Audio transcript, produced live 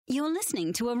You're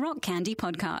listening to a Rock Candy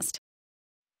podcast.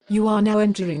 You are now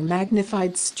entering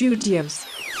Magnified Studios.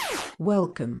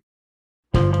 Welcome.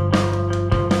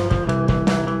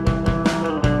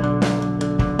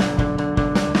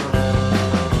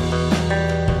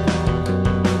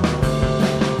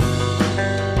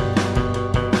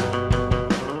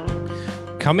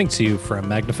 Coming to you from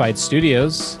Magnified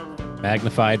Studios,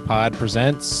 Magnified Pod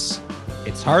presents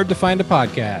It's Hard to Find a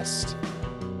Podcast.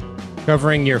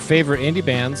 Covering your favorite indie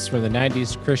bands from the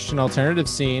 90s Christian alternative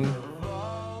scene.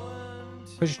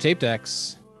 Put your tape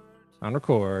decks on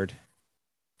record.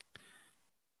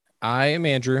 I am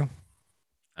Andrew.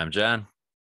 I'm John.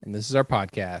 And this is our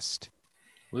podcast.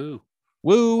 Woo.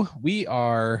 Woo. We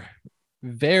are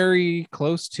very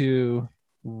close to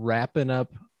wrapping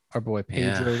up our boy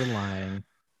Pedro the Lion.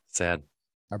 Sad.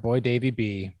 Our boy Davey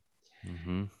B.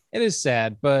 Mm-hmm. It is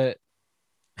sad, but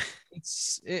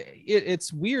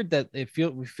it's weird that I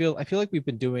feel like we've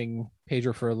been doing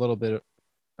Pedro for a little bit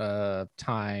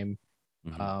time.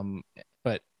 Mm-hmm.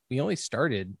 But we only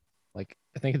started like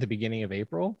I think at the beginning of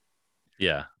April.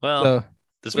 Yeah. Well, so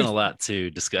there's been a lot to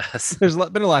discuss. There's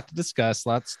been a lot to discuss,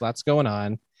 lots going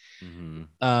on.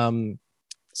 Mm-hmm.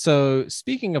 So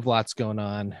speaking of lots going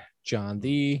on, John,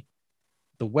 the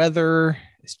weather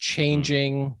is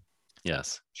changing. Mm-hmm.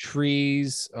 Yes.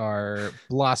 Trees are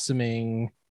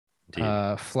blossoming.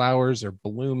 Flowers are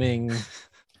blooming.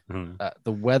 The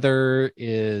weather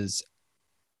is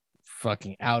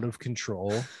fucking out of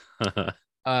control.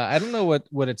 I don't know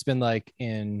what it's been like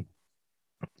in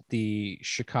the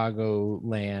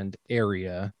Chicagoland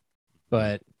area,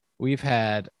 but we've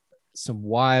had some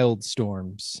wild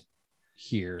storms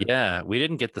here. Yeah, we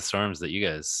didn't get the storms that you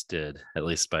guys did, at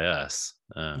least by us.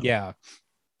 Yeah,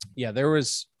 there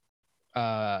was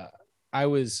I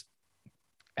was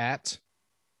at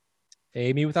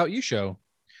a Me Without You show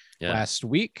last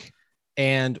week,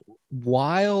 and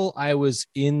while I was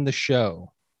in the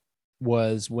show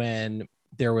was when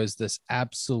there was this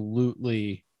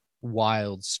absolutely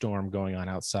wild storm going on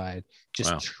outside,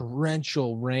 just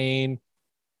torrential rain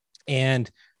and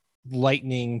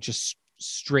lightning, just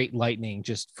straight lightning,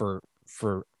 just for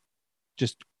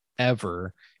just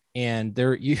ever. And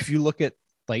there, if you look at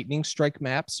lightning strike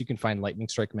maps, you can find lightning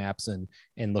strike maps and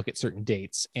look at certain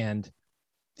dates, and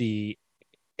the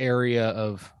area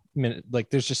of like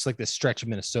there's just like this stretch of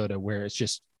Minnesota where it's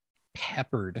just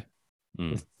peppered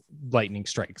with lightning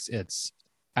strikes. It's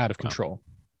out of control.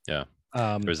 Yeah.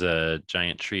 There's a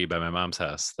giant tree by my mom's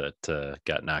house that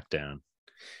got knocked down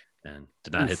and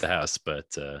did not hit the house, but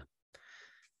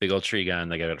big old tree gone.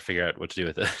 They got to figure out what to do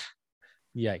with it.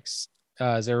 Yikes.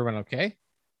 Is everyone okay?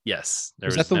 Yes.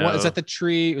 Is that the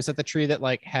tree? Was that the tree that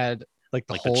like had like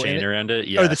the whole chain around it?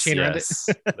 Yes, the chain around it.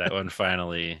 That one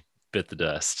finally bit the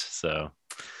dust. So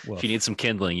if you need some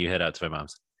kindling, you head out to my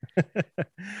mom's.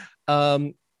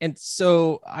 And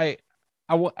so I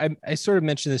sort of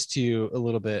mentioned this to you a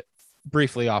little bit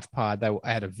briefly off pod that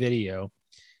I had a video,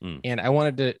 and I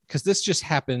wanted to, because this just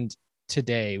happened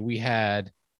today. We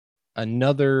had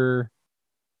another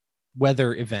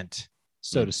weather event,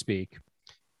 so to speak,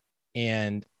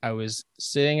 and I was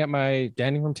sitting at my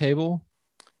dining room table,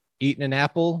 eating an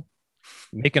apple,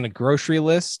 making a grocery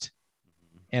list,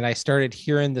 and I started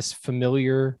hearing this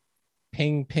familiar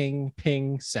ping, ping,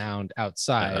 ping sound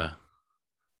outside.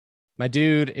 My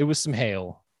dude, it was some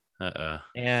hail.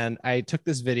 And I took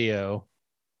this video.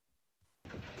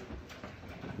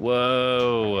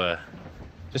 Whoa.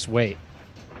 Just wait.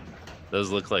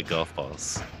 Those look like golf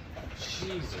balls.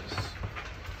 Jesus.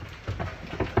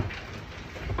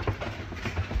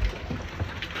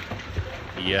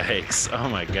 Yikes. Oh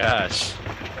my gosh.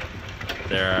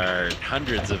 There are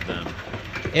hundreds of them.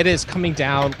 It is coming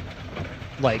down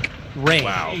like rain.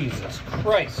 Wow. Jesus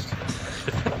Christ.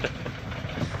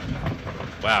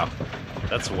 Wow.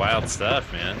 That's wild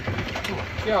stuff, man. Oh,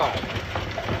 God.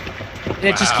 And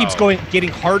it just keeps getting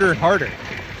harder and harder.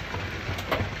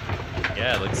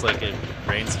 Yeah, it looks like a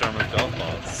rainstorm of golf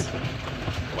balls.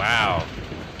 Wow.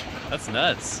 That's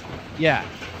nuts. Yeah.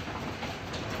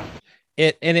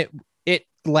 It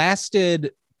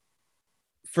lasted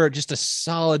for just a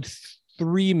solid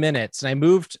 3 minutes, and I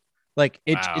moved like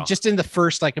it just in the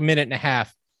first like a minute and a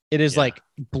half. It is like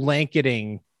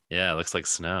blanketing. Yeah, it looks like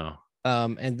snow.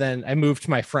 And then I moved to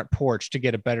my front porch to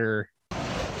get a better.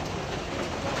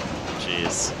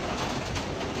 Jeez.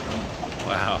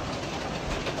 Wow.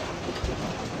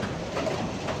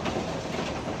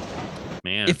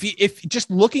 Man. If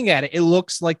just looking at it, it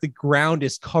looks like the ground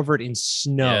is covered in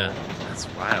snow. Yeah, that's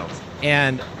wild.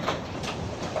 And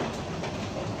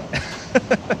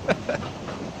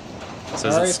so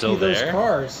is it still there? Those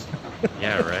cars.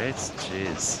 Yeah, right?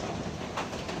 Jeez.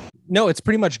 No, it's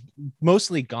pretty much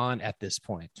mostly gone at this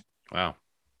point. Wow.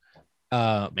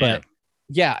 But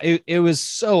yeah, it was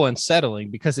so unsettling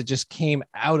because it just came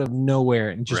out of nowhere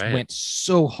and just went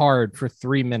so hard for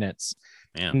 3 minutes.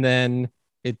 Man. And then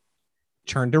it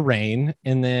turned to rain.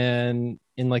 And then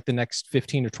in like the next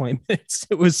 15 or 20 minutes,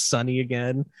 it was sunny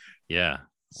again. Yeah.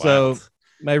 So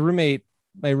my roommate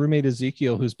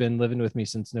Ezekiel, who's been living with me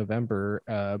since November,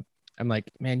 I'm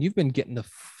like, man, you've been getting the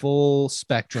full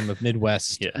spectrum of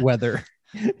Midwest weather.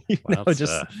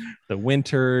 Just the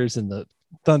winters and the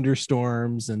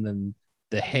thunderstorms and then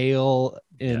the hail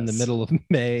in the middle of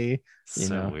May.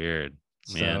 Weird,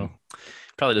 man.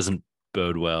 Probably doesn't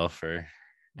bode well for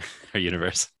our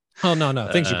universe. Oh no,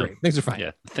 things are great. Things are fine.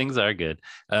 Yeah, things are good.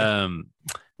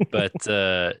 But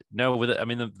no,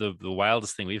 the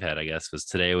wildest thing we've had, I guess, was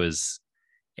today was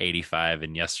 85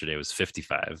 and yesterday was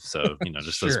 55. So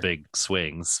just those big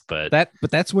swings. But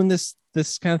that's when this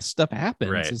kind of stuff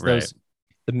happens. Right.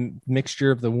 The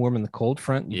mixture of the warm and the cold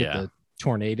front. You get the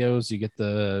tornadoes, you get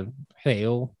the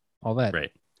hail, all that.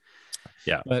 Right.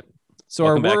 Yeah. But so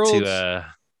welcome our world back to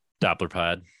Doppler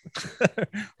Pod.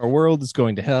 Our world is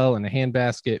going to hell in a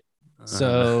handbasket.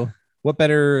 So what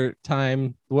better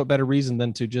reason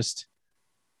than to just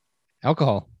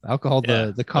alcohol,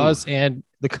 the cause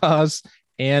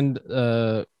and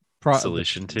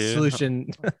solution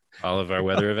all of our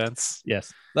weather events.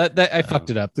 Yes, that I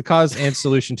fucked it up. The cause and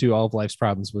solution to all of life's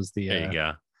problems was the there you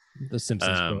go. The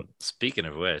Simpsons quote. Speaking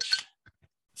of which,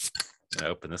 I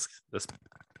open this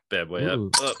bad boy up.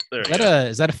 Oh,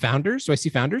 is that a Founders? Do I see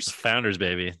Founders? Founders,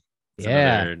 baby.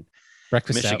 It's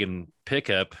breakfast Michigan stout.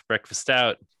 Pickup breakfast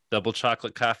stout, double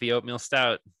chocolate coffee oatmeal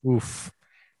stout. Oof,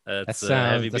 that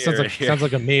sounds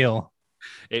like a meal.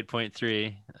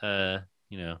 8.3.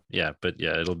 But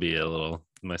it'll be a little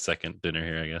my second dinner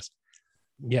here, I guess.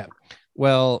 Yeah.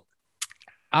 Well,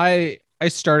 I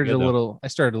started a little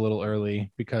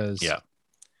early because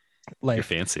you're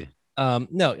fancy.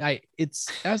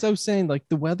 It's as I was saying, like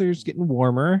the weather's getting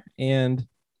warmer and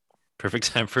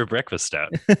perfect time for a breakfast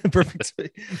stout. Perfect.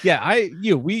 Yeah,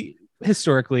 we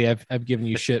historically I've given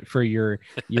you shit for your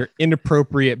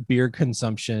inappropriate beer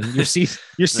consumption. Your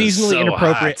seasonally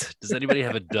inappropriate. Hot. Does anybody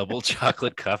have a double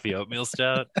chocolate coffee oatmeal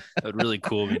stout? That would really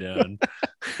cool me down.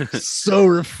 So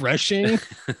refreshing.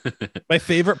 My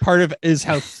favorite part of it is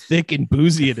how thick and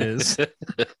boozy it is.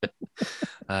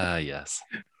 Yes.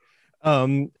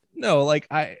 No, like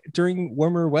during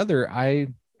warmer weather, I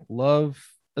love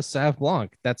a Sauv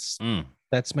Blanc. That's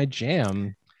my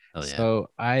jam. Hell yeah.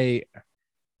 So I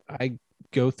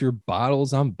go through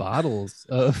bottles on bottles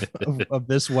of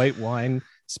this white wine,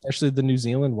 especially the New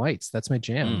Zealand whites. That's my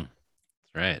jam.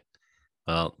 Right.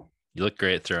 Well, you look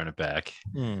great throwing it back.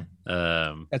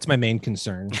 That's my main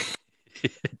concern.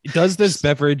 Does this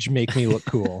beverage make me look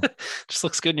cool? Just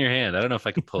looks good in your hand. I don't know if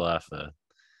I could pull off a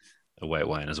white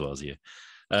wine as well as you.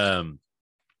 I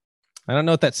don't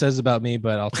know what that says about me,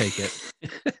 but I'll take it.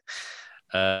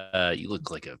 You look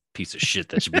like a piece of shit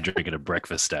that should be drinking a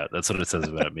breakfast stout. That's what it says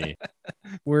about me.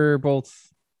 We're both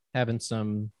having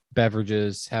some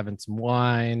beverages, having some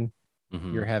wine.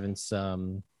 Mm-hmm. You're having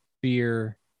some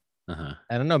beer. Uh-huh.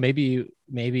 I don't know.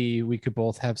 Maybe we could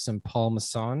both have some Paul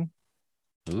Masson.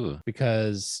 Ooh.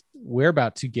 Because we're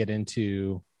about to get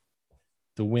into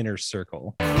the winner's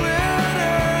circle.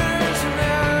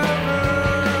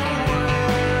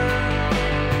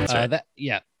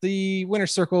 The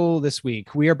winner's circle this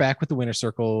week. We are back with the winner's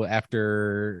circle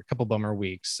after a couple bummer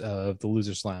weeks of the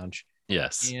Losers Lounge.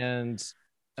 Yes. And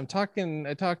I talked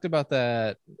about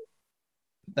that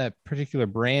particular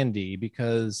brandy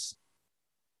because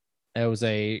it was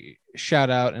a shout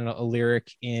out and a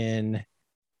lyric in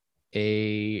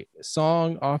a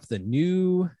song off the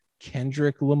new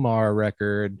Kendrick Lamar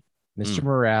record, Mr.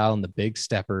 Morale and the Big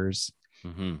Steppers.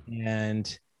 Mm-hmm. And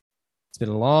it's been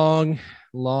a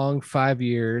long 5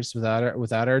 years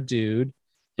without our dude.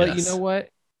 But You know what?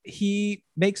 He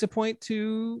makes a point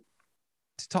to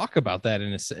talk about that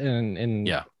in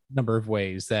a number of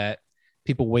ways, that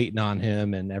people waiting on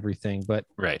him and everything. But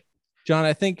right, John,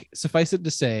 I think suffice it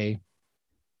to say,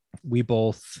 we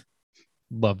both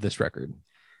love this record.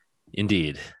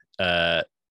 Indeed. I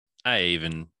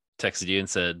even texted you and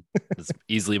said it's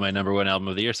easily my number one album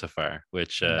of the year so far,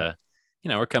 which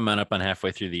we're coming up on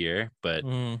halfway through the year, but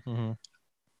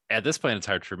at this point it's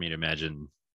hard for me to imagine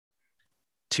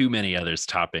too many others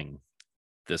topping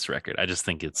this record. I just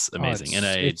think it's amazing.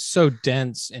 It's so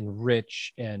dense and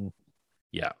rich and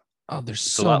there's it's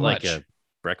so a lot much. Like a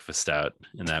breakfast stout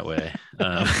in that way.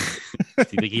 Do you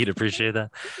think he'd appreciate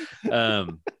that?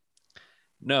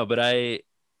 No, but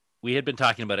we had been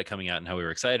talking about it coming out and how we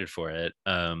were excited for it.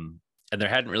 and there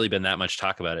hadn't really been that much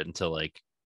talk about it until like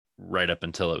right up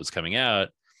until it was coming out.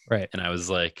 Right. And I was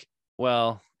like,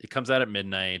 well, it comes out at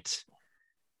midnight.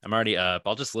 I'm already up.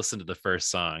 I'll just listen to the first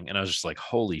song. And I was just like,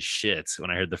 holy shit. When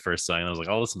I heard the first song, and I was like,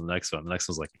 I'll listen to the next one. The next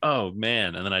one was like, oh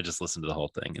man. And then I just listened to the whole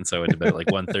thing. And so I went to bed at like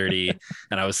 1:30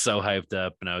 and I was so hyped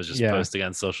up and I was just posting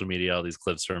on social media, all these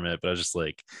clips from it. But I was just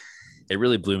like, it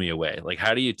really blew me away. Like,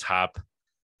 how do you top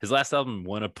his last album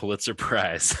won a Pulitzer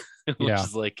Prize, which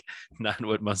is like not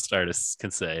what most artists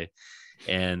can say.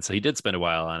 And so he did spend a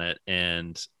while on it.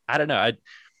 And I don't know.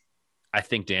 I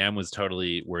think Damn was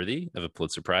totally worthy of a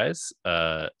Pulitzer Prize.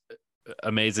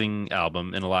 Amazing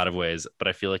album in a lot of ways, but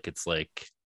I feel like it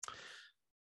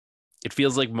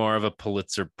feels like more of a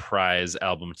Pulitzer Prize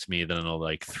album to me than I'll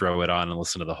like throw it on and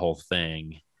listen to the whole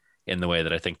thing in the way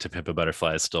that I think To Pimp a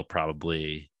Butterfly is still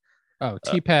probably. Oh,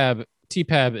 T-Pab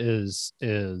is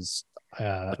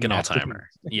like an all-timer.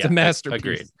 It's a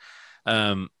masterpiece.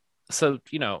 Agreed. So,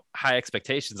 you know, high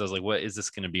expectations. I was like, what is this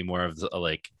going to be more of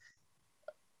like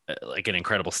an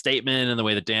incredible statement in the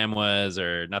way that Damn was,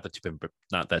 or not that To Pimp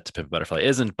a Butterfly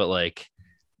isn't, but like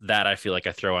that I feel like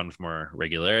I throw on with more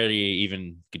regularity.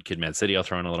 Even Good Kid, Mad City I'll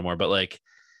throw in a little more, but like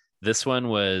this one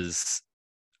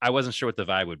I wasn't sure what the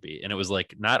vibe would be. And it was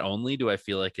like, not only do I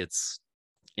feel like it's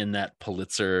in that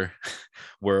Pulitzer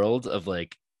world of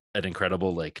like an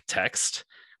incredible like text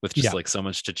with just like so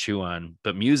much to chew on,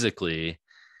 but musically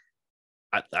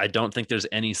I don't think there's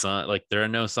any song, like there are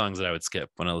no songs that I would skip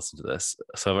when I listen to this.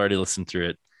 So I've already listened through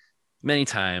it many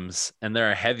times and there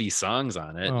are heavy songs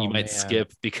on it. You might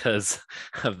skip because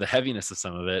of the heaviness of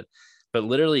some of it, but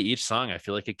literally each song, I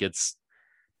feel like it gets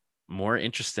more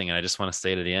interesting and I just want to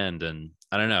stay to the end. And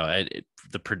I don't know,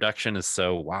 the production is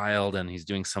so wild and he's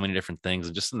doing so many different things.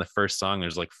 And just in the first song,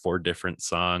 there's like 4 different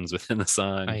songs within the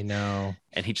song. I know.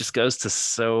 And he just goes to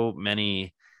so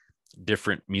many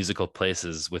different musical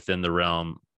places within the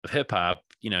realm of hip hop.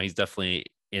 You know, he's definitely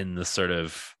in the sort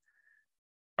of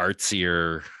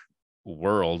artsier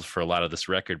world for a lot of this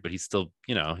record, but he's still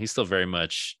very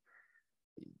much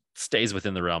stays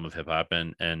within the realm of hip hop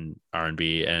and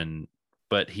R&B,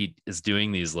 but he is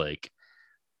doing these like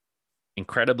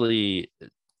incredibly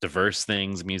diverse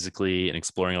things musically and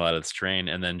exploring a lot of this terrain,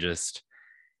 and then just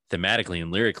thematically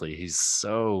and lyrically he's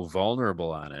so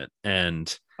vulnerable on it.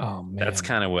 And that's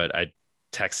kind of what I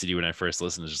texted you when I first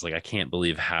listened. It's just like, I can't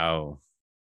believe how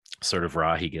sort of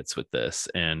raw he gets with this.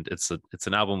 And it's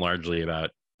an album largely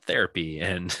about therapy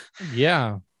and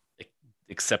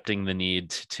accepting the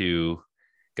need to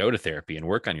go to therapy and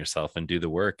work on yourself and do the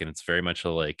work. And it's very much a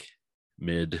like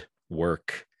mid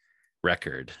work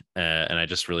record. And I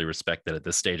just really respect that at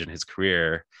this stage in his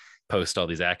career, post all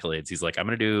these accolades, he's like, I'm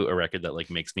going to do a record that like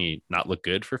makes me not look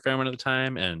good for a fair amount of the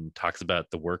time and talks about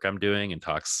the work I'm doing and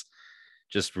talks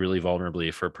just really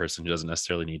vulnerably for a person who doesn't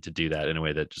necessarily need to do that in a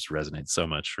way that just resonates so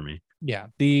much for me. Yeah.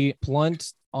 The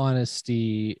blunt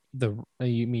honesty,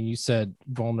 you said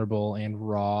vulnerable and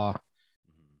raw.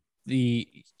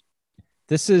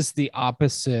 This is the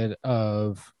opposite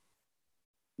of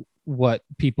what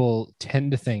people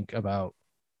tend to think about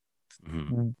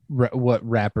what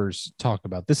rappers talk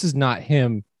about. This is not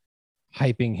him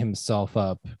hyping himself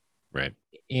up. Right.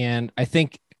 And I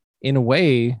think in a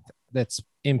way that's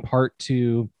in part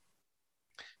to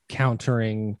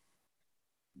countering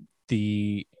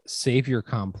the savior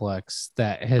complex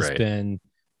that has been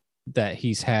that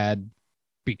he's had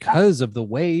because of the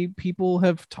way people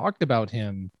have talked about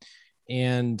him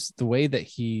and the way that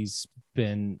he's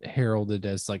been heralded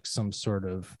as like some sort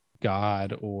of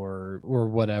god or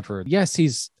whatever. Yes,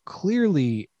 he's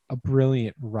clearly a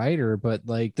brilliant writer, but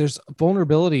like there's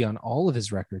vulnerability on all of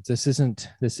his records.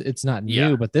 It's not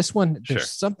new, but this one there's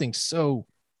something so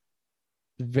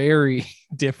very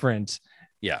different.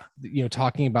 You know,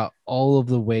 talking about all of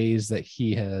the ways that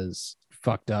he has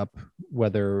fucked up,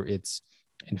 whether it's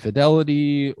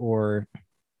infidelity or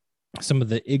some of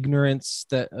the ignorance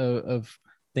that of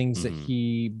things that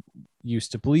he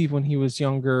used to believe when he was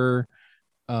younger,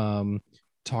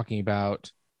 talking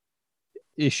about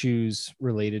issues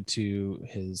related to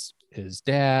his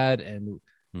dad and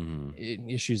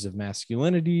issues of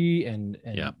masculinity and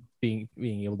being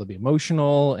able to be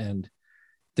emotional. And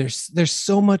there's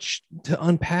so much to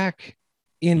unpack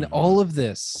in all of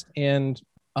this. And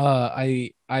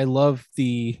I love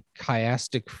the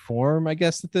chiastic form, I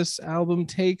guess, that this album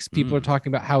takes. People are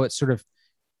talking about how it sort of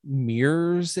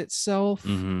mirrors itself,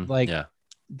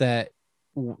 that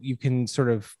you can sort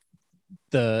of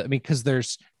because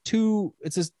there's two,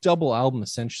 it's this double album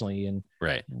essentially, and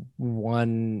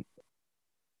one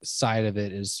side of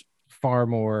it is far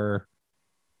more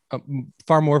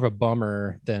of a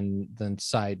bummer than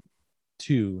side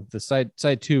two. The side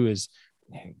two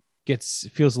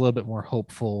feels a little bit more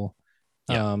hopeful.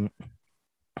 Yeah.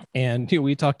 And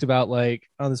we talked about like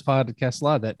on this podcast a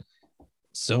lot that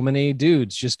so many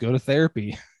dudes just go to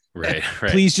therapy. Right.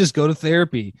 Please just go to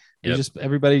therapy. Yep.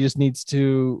 Everybody just needs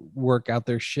to work out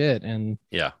their shit. And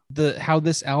how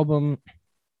this album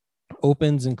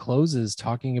opens and closes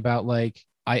talking about like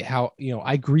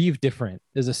I grieve different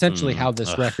is essentially how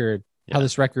this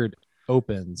record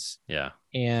opens. Yeah.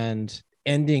 And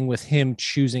ending with him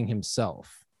choosing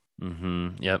himself.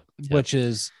 Mm-hmm. Yep. Which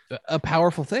is a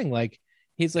powerful thing. Like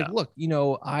he's like, look,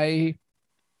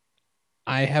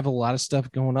 I have a lot of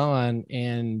stuff going on,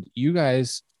 and you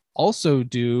guys also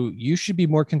do. You should be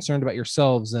more concerned about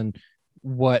yourselves than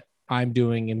what I'm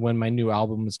doing and when my new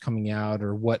album is coming out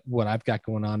or what I've got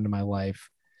going on in my life.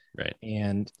 Right.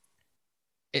 And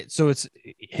so it's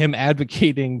him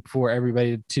advocating for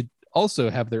everybody to also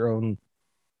have their own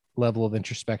level of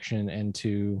introspection and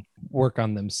to work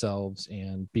on themselves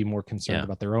and be more concerned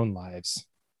about their own lives.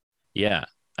 Yeah.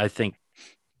 I think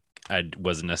I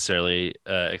wasn't necessarily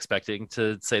expecting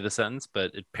to say the sentence,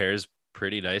 but it pairs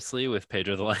pretty nicely with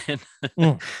Pedro the Lion.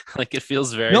 Like it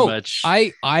feels very much.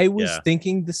 I was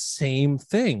thinking the same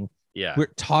thing. Yeah.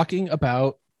 We're talking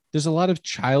about, there's a lot of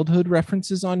childhood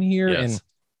references on here. Yes.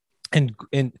 and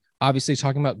obviously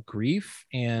talking about grief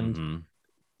and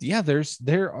there's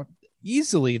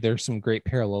some great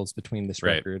parallels between this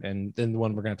record and the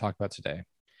one we're going to talk about today.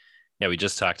 Yeah. We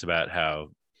just talked about how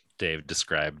Dave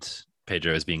described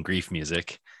Pedro as being grief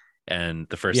music, and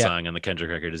the first song on the Kendrick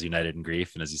record is United in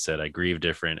Grief. And as you said, I grieve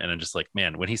different. And I'm just like,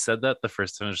 man, when he said that the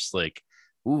first time, I was just like,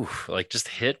 ooh, like just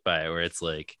hit by it, where it's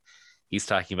like, he's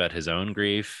talking about his own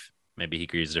grief. Maybe he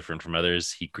grieves different from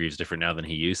others. He grieves different now than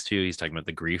he used to. He's talking about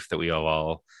the grief that we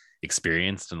all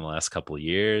experienced in the last couple of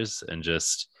years. And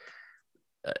just,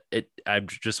 I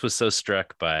just was so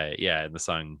struck by, in the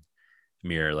song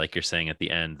Mirror, like you're saying at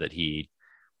the end, that he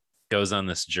goes on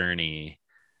this journey,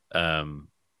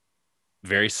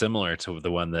 very similar to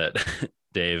the one that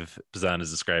Dave Bazan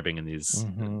is describing in these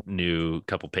new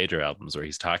couple Pedro albums, where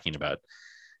he's talking about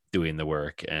doing the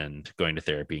work and going to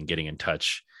therapy and getting in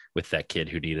touch with that kid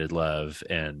who needed love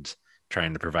and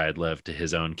trying to provide love to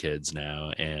his own kids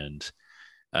now. And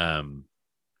I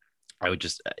would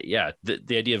just, the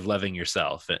idea of loving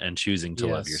yourself and choosing to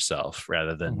love yourself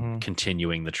rather than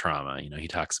continuing the trauma. He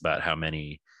talks about how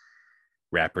many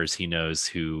rappers he knows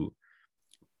who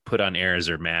put on airs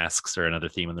or masks, or another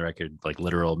theme on the record, like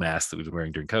literal masks that we've been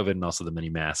wearing during COVID, and also the many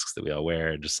masks that we all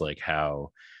wear, and just like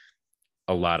how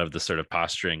a lot of the sort of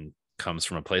posturing comes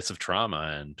from a place of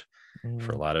trauma. And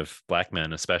for a lot of Black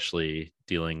men, especially,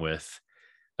 dealing with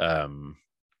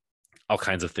all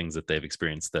kinds of things that they've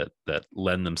experienced that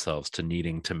lend themselves to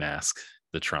needing to mask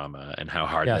the trauma, and how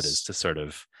hard that is to sort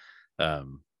of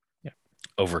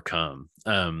overcome.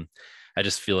 I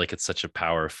just feel like it's such a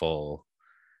powerful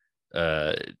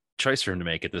choice for him to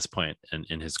make at this point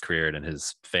in his career and in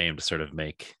his fame, to sort of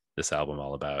make this album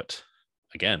all about,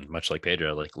 again, much like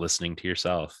Pedro, like listening to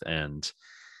yourself and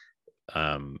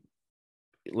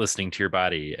listening to your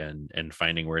body and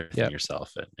finding worth in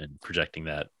yourself and projecting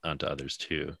that onto others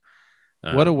too.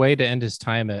 What a way to end his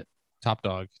time at Top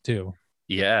Dog too.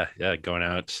 Yeah, going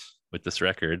out with this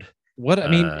record.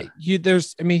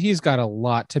 He's got a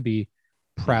lot to be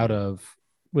proud of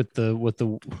with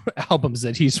the albums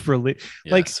that he's released.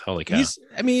 Like, holy cow.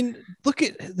 Look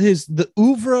at the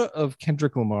oeuvre of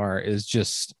Kendrick Lamar is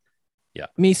just,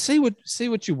 say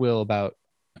what you will about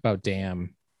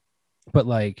Damn, but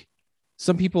like,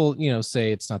 some people,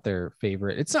 say it's not their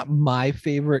favorite. It's not my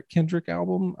favorite Kendrick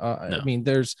album. No. I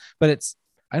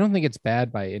don't think it's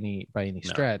bad by any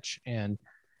stretch. And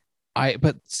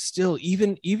but still,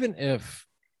 even if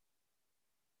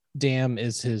Damn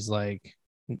is his, like,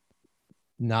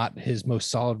 not his most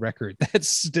solid record, that's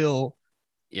still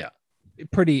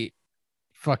pretty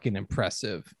fucking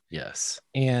impressive. Yes.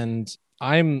 And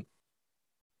I'm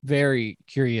very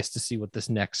curious to see what this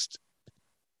next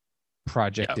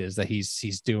project is that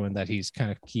he's doing, that he's kind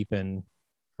of keeping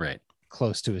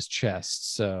close to his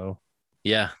chest. So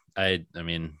I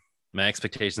mean, my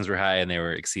expectations were high and they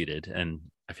were exceeded, and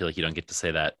I feel like you don't get to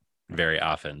say that very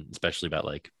often, especially about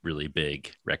like really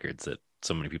big records that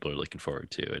so many people are looking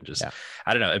forward to. And just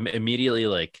I don't know, immediately,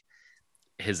 like,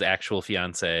 his actual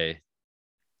fiance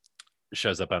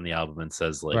shows up on the album and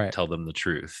says, like, tell them the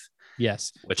truth.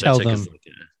 Yes. Which tell I took them. as like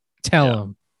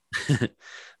tell them.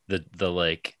 the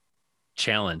like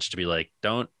challenge to be like,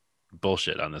 don't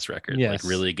bullshit on this record. Like,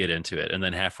 really get into it. And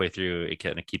then halfway through, it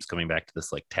kind of keeps coming back to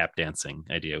this like tap dancing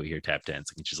idea. We hear tap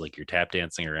dancing, which is like you're tap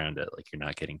dancing around it, like you're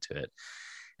not getting to it.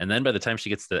 And then by the time she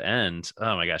gets to the end,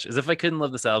 oh my gosh, as if I couldn't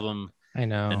love this album I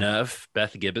know. enough.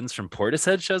 Beth Gibbons from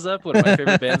Portishead shows up, one of my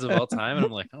favorite bands of all time. And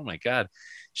I'm like, oh my God,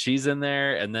 she's in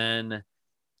there. And then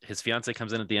his fiance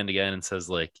comes in at the end again and says,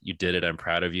 like, you did it. I'm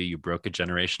proud of you. You broke a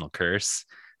generational curse.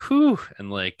 Whew.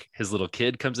 And like his little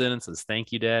kid comes in and says,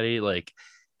 thank you, daddy. Like,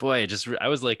 boy, I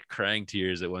was like crying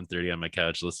tears at 1:30 on my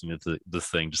couch listening to this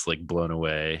thing, just like blown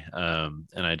away. And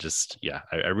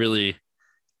I really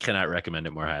cannot recommend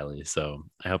it more highly. So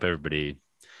I hope everybody,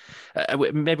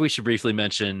 maybe we should briefly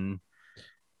mention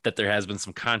that there has been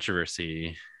some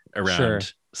controversy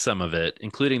around some of it,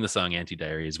 including the song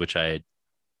Anti-Diaries, which I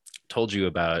told you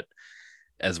about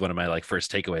as one of my like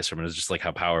first takeaways from it. Is just like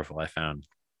how powerful I found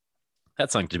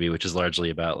that song to be, which is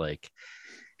largely about like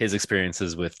his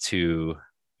experiences with two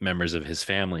members of his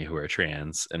family who are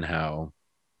trans and how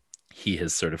he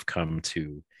has sort of come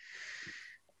to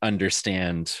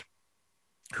understand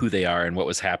who they are and what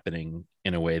was happening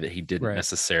in a way that he didn't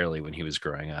necessarily when he was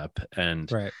growing up.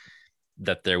 And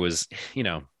that there was,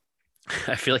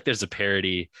 I feel like there's a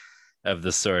parody of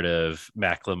the sort of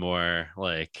Macklemore,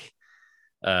 like,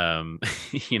 how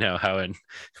in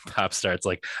Pop starts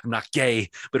like, I'm not gay,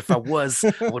 but if I was,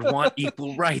 I would want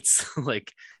equal rights.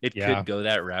 Like it could go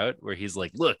that route where he's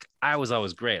like, look, I was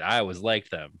always great. I always liked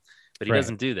them, but he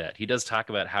doesn't do that. He does talk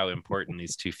about how important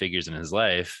these two figures in his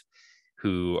life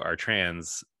who are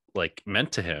trans like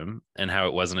meant to him and how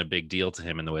it wasn't a big deal to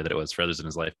him in the way that it was for others in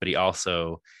his life. But he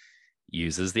also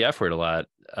uses the F word a lot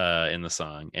in the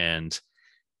song, and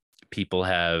people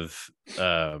have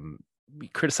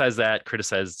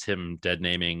criticized him dead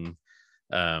naming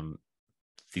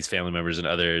these family members and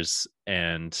others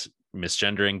and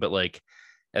misgendering. But like,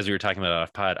 as we were talking about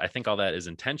off pod, I think all that is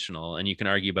intentional, and you can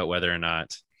argue about whether or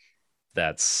not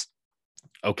that's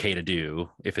okay to do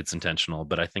if it's intentional.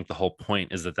 But I think the whole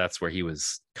point is that that's where he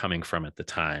was coming from at the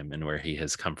time and where he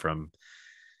has come from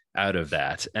out of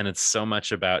that. And it's so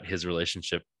much about his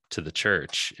relationship to the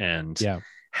church and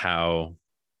how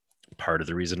part of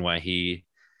the reason why he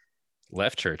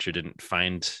left church or didn't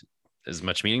find as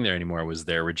much meaning there anymore was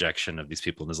their rejection of these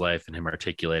people in his life, and him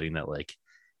articulating that, like,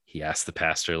 he asked the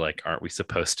pastor, like, aren't we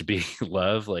supposed to be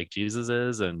love like Jesus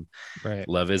is? And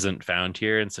love isn't found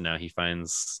here. And so now he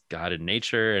finds God in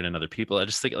nature and in other people. I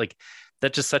just think like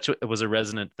that just it was a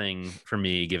resonant thing for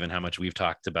me, given how much we've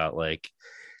talked about like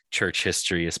church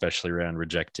history, especially around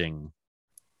rejecting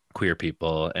queer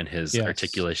people, and his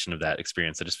articulation of that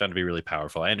experience. I just found to be really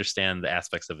powerful. I understand the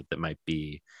aspects of it that might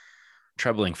be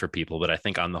troubling for people, but I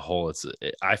think on the whole,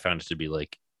 I found it to be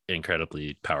like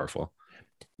incredibly powerful.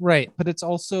 Right. But it's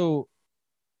also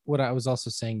what I was also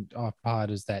saying off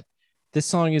pod is that this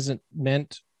song isn't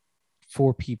meant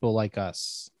for people like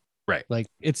us. Right. Like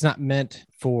it's not meant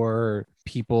for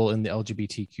people in the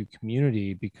LGBTQ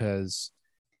community, because,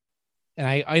 and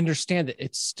I understand that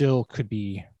it still could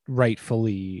be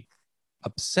rightfully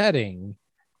upsetting,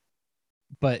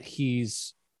 but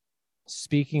he's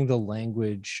speaking the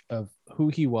language of who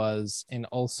he was and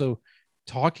also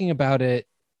talking about it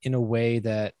in a way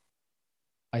that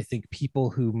I think people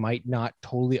who might not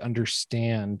totally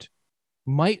understand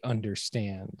might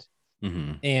understand.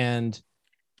 Mm-hmm. And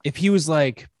if he was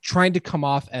like trying to come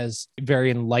off as very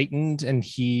enlightened, and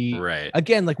he,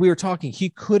 again, like we were talking, he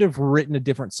could have written a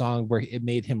different song where it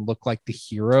made him look like the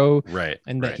hero,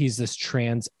 and that he's this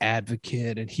trans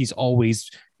advocate and he's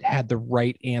always had the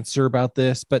right answer about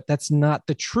this, but that's not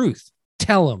the truth.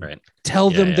 Tell them, tell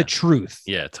them the truth.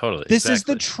 Yeah, totally. This is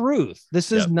the truth.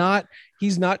 This is not,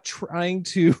 he's not trying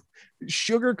to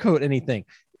sugarcoat anything.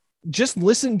 Just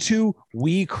listen to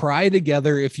We Cry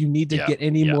Together if you need to get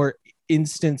any more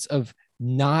instance of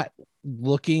not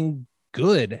looking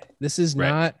good. This is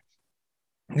not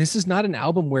an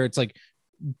album where it's like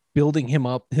building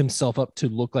himself up to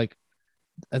look like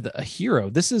a hero.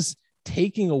 This is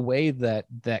taking away that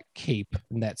cape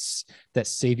and that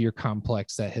savior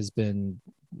complex that has been,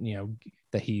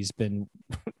 that he's been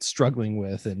struggling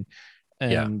with, and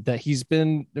that he's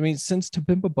been, I mean, since To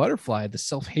Pimp a Butterfly, the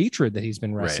self-hatred that he's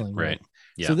been wrestling with.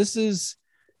 So this is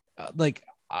like,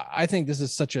 I think this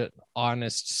is such an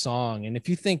honest song. And if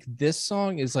you think this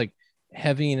song is like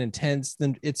heavy and intense,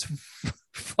 then it's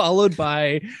followed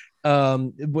by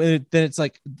then it's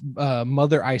like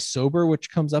Mother I Sober,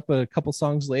 which comes up a couple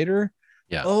songs later.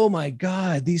 Oh my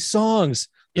God, these songs,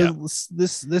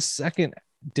 this second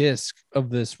disc of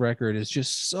this record is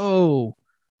just so,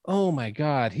 oh my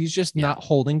God, he's just not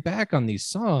holding back on these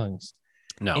songs.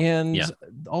 No. And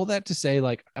all that to say,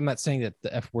 like, I'm not saying that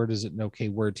the F word isn't an okay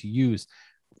word to use.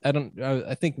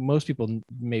 I think most people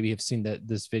maybe have seen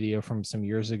this video from some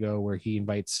years ago where he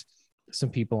invites some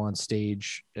people on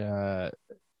stage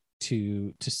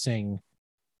to sing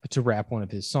to rap one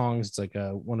of his songs. It's like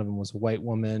one of them was a white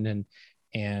woman,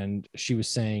 and she was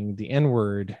saying the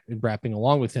N-word, rapping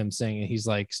along with him, saying, and he's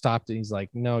like stopped it. He's like,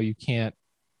 no, you can't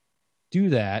do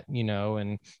that,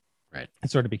 and right.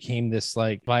 It sort of became this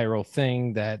like viral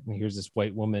thing that here's this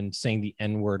white woman saying the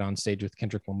N-word on stage with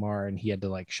Kendrick Lamar, and he had to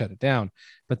like shut it down.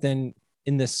 But then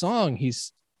in this song,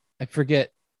 I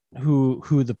forget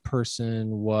who the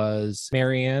person was,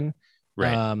 Marianne,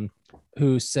 right.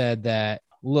 Who said that,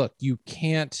 look, you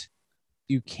can't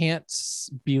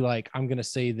be like, I'm going to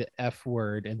say the F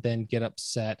word and then get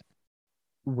upset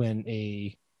when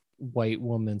a white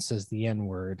woman says the N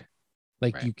word.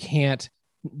 Like, right. You can't,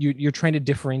 you're trying to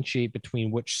differentiate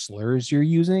between which slurs you're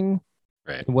using,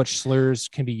 right, and which slurs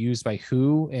can be used by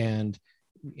who. And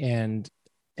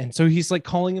so he's like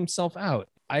calling himself out.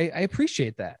 I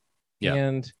appreciate that. Yeah.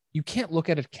 And you can't look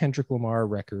at a Kendrick Lamar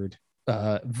record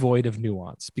void of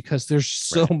nuance, because there's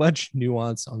so right. much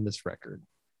nuance on this record.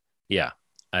 Yeah.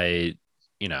 I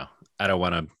don't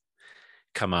want to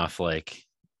come off like,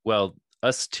 well,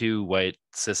 us two white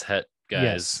cis het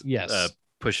guys yes.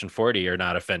 Pushing 40 are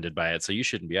not offended by it, so you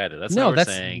shouldn't be either. That's no, not what that's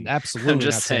we're saying. Absolutely. I'm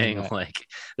just saying that. Like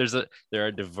there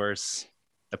are diverse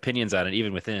opinions on it,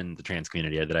 even within the trans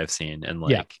community that I've seen. And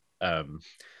like,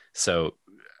 so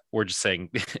we're just saying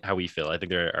how we feel. I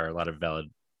think there are a lot of valid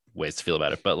ways to feel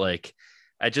about it, but like,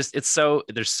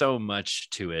 there's so much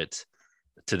to it,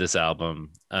 to this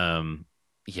album.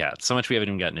 So much we haven't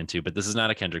even gotten into, but this is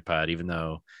not a Kendrick pod, even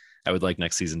though I would like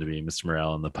next season to be Mr.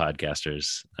 Morel and the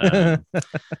podcasters. But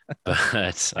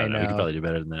I don't know, we could probably do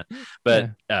better than that.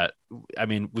 But I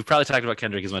mean, we've probably talked about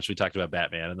Kendrick as much as we talked about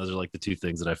Batman, and those are like the two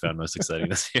things that I found most exciting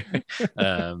this year.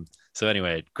 So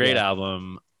anyway, great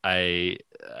album. I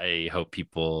hope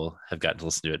people have gotten to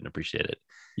listen to it and appreciate it,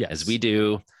 as we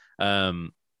do.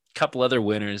 Couple other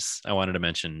winners I wanted to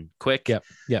mention quick.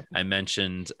 Yep. I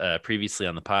mentioned previously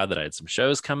on the pod that I had some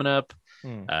shows coming up.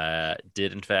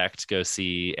 Did in fact go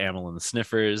see Amyl and the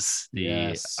Sniffers,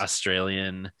 the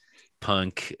Australian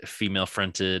punk female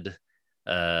fronted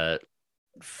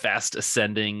fast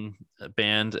ascending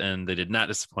band, and they did not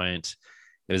disappoint.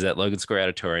 It was at Logan Square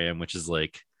Auditorium, which is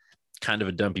like kind of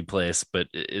a dumpy place, but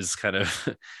is kind of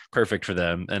perfect for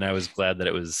them. And I was glad that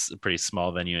it was a pretty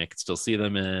small venue I could still see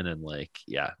them in. And like,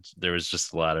 there was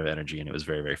just a lot of energy, and it was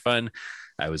very, very fun.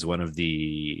 I was one of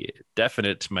the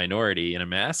definite minority in a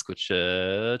mask, which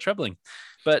troubling,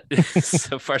 but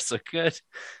so far so good.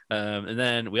 And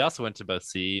then we also went to both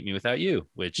see Me Without You,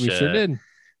 which we sure did.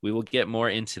 We will get more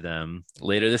into them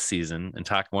later this season and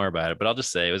talk more about it. But I'll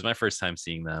just say it was my first time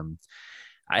seeing them.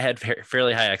 I had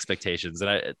fairly high expectations,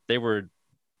 and they were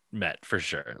met for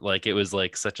sure. Like, it was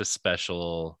like such a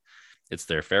special, it's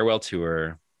their farewell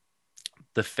tour.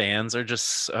 The fans are just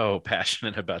so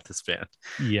passionate about this band.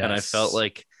 Yes. And I felt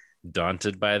like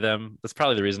daunted by them. That's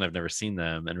probably the reason I've never seen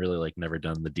them and really like never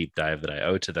done the deep dive that I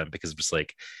owe to them, because just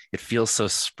like, it feels so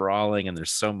sprawling and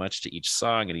there's so much to each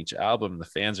song and each album. The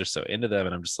fans are so into them,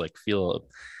 and I'm just like, feel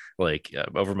like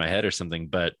over my head or something.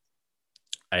 But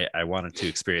I wanted to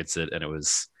experience it, and it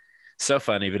was so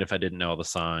fun. Even if I didn't know all the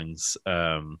songs,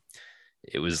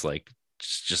 it was like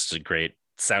just a great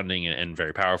sounding and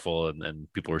very powerful, and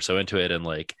people were so into it. And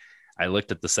like, I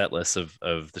looked at the set list of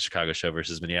the Chicago show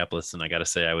versus Minneapolis, and I got to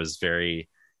say I was very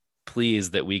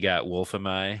pleased that we got Wolf Am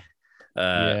I, which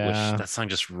that song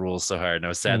just rules so hard. And I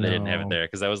was sad they didn't have it there,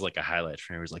 because that was like a highlight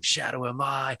for me. It was like Shadow Am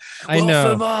I, Wolf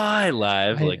Am I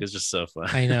live. Like, it's just so fun.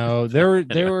 I know there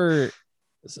were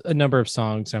a number of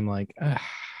songs I'm like,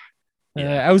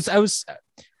 it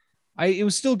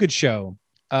was still a good show.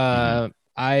 There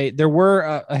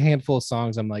were a handful of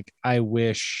songs I'm like, I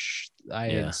wish I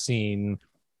had seen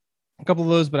a couple of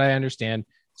those, but I understand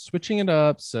switching it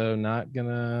up, so not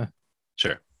gonna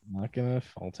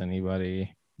fault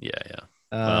anybody.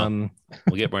 We'll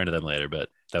get more into them later, but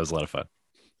that was a lot of fun.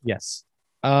 Yes.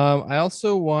 I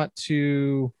also want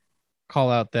to call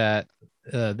out that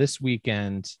this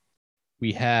weekend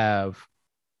we have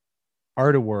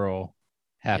Art of Whirl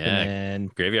happening.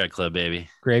 Graveyard Club, baby.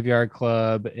 Graveyard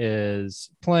Club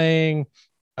is playing.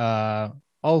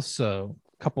 Also,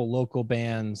 a couple local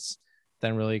bands that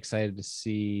I'm really excited to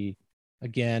see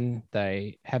again that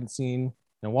I haven't seen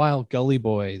in a while. Gully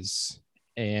Boys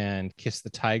and Kiss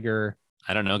the Tiger.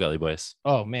 I don't know Gully Boys.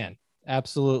 Oh man,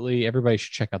 absolutely! Everybody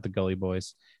should check out the Gully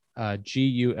Boys.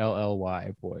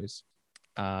 Gully Boys.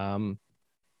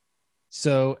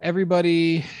 So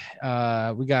everybody,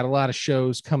 we got a lot of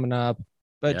shows coming up,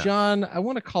 but John, I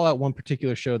want to call out one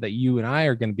particular show that you and I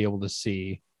are going to be able to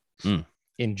see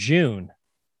in June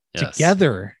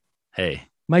together. Hey,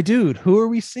 my dude, who are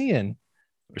we seeing?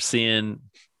 We're seeing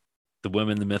the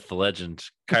woman, the myth, the legend,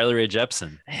 Carly Rae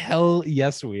Jepsen. Hell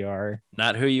yes, we are.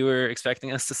 Not who you were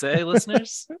expecting us to say,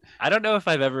 listeners. I don't know if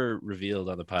I've ever revealed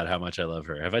on the pod how much I love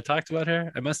her. Have I talked about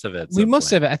her? I must have. We must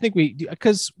have. I think we,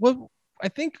 because what I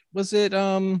think was it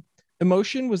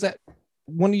Emotion? Was that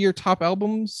one of your top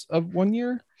albums of one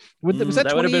year? Was that 2018?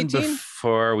 That would have been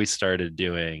before we started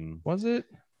doing. Was it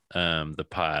the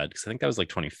pod? Because I think that was like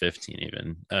 2015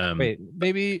 even. Wait,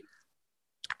 maybe.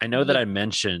 I know that I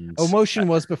mentioned Emotion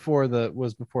was before.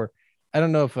 I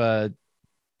don't know if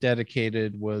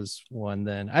Dedicated was one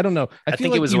then. I don't know. I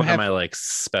think it was one of my like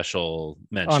special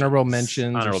mentions, honorable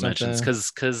mentions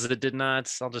because it did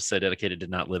not. I'll just say Dedicated did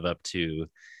not live up to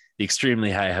the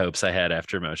extremely high hopes I had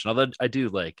after Emotion. Although I do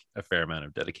like a fair amount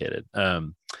of Dedicated.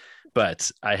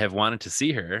 But I have wanted to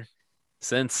see her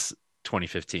since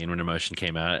 2015 when Emotion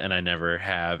came out, and I never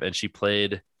have. And she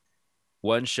played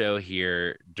one show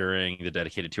here during the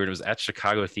Dedicated tour, and it was at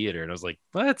Chicago Theater, and I was like,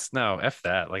 what? No, F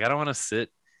that. Like, I don't want to sit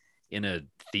in a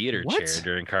theater chair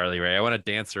during Carly Rae. I want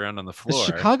to dance around on the floor.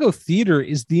 The Chicago Theater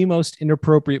is the most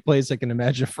inappropriate place I can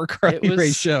imagine for Carly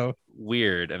Rae show.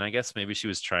 Weird. And I guess maybe she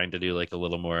was trying to do like a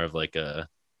little more of like a,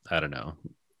 I don't know,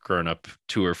 grown up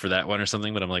tour for that one or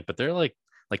something. But I'm like, but they're like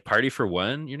Party for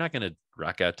One. You're not going to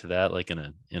rock out to that like in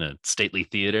a stately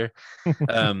theater.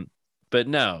 But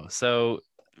no. So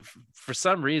for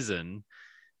some reason,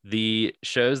 the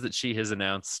shows that she has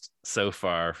announced so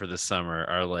far for the summer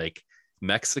are like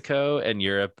Mexico and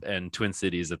Europe and Twin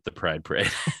Cities at the Pride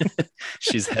Parade.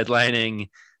 She's headlining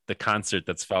the concert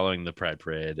that's following the Pride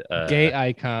Parade. Gay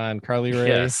icon Carly Rae.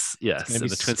 Yes, in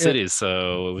the Twin Cities.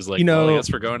 So it was like, well, I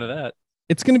guess we're going to that.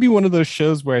 It's going to be one of those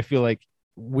shows where I feel like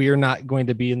we're not going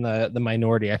to be in the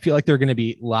minority. I feel like there are going to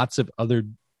be lots of other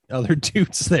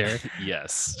dudes there.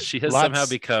 Yes, she has somehow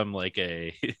become like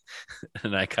an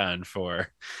icon for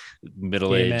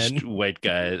middle-aged white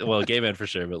guys. Well, gay men for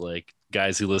sure, but like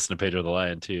guys who listen to Pedro the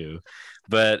Lion too.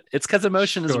 But it's because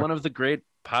Emotion is one of the great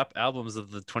pop albums of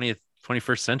the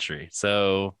 21st century.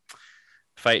 So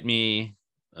fight me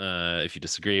if you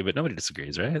disagree, but nobody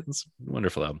disagrees, right? It's a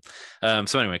wonderful album.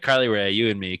 So anyway, Carly Rae, you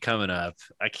and me coming up.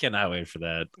 I cannot wait for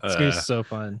that. It's gonna be so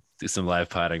fun. Do some live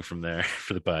podding from there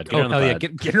for the pod.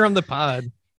 Get her on the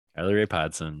pod. Carly Rae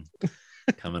Podson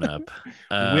coming up.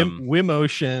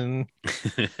 Wimotion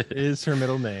is her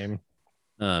middle name.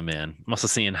 Oh man, I'm also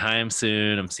seeing Haim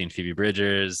soon. I'm seeing Phoebe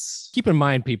Bridgers. Keep in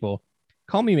mind, people,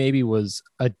 Call Me Maybe was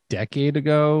a decade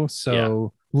ago,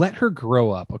 so let her grow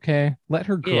up, okay? Let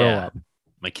her grow up.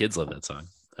 My kids love that song.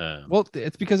 Well,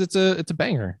 it's because it's a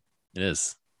banger. It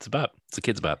is. It's a bop. It's a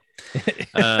kid's bop.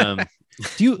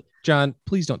 Do you, John?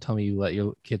 Please don't tell me you let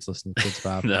your kids listen to Kids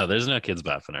Bop. No, there's no Kids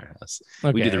Bop in our house.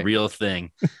 Okay. We do the real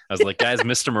thing. I was like, guys,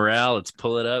 Mr. Morale, let's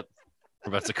pull it up.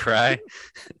 We're about to cry.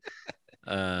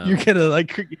 You're gonna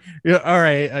like, all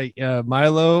right,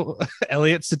 Milo,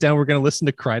 Elliot, sit down. We're gonna listen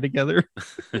to Cry Together.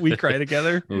 We cry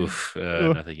together. Oof,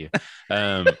 no, thank you.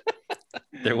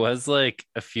 There was like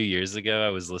a few years ago, I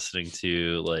was listening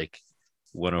to like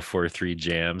 104.3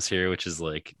 Jams here, which is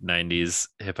like 90s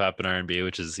hip hop and R&B,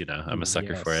 which is, I'm a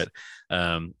sucker for it.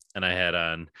 And I had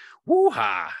on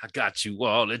woo-ha, I got you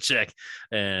all in check.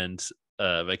 And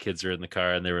my kids were in the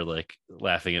car and they were like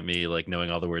laughing at me, like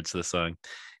knowing all the words to the song.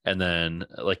 And then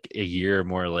like a year or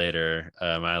more later,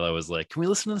 Milo was like, can we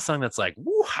listen to the song that's like,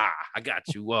 woo-ha, I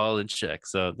got you all in check.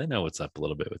 So they know what's up a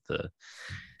little bit with the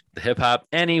hip hop.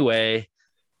 Anyway,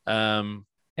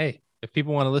 hey, if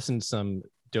people want to listen to some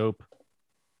dope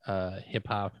hip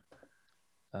hop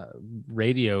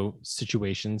radio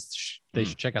situations, they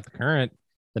should check out The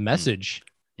Message.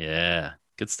 Yeah,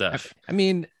 good stuff. I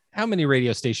mean, how many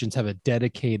radio stations have a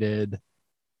dedicated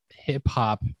hip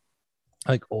hop,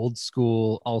 like old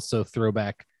school, also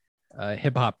throwback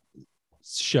hip hop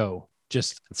show?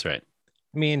 That's right.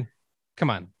 I mean, come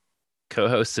on.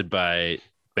 Co-hosted by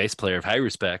bass player of High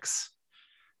Respects.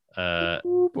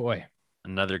 Oh boy,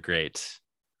 another great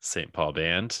St. Paul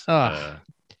band.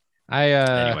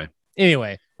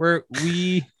 Anyway, we're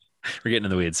getting in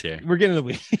the weeds here. We're getting in the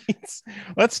weeds.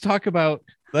 Let's talk about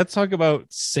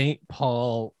St.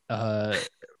 Paul,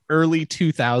 early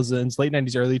 2000s, late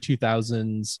 90s, early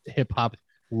 2000s hip hop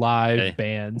live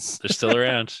bands. They're still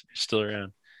around.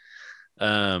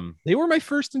 They were my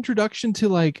first introduction to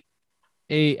like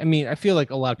I feel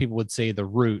like a lot of people would say the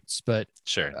Roots, but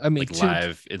sure. I mean, like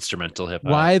live instrumental hip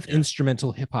hop. Live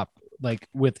instrumental hip hop, like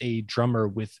with a drummer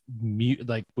with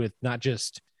with not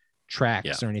just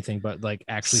tracks or anything, but like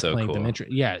actually playing them.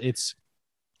 Yeah, it's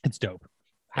dope.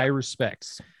 High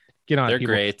Respects. Get on. They're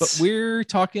people. Great. But we're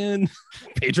talking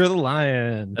Pedro the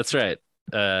Lion. That's right.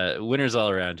 Winners all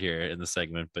around here in the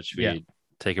segment, but should we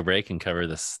take a break and cover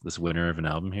this winner of an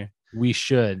album here? We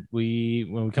should.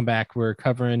 When we come back, we're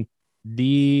covering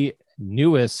the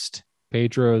newest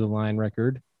Pedro the Lion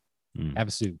record,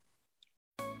 Havasu.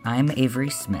 I'm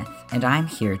Avery Smith, and I'm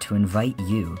here to invite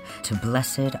you to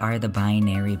Blessed Are the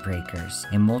Binary Breakers,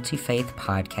 a multi-faith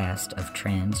podcast of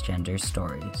transgender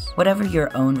stories. Whatever your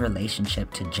own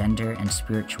relationship to gender and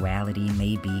spirituality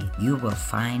may be, you will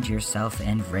find yourself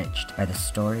enriched by the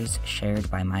stories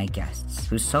shared by my guests,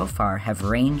 who so far have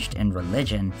ranged in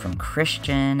religion from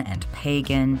Christian and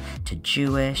pagan to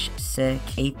Jewish,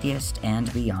 Sikh, atheist,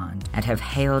 and beyond, and have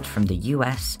hailed from the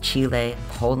US, Chile,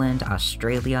 Poland,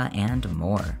 Australia, and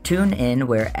more. Tune in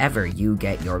wherever you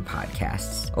get your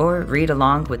podcasts, or read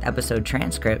along with episode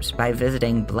transcripts by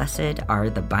visiting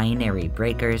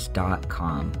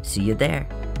blessedarethebinarybreakers.com. See you there.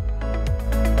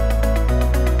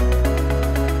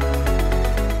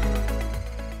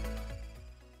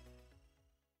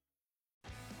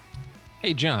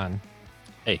 Hey, John.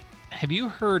 Hey. Have you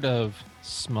heard of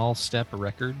Small Step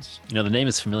Records? The name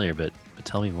is familiar, but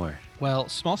tell me more. Well,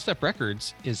 Small Step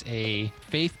Records is a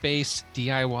faith-based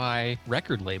DIY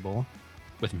record label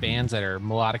with bands that are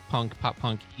melodic punk, pop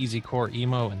punk, easycore,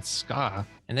 emo, and ska.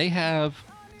 And they have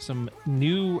some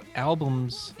new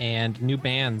albums and new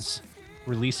bands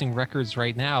releasing records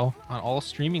right now on all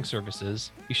streaming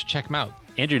services. You should check them out.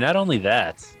 Andrew, not only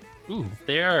that, Ooh.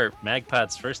 they are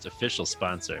MagPod's first official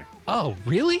sponsor. Oh,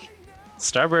 really?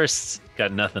 Starburst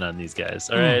got nothing on these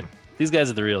guys. All right. These guys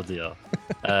are the real deal.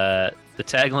 The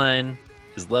tagline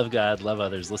is love God, love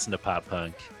others, listen to pop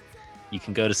punk. You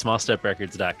can go to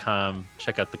smallsteprecords.com,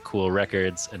 check out the cool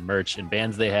records and merch and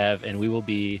bands they have, and we will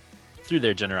be, through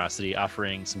their generosity,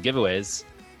 offering some giveaways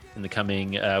in the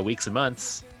coming weeks and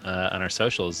months on our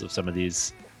socials of some of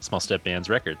these Small Step bands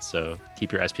records. So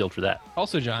keep your eyes peeled for that.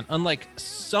 Also, John, unlike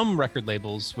some record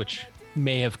labels, which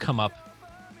may have come up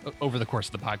over the course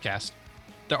of the podcast,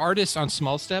 the artists on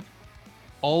Small Step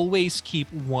always keep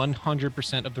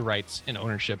 100% of the rights and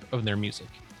ownership of their music.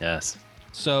 Yes.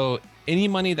 So any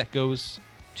money that goes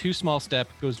to Small Step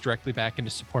goes directly back into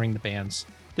supporting the bands.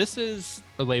 This is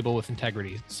a label with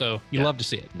integrity, so you love to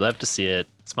see it. Love to see it.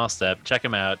 Small Step. Check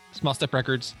them out.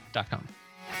 Smallsteprecords.com.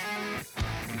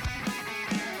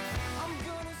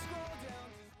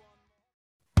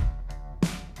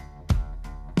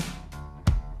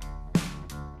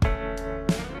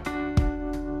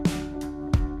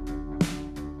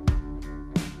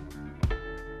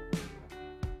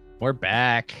 We're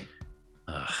back.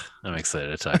 I'm excited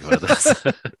to talk about this.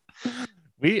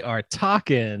 We are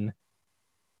talking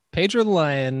Pedro the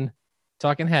Lion,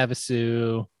 talking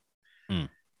Havasu,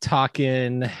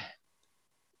 talking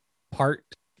part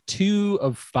 2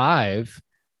 of 5.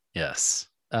 Yes.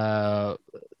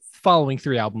 Following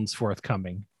 3 albums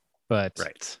forthcoming. But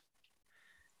right.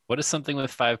 What is something with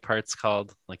 5 parts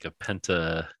called? Like a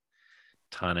pentatonic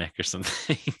or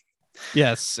something?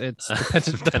 Yes, it's the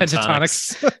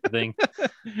pentatonics thing.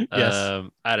 Yes.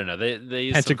 I don't know. They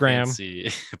use pentagram.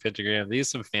 Pentagram. They use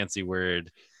some fancy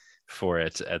word for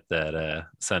it at that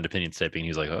Sound Opinions typing. He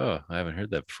was like, "Oh, I haven't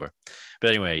heard that before."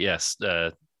 But anyway, yes,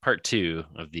 part 2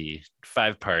 of the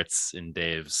 5 parts in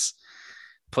Dave's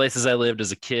Places I Lived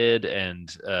as a Kid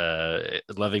and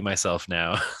Loving Myself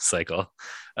Now cycle.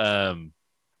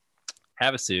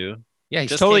 Havasu. Yeah,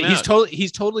 he's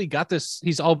totally got this.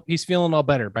 He's feeling all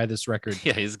better by this record.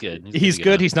 Yeah, he's good. He's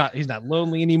good. He's not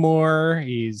lonely anymore.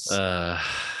 He's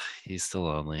still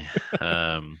lonely.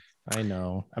 I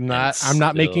know. I'm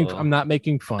not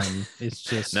making fun. It's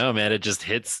just no, man. It just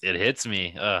hits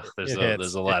me.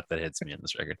 There's a lot that hits me in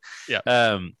this record.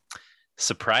 Yeah.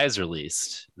 Surprise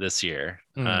released this year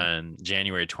on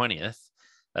January 20th.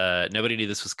 Nobody knew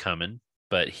this was coming,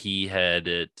 but he had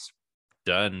it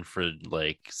done for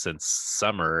since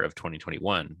summer of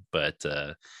 2021, but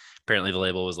apparently the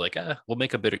label was like, we'll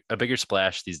make a bigger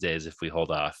splash these days if we hold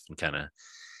off and kind of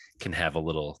can have a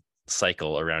little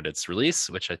cycle around its release,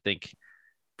 which I think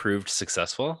proved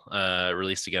successful.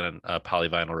 Released again on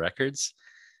Polyvinyl Records,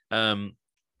 and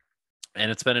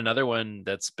it's been another one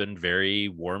that's been very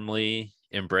warmly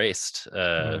embraced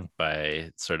by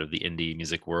sort of the indie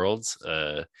music worlds.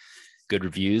 Good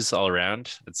reviews all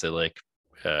around. I'd say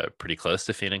pretty close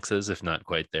to Phoenix's, if not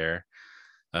quite there.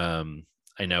 I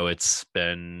know it's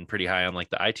been pretty high on the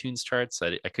iTunes charts.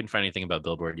 I couldn't find anything about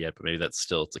Billboard yet, but maybe that's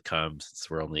still to come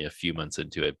since we're only a few months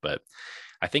into it. But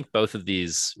I think both of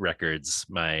these records,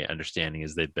 my understanding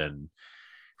is they've been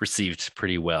received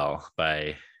pretty well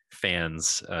by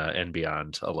fans and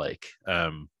beyond alike.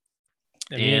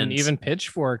 Even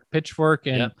Pitchfork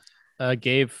and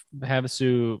gave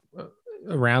Havasu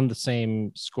around the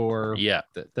same score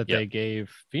that they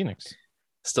gave Phoenix.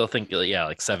 still think, yeah,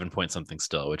 like 7 point something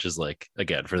still, which is like,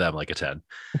 again, for them, like a 10.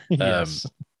 Yes.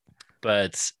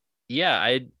 But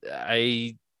yeah,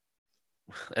 I,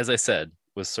 as I said,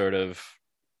 was sort of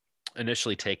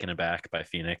initially taken aback by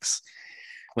Phoenix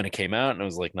when it came out, and it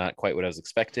was like not quite what I was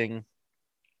expecting.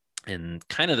 And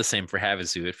kind of the same for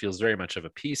Havasu. It feels very much of a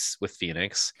piece with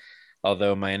Phoenix,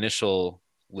 although my initial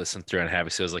listen through on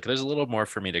Havasu was like, there's a little more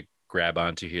for me to grab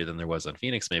onto here than there was on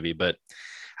Phoenix, maybe. But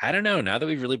I don't know. Now that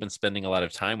we've really been spending a lot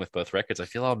of time with both records, I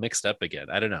feel all mixed up again.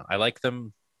 I don't know. I like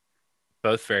them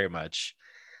both very much.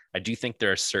 I do think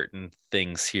there are certain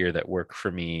things here that work for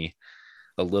me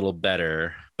a little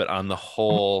better, but on the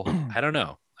whole, I don't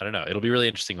know. It'll be really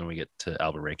interesting when we get to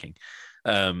album ranking.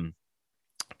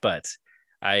 But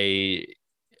I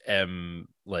am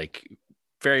like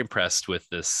very impressed with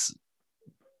this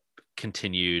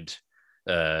continued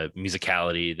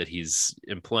musicality that he's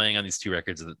employing on these two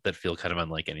records that feel kind of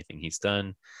unlike anything he's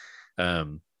done.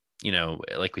 You know,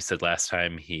 like we said last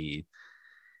time, he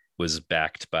was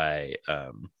backed by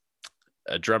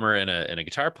a drummer and a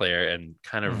guitar player, and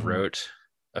kind of wrote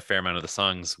a fair amount of the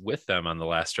songs with them on the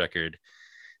last record.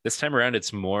 This time around,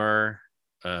 it's more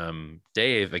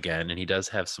Dave again, and he does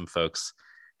have some folks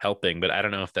helping, but I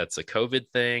don't know if that's a COVID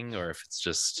thing or if it's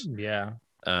just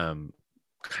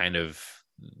kind of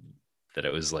that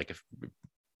it was like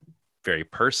very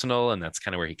personal, and that's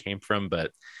kind of where he came from.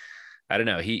 But I don't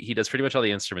know. He does pretty much all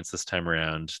the instruments this time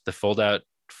around. The fold out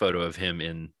photo of him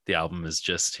in the album is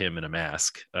just him in a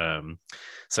mask.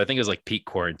 So I think it was like peak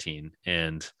quarantine,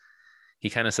 and he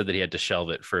kind of said that he had to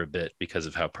shelve it for a bit because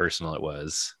of how personal it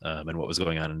was, and what was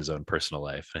going on in his own personal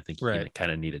life. I think he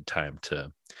kind of needed time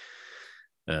to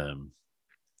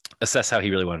assess how he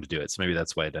really wanted to do it. So maybe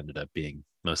that's why it ended up being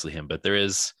mostly him. But there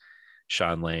is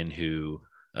Sean Lane, who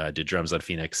did drums on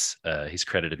Phoenix. He's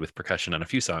credited with percussion on a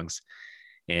few songs.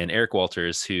 And Eric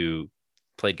Walters, who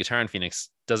played guitar on Phoenix,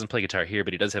 doesn't play guitar here,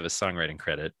 but he does have a songwriting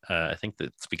credit. I think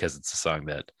that's because it's a song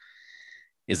that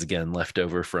is, again, left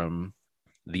over from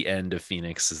the end of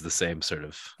Phoenix, is the same sort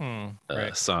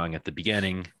of song at the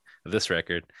beginning of this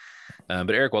record.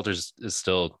 But Eric Walters is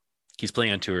still, he's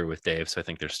playing on tour with Dave, so I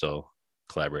think they're still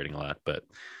collaborating a lot. But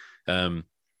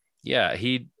yeah,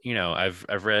 he, you know,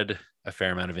 I've read a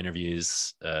fair amount of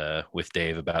interviews with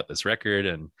Dave about this record,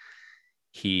 and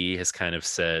he has kind of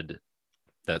said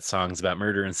that songs about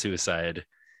murder and suicide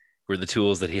were the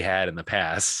tools that he had in the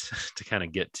past to kind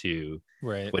of get to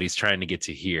what he's trying to get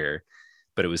to here,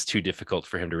 but it was too difficult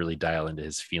for him to really dial into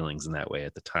his feelings in that way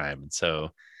at the time. And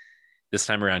so this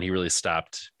time around, he really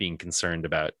stopped being concerned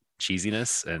about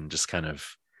cheesiness and just kind of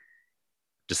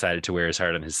decided to wear his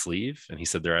heart on his sleeve. And he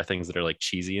said there are things that are like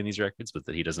cheesy in these records, but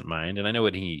that he doesn't mind. And I know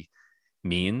what he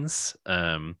means.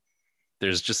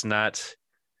 There's just not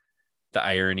the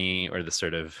irony or the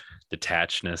sort of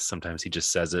detachedness. Sometimes he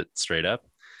just says it straight up.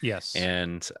 Yes.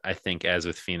 And I think, as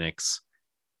with Phoenix,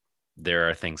 there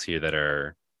are things here that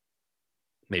are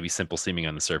maybe simple seeming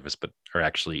on the surface, but are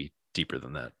actually deeper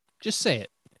than that. Just say it.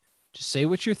 Just say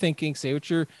what you're thinking. Say what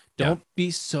you're. Don't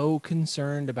be so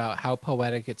concerned about how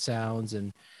poetic it sounds.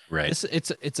 And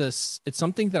it's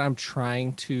something that I'm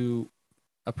trying to,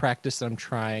 a practice that I'm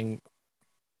trying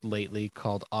lately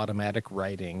called automatic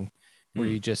writing, where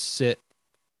you just sit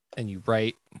and you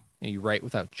write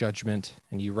without judgment,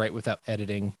 and you write without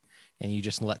editing, and you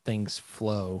just let things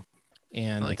flow.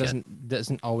 And it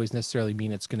doesn't always necessarily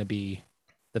mean it's going to be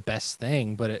the best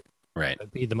thing, but it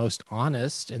be the most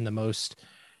honest and the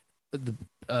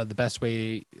best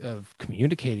way of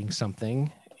communicating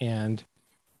something. And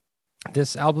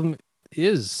this album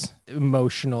is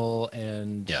emotional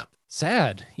and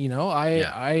sad. You know,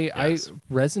 I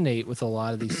resonate with a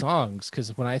lot of these songs,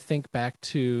 because when I think back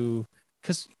to,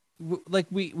 because like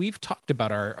we've talked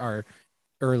about our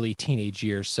early teenage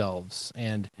year selves,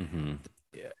 and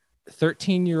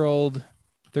 13-year-old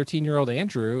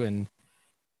Andrew in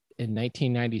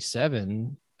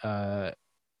 1997,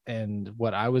 and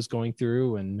what I was going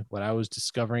through and what I was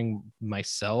discovering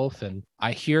myself. And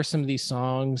I hear some of these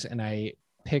songs and I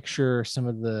picture some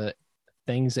of the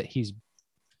things that he's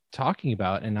talking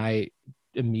about, and I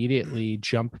immediately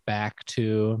jump back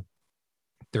to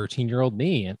 13-year-old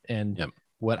me and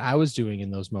what I was doing in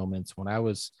those moments when I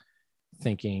was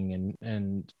thinking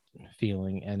and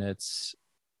feeling. And it's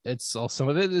all, some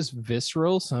of it is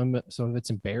visceral, some of it's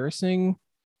embarrassing.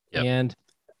 And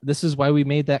this is why we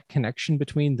made that connection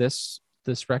between this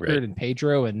record and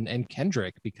Pedro and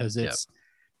Kendrick, because it's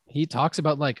he talks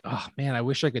about like, oh man, I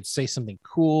wish I could say something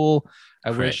cool.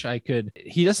 I wish I could.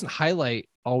 He doesn't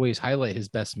always highlight his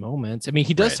best moments. I mean,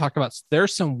 he does talk about,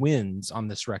 there's some wins on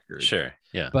this record. Sure.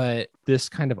 Yeah. But this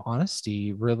kind of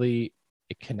honesty really,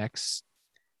 it connects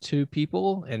to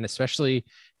people, and especially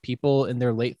people in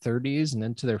their late 30s and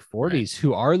into their 40s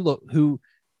who are who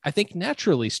I think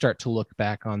naturally start to look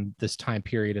back on this time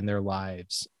period in their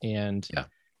lives. And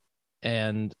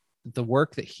the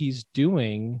work that he's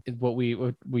doing, what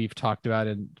we've talked about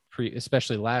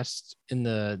especially last in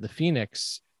the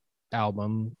Phoenix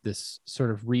album, this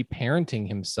sort of reparenting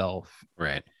himself.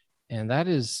 Right. And that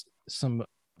is some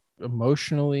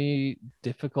emotionally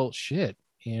difficult shit.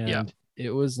 And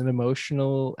it was an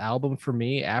emotional album for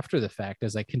me after the fact,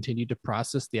 as I continued to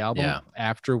process the album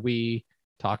after we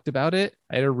talked about it.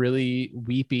 I had a really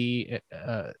weepy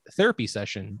therapy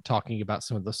session talking about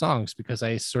some of the songs, because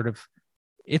I sort of,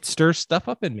 it stirs stuff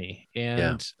up in me.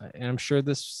 And I'm sure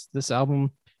this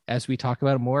album, as we talk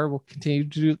about it more, will continue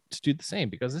to do the same,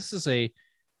 because this is I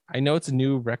know it's a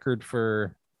new record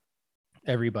for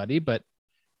everybody, but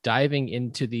diving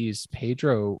into these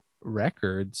Pedro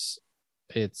records,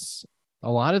 it's a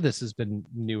lot of this has been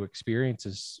new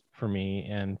experiences for me,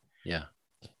 and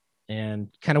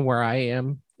kind of where I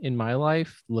am in my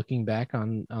life, looking back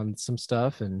on some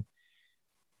stuff and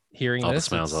hearing all this, the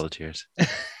smiles, all the tears.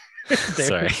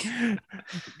 Sorry.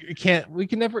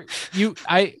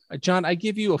 John, I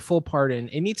give you a full pardon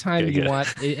anytime you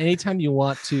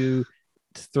want to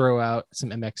throw out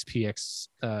some MXPX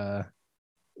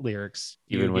lyrics,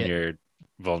 even when you're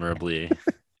vulnerably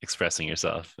expressing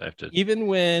yourself. I have to, even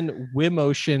when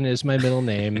Wimotion is my middle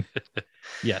name.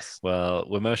 Yes. Well,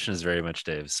 Wimotion is very much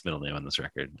Dave's middle name on this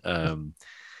record.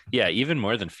 Even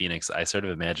more than Phoenix, I sort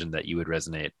of imagined that you would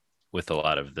resonate with a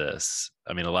lot of this.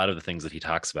 I mean, a lot of the things that he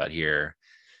talks about here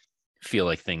feel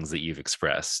like things that you've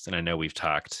expressed. And I know we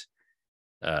talked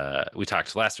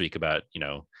last week about,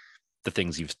 the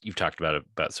things you've talked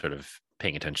about sort of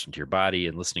paying attention to your body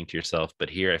and listening to yourself. But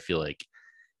here I feel like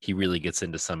he really gets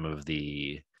into some of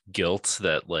the guilt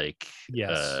that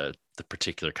the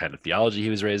particular kind of theology he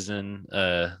was raised in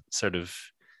sort of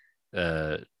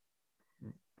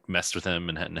messed with him,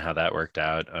 and how that worked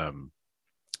out.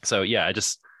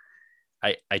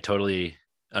 I totally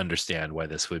understand why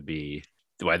these would be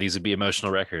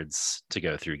emotional records to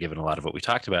go through, given a lot of what we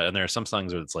talked about. And there are some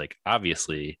songs where it's like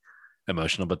obviously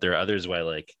emotional, but there are others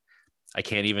why I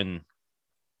can't even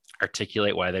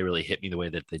articulate why they really hit me the way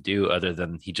that they do, other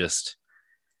than he just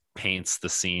paints the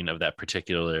scene of that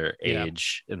particular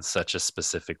age in such a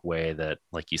specific way that,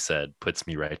 like you said, puts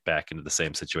me right back into the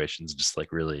same situations, just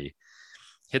really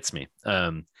hits me.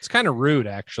 It's kind of rude,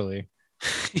 actually.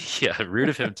 Rude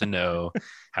of him to know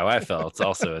how I felt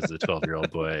also as a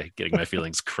 12-year-old boy getting my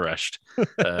feelings crushed.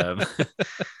 He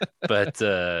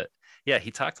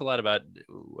talked a lot about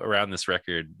around this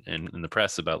record and in the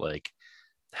press about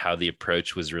how the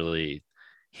approach was really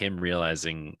him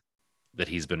realizing that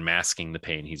he's been masking the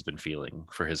pain he's been feeling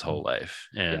for his whole life,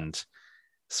 and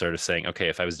sort of saying, okay,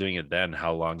 if I was doing it then,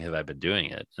 how long have I been doing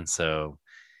it? And so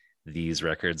these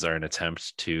records are an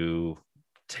attempt to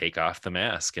take off the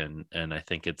mask. And I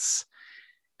think it's,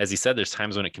 as he said, there's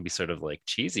times when it can be sort of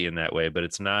cheesy in that way, but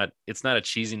it's not a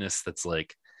cheesiness that's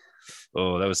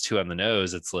oh, that was too on the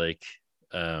nose. It's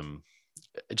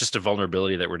just a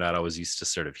vulnerability that we're not always used to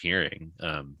sort of hearing,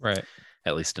 right?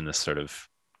 At least in this sort of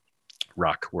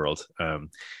rock world. And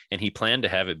he planned to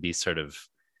have it be sort of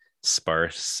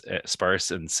sparse and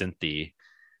synthy,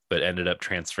 but ended up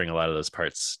transferring a lot of those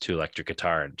parts to electric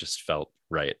guitar, and just felt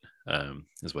right,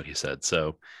 is what he said.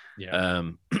 So I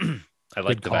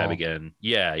like the vibe again.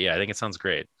 I think it sounds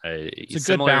great. It's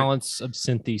a good balance of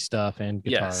synthy stuff and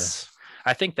guitar. Yes,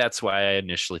 I think that's why I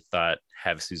initially thought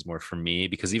Havasu more for me,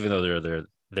 because even though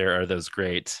there are those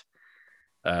great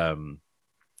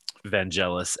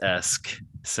Vangelis-esque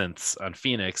synths on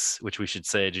Phoenix, which we should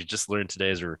say, you just learned today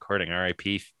as we're recording,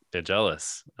 R.I.P.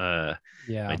 Vangelis,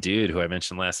 my dude who I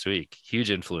mentioned last week,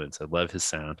 huge influence. I love his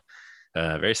sound.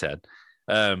 Very sad.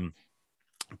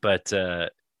 But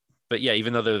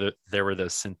even though there were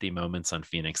those synthy moments on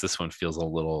Phoenix, this one feels a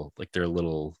little like they're a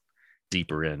little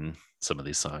deeper in some of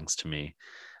these songs to me.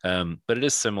 But it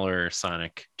is similar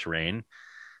sonic terrain.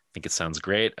 I think it sounds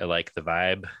great. I like the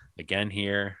vibe again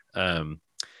here.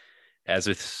 As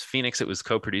with Phoenix, it was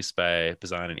co-produced by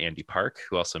Bazan and Andy Park,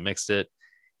 who also mixed it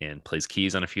and plays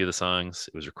keys on a few of the songs.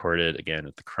 It was recorded again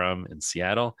at the Crumb in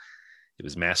Seattle. It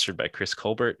was mastered by Chris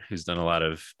Colbert, who's done a lot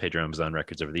of Pedro and Bazan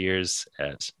records over the years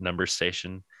at Number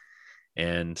Station.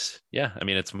 And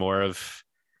it's more of,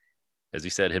 as you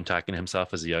said, him talking to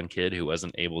himself as a young kid who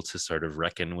wasn't able to sort of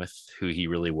reckon with who he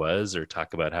really was or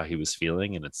talk about how he was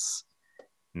feeling. And it's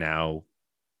now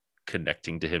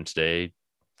connecting to him today,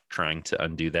 trying to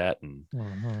undo that and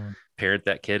parent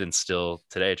that kid, and still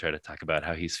today try to talk about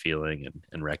how he's feeling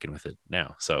and reckon with it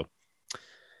now. So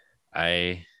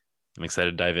I I'm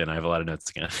excited to dive in. I have a lot of notes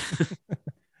again.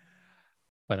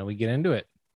 Why don't we get into it?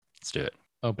 Let's do it.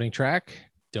 Opening track,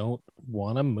 Don't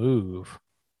Wanna Move.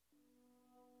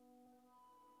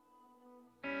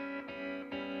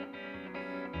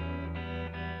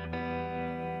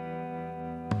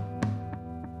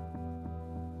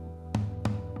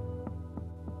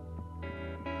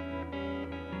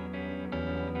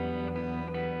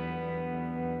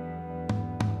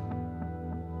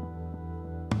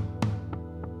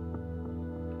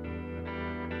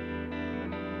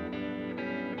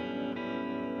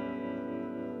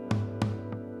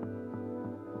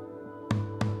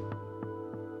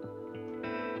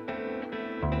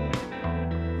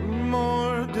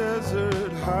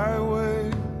 Desert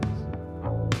highways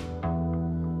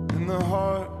in the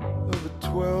heart of a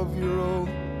 12-year-old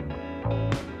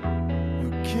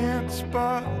who can't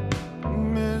spot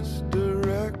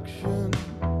misdirection,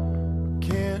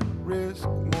 can't risk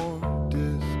more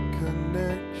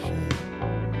disconnection.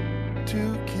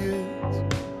 2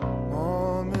 kids,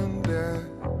 mom and dad.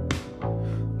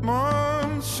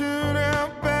 Mom shoot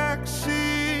out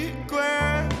backseat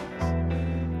glass.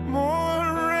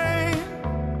 More rain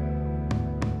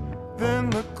than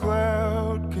the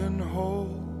cloud can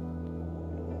hold.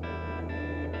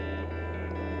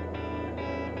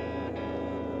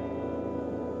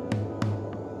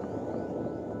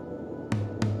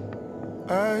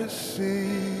 I see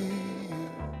you.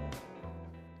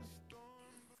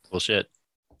 Bullshit.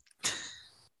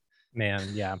 Man,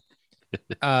 yeah.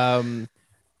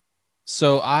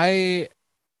 So I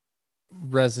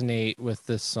resonate with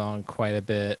this song quite a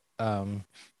bit.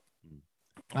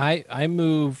 I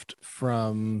moved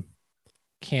from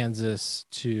Kansas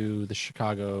to the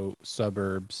Chicago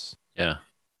suburbs. Yeah.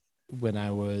 When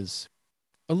I was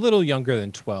a little younger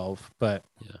than 12, but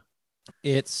yeah,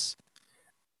 it's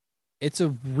a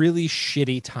really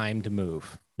shitty time to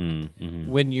move. Mm-hmm.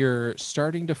 When you're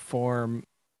starting to form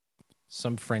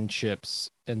some friendships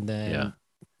and then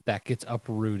that gets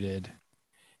uprooted.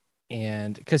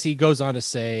 And because he goes on to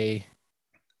say,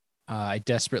 I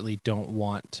desperately don't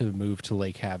want to move to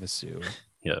Lake Havasu.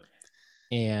 Yeah.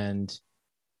 And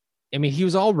I mean, he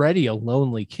was already a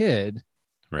lonely kid.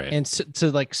 Right. And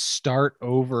to like start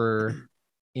over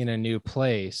in a new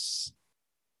place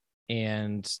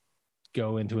and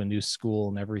go into a new school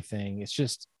and everything. It's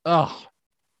just, oh,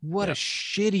 what a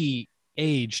shitty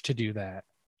age to do that.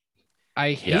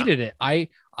 I hated it. I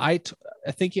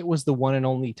think it was the one and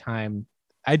only time.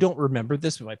 I don't remember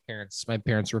this, but my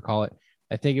parents recall it.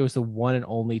 I think it was the one and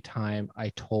only time I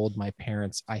told my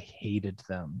parents I hated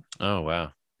them. Oh,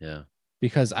 wow. Yeah.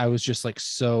 Because I was just like,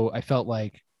 I felt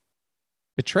like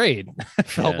betrayed. I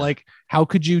felt like, how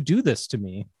could you do this to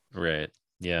me? Right.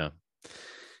 Yeah.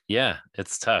 Yeah.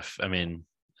 It's tough. I mean,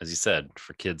 as you said,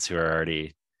 for kids who are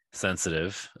already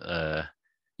sensitive,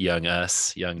 young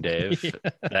Dave,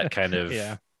 that kind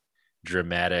of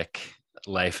dramatic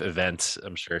life event,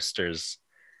 I'm sure, stirs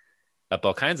up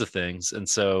all kinds of things. And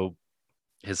so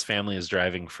his family is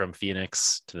driving from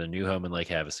Phoenix to the new home in Lake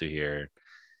Havasu here.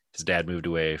 His dad moved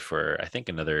away for, I think,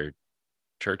 another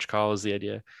church call is the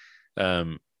idea.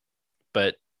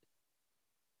 But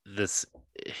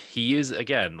he used,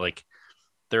 again, like,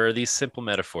 there are these simple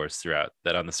metaphors throughout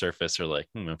that on the surface are like,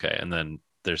 okay. And then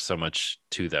there's so much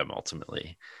to them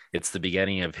ultimately. It's the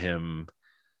beginning of him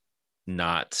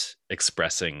not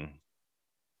expressing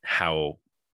how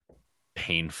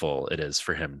painful it is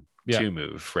for him to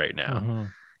move right now. Mm-hmm.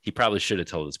 He probably should have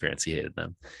told his parents he hated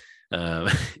them.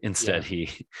 Instead, he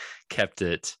kept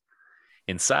it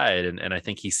inside. And I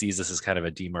think he sees this as kind of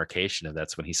a demarcation of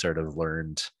that's when he sort of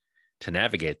learned to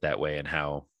navigate that way and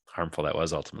how harmful that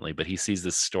was ultimately. But he sees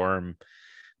this storm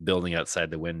building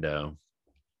outside the window,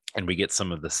 and we get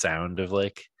some of the sound of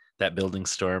like that building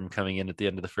storm coming in at the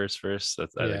end of the first verse. I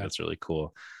think that's really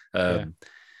cool.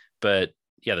 But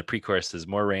yeah, the pre-chorus is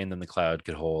more rain than the cloud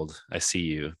could hold. I see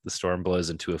you. The storm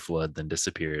blows into a flood, then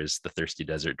disappears. The thirsty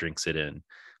desert drinks it in.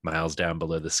 Miles down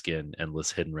below the skin,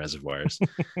 endless hidden reservoirs.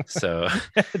 So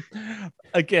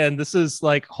again, this is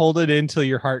like hold it in till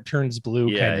your heart turns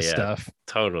blue kind of stuff.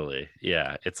 Totally.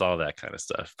 Yeah. It's all that kind of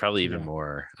stuff. Probably even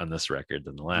more on this record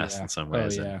than the last in some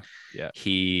ways. And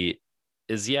he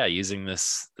is, using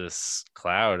this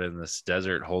cloud and this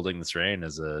desert holding this rain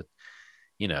as a,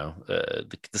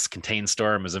 this contained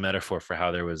storm is a metaphor for how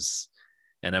there was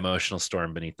an emotional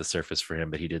storm beneath the surface for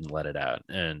him, but he didn't let it out.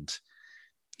 And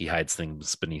he hides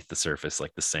things beneath the surface,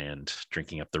 like the sand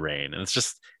drinking up the rain. And it's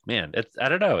just, man, I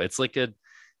don't know. It's like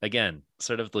again,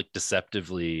 sort of like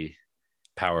deceptively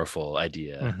powerful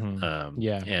idea.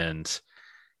 Mm-hmm. And,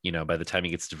 by the time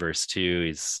he gets to verse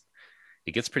 2,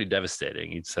 it gets pretty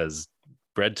devastating. He says,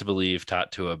 Bred to believe,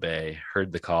 taught to obey,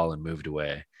 heard the call and moved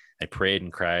away. I prayed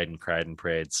and cried and cried and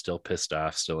prayed, still pissed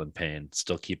off, still in pain,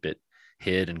 still keep it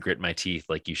hid and grit my teeth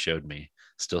like you showed me.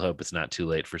 Still hope it's not too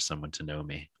late for someone to know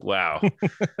me. Wow.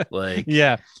 Like,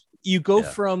 yeah. You go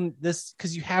from this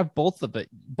because you have both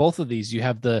of these. You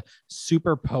have the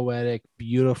super poetic,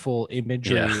 beautiful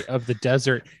imagery of the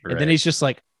desert, and then he's just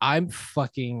like, I'm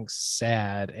fucking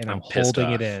sad and I'm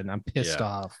holding it in. I'm pissed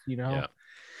off, you know?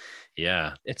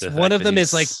 Yeah. It's one of them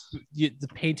is like the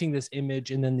painting this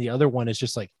image, and then the other one is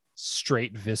just like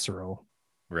straight visceral.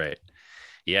 Right.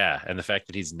 Yeah. And the fact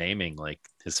that he's naming like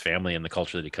his family and the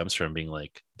culture that he comes from, being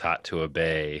like taught to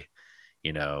obey,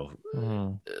 you know,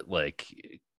 like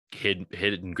hid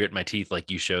and grit my teeth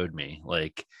like you showed me.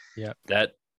 Like,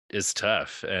 that is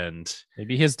tough. And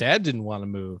maybe his dad didn't want to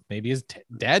move. Maybe his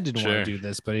dad didn't want to do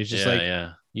this, but he's just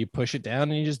you push it down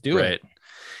and you just do it.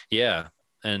 Yeah.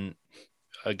 And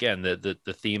again, the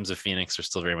themes of Phoenix are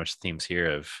still very much themes here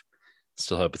of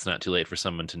still hope it's not too late for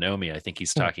someone to know me. I think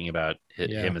he's talking about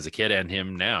him as a kid and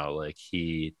him now. Like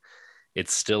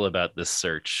it's still about this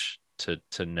search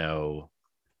to know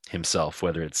himself,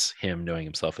 whether it's him knowing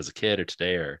himself as a kid or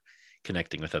today or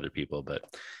connecting with other people. But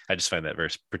I just find that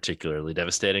verse particularly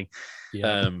devastating.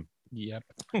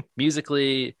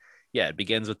 Musically, it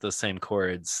begins with the same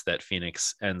chords that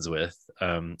Phoenix ends with.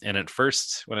 And at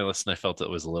first when I listened, I felt it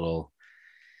was a little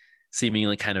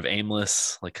seemingly kind of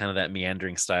aimless, like kind of that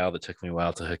meandering style that took me a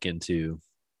while to hook into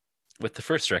with the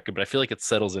first record, but I feel like it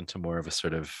settles into more of a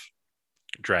sort of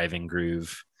driving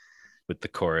groove with the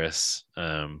chorus.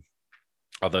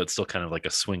 Although it's still kind of like a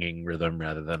swinging rhythm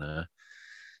rather than a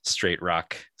straight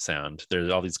rock sound. There's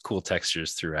all these cool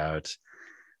textures throughout.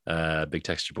 Big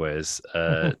Texture Boys.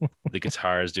 The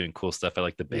guitar is doing cool stuff. I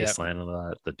like the bass line a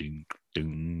lot, the doom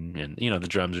doom, and you know, the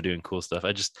drums are doing cool stuff.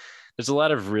 There's a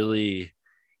lot of really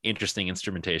interesting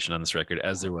instrumentation on this record,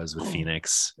 as there was with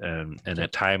Phoenix. And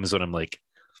at times when I'm like,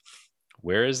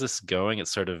 where is this going? It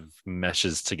sort of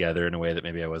meshes together in a way that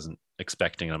maybe I wasn't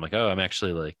expecting. And I'm like, oh,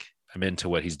 I'm into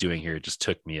what he's doing here. It just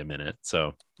took me a minute.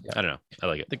 So I don't know. I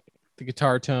like it. The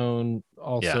guitar tone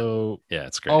also,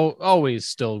 it's great.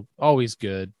 Always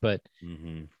good. But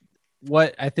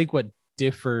what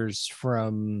differs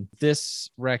from this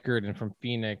record and from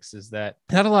Phoenix is that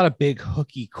not a lot of big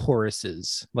hooky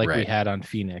choruses like we had on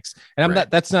Phoenix. And I'm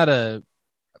not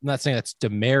saying that's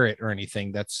demerit or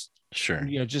anything. That's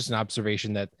just an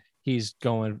observation that he's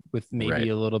going with maybe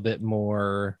a little bit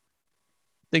more.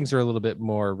 Things are a little bit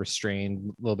more restrained,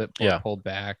 a little bit more pulled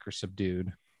back or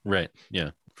subdued. Right.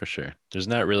 Yeah, for sure. There's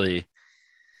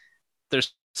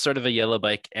sort of a Yellow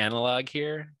Bike analog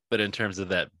here, but in terms of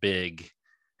that big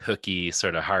hooky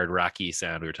sort of hard rocky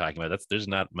sound we were talking about, there's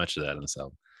not much of that in this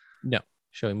album. No.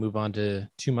 Shall we move on to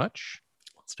Too Much?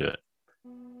 Let's do it.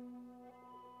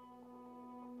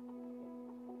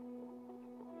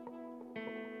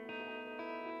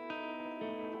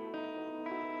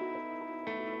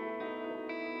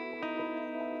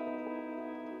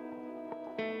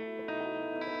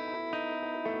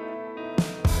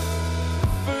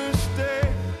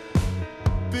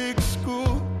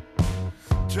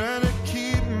 Trying to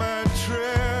keep my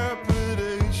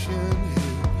trepidation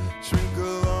here, shrink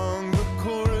along the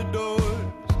corridors,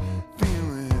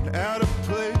 feeling out of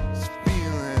place,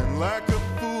 feeling like a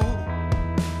fool.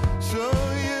 So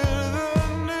you're the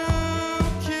new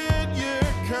kid,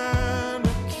 you're kind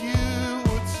of cute,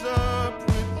 what's up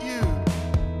with you?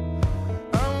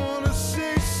 I want to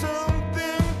say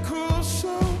something cool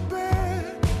so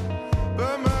bad,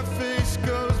 but my face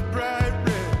goes bright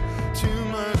red, too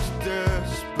much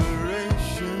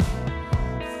desperation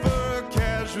for a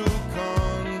casual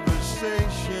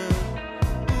conversation,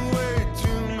 way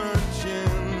too much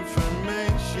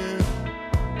information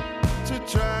to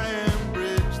try and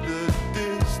bridge the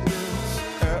distance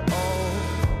at all.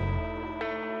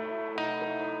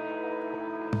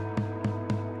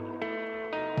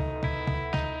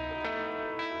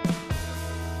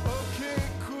 Okay,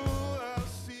 cool, I'll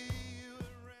see you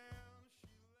around.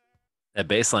 That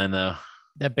bass line though.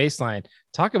 That bass line.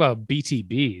 Talk about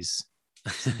BTBs.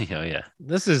 Oh yeah.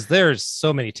 There's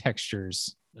so many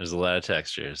textures There's a lot of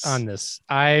textures on this.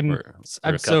 We're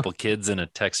a couple kids in a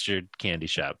textured candy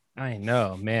shop. I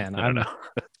know, man. I don't know.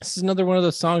 This is another one of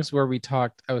those songs where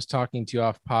I was talking to you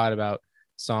off pod about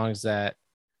songs that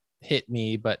hit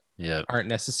me, but aren't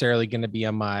necessarily going to be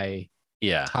on my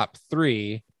top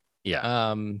 3.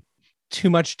 Yeah. Too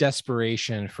much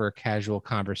desperation for a casual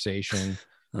conversation.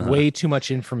 Way too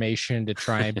much information to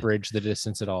try and bridge the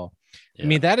distance at all. I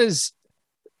mean, that is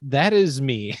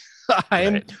me.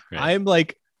 I'm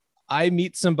like, I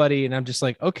meet somebody and I'm just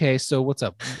like, okay, so what's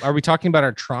up? Are we talking about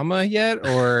our trauma yet?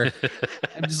 Or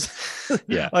I'm just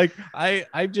Yeah. like,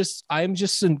 I'm just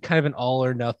in kind of an all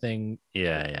or nothing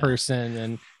Yeah.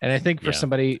 person. And I think for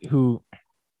somebody who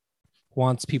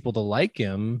wants people to like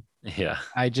him, Yeah.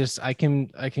 I can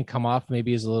come off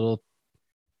maybe as a little,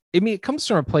 I mean, it comes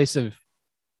from a place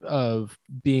of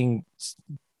being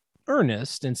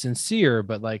earnest and sincere,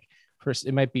 but like first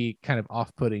it might be kind of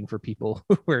off-putting for people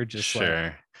who are just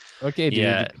like, okay,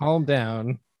 dude, calm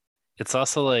down. It's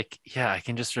also like, I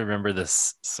can just remember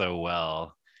this so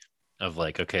well of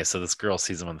like, okay, so this girl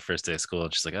sees him on the first day of school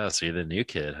and she's like, oh, so you're the new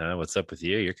kid, huh? What's up with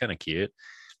you? You're kind of cute.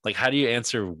 Like, how do you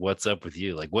answer what's up with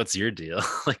you? Like, what's your deal?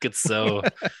 Like, it's so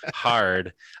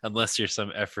hard unless you're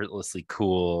some effortlessly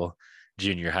cool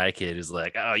junior high kid who's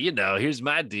like, oh, here's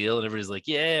my deal. And everybody's like,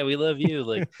 yeah, we love you.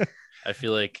 Like, I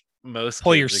feel like most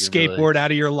pull your skateboard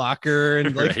out of your locker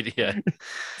and like, right,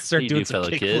 start doing some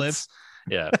kick flips.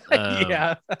 Yeah.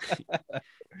 Yeah.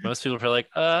 Most people are like,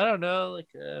 I don't know, like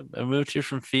I moved here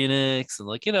from Phoenix and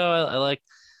like, I like,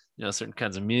 certain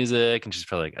kinds of music. And she's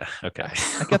probably like, okay,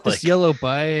 I got this yellow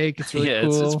bike. It's really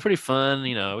cool. It's pretty fun.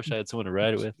 I wish I had someone to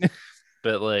ride it with.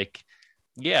 But like,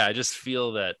 I just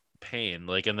feel that pain.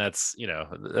 Like, and that's,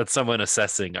 that's someone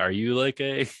assessing, are you like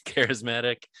a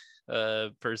charismatic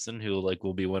person who like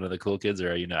will be one of the cool kids,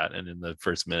 or are you not? And in the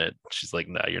first minute, she's like,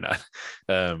 no, you're not.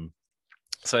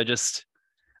 So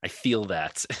I feel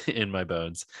that in my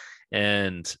bones.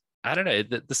 And I don't know,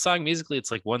 the song musically,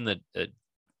 it's like one that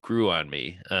grew on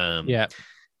me.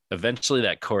 Eventually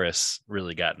that chorus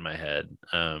really got in my head.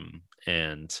 And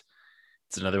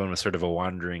it's another one with sort of a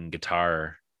wandering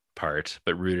guitar part,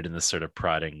 but rooted in this sort of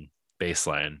prodding bass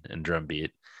line and drum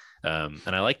beat. And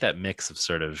I like that mix of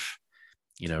sort of,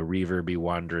 reverby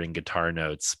wandering guitar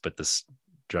notes, but this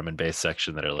drum and bass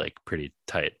section that are like pretty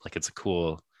tight. Like, it's a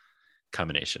cool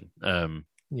combination. And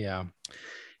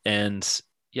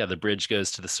the bridge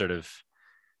goes to the sort of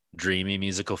dreamy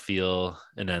musical feel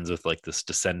and ends with like this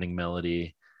descending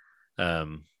melody.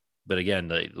 But again,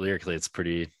 like, lyrically, it's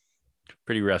pretty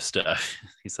rough stuff.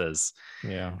 He says,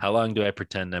 how long do I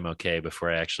pretend I'm okay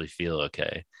before I actually feel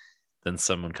okay? Then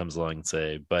someone comes along and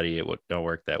say, buddy, it don't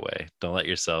work that way. Don't let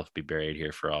yourself be buried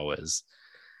here for always.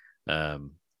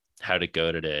 How'd it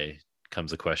go today?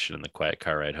 Comes a question in the quiet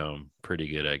car ride home. Pretty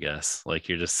good, I guess. Like,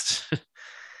 you're just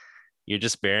you're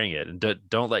just bearing it. And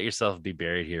don't let yourself be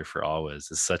buried here for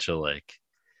always is such a like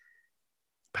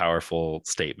powerful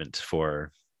statement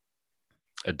for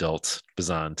adult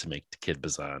Bazan to make to kid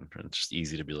Bazan. And it's just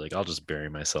easy to be like, I'll just bury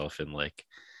myself in like,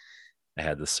 I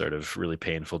had this sort of really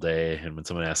painful day, and when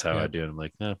someone asks how I do, I'm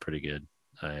like, no, pretty good.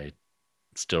 I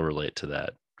still relate to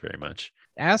that very much.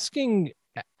 Asking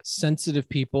sensitive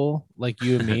people like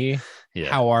you and me,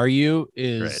 how are you,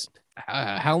 is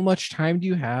how much time do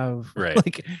you have? Right.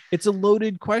 Like, it's a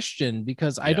loaded question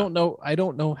because I don't know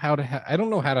how to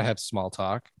have small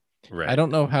talk. Right. I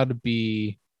don't know how to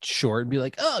be short and be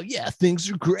like, oh yeah, things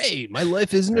are great. My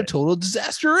life isn't a total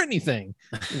disaster or anything.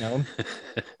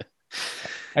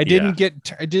 I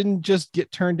didn't just get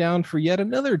turned down for yet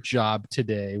another job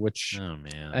today, which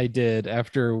I did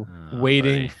after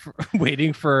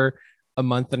waiting for a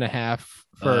month and a half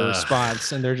for a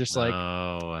response. And they're just like,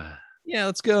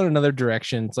 let's go in another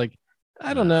direction. It's like,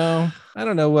 I don't know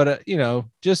what,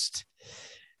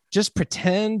 just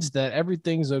pretend that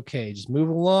everything's okay. Just move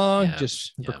along.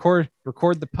 Just record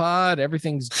the pod.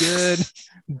 Everything's good.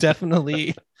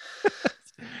 Definitely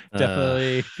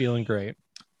feeling great.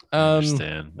 I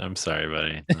understand. I'm sorry,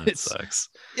 buddy. That sucks.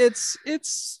 It's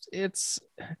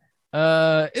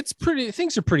pretty,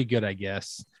 things are pretty good, I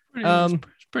guess. It's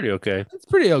pretty okay. It's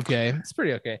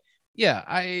pretty okay. Yeah,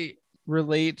 I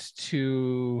relate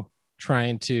to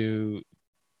trying to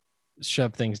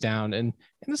shove things down, and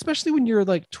especially when you're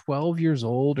like 12 years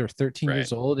old or 13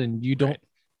 years old and you don't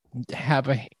have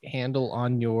a handle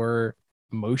on your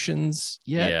emotions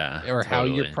yet, or how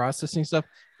you're processing stuff,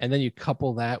 and then you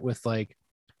couple that with like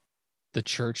the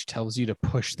church tells you to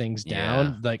push things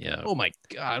down, oh my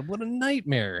god, what a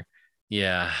nightmare.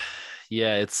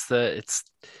 It's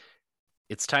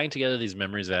tying together these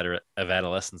memories of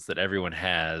adolescence that everyone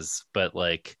has, but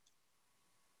like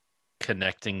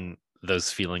connecting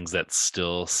those feelings that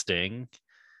still sting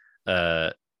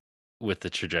with the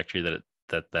trajectory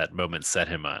that moment set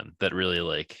him on, that really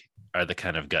like are the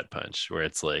kind of gut punch where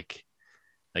it's like,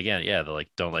 again, the like,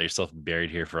 don't let yourself be buried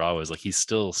here for always. Like, he's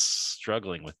still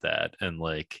struggling with that. And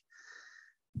like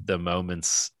the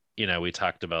moments, we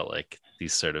talked about like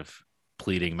these sort of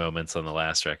pleading moments on the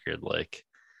last record, like,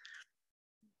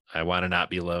 I want to not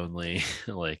be lonely.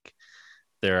 Like,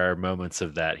 there are moments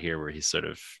of that here where he's sort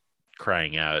of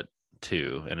crying out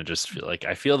too. And it just feel like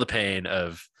I feel the pain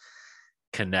of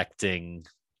connecting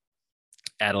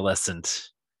adolescent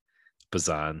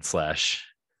Bazan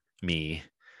 / me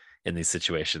in these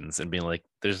situations and being like,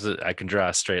 I can draw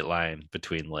a straight line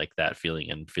between like that feeling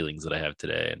and feelings that I have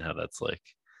today, and how that's like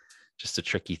just a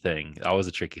tricky thing, always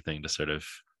a tricky thing to sort of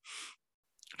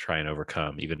try and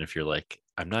overcome, even if you're like,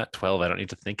 I'm not 12, I don't need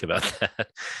to think about that.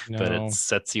 No. But it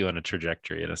sets you on a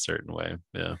trajectory in a certain way.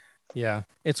 Yeah,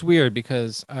 it's weird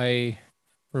because I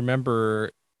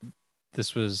remember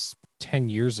this was 10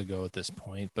 years ago at this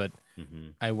point, but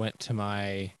I went to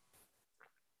my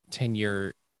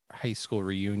 10-year high school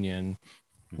reunion,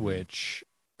 which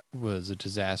was a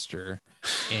disaster,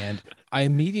 and I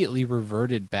immediately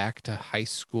reverted back to high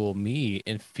school me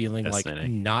and feeling like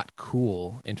not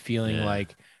cool and feeling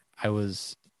like I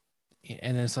was,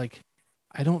 and it's like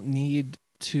I don't need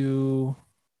to,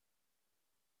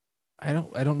 I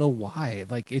don't know why,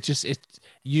 like you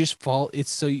just fall,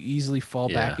 it's so you easily fall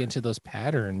back into those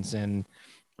patterns, and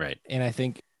and I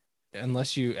think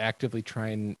unless you actively try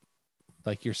and,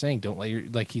 like you're saying,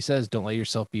 like he says, don't let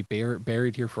yourself be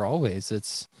buried here for always.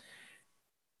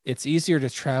 It's easier to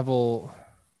travel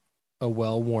a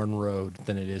well-worn road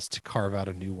than it is to carve out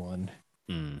a new one.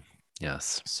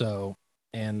 Yes. So,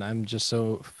 and I'm just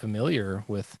so familiar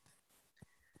with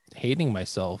hating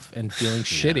myself and feeling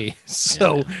shitty.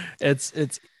 So it's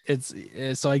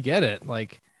so I get it.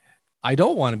 Like, I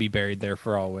don't want to be buried there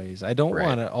for always. I don't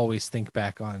want to always think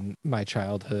back on my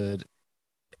childhood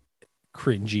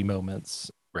cringy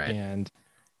moments and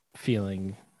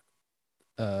feeling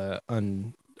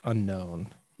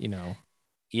unknown, you know.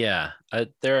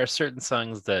 There are certain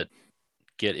songs that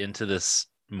get into this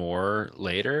more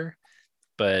later,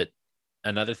 but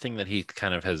another thing that he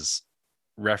kind of has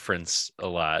referenced a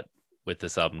lot with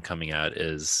this album coming out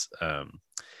is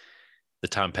the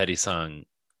Tom Petty song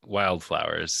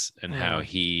Wildflowers, and how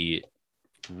he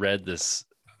read this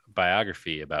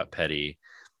biography about Petty,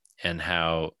 and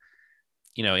how,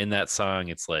 you know, in that song,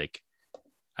 it's like,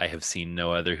 I have seen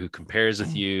no other who compares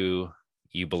with you.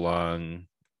 You belong,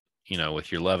 you know,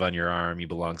 with your love on your arm, you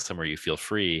belong somewhere you feel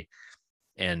free.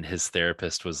 And his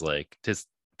therapist was like,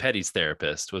 Petty's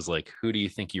therapist was like, who do you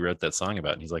think you wrote that song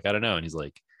about? And he's like, I don't know. And he's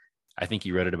like, I think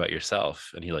you wrote it about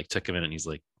yourself. And he like took him in and he's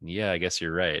like, yeah, I guess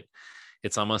you're right.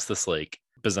 It's almost this, like,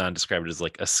 Bazan described it as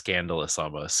like a scandalous,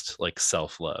 almost like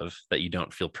self-love that you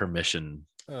don't feel permission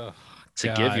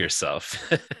to give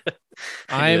yourself.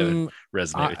 I'm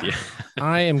resonate with you.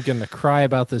 I am gonna cry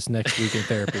about this next week in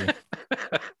therapy.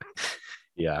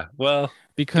 Yeah, well,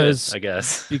 because good, I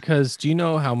guess, because do you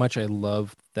know how much I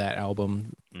love that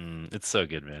album? It's so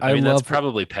good, man. I mean, that's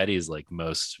probably Petty's like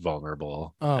most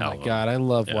vulnerable album. My god, I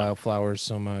love Wildflowers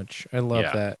so much. I love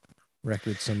that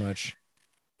record so much.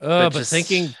 But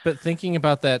thinking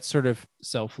about that sort of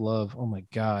self-love, oh my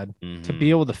god, to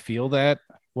be able to feel that,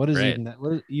 what is even that?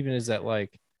 What even is that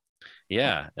like?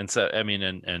 Yeah, and so I mean,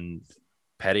 and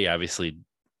Petty, obviously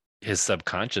his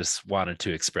subconscious wanted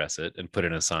to express it and put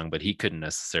it in a song, but he couldn't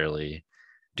necessarily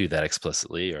do that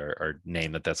explicitly or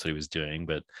name that that's what he was doing.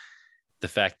 But the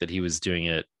fact that he was doing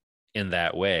it in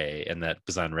that way, and that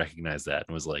Bazan recognized that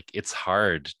and was like, it's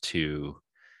hard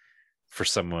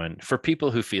for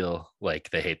people who feel like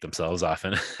they hate themselves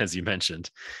often, as you mentioned,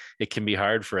 it can be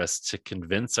hard for us to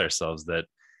convince ourselves that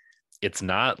it's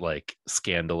not like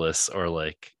scandalous or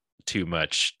like too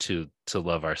much to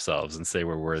love ourselves and say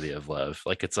we're worthy of love.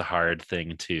 Like, it's a hard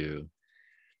thing to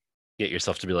get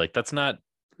yourself to be like, that's not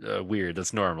weird,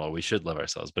 that's normal, we should love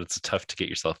ourselves. But it's tough to get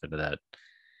yourself into that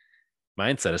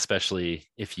mindset, especially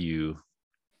if you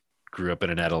grew up in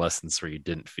an adolescence where you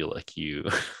didn't feel like you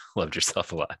loved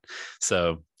yourself a lot.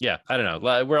 So yeah, I don't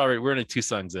know, we're only 2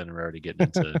 songs in and we're already getting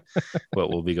into what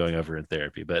we'll be going over in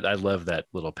therapy. But I love that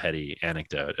little Petty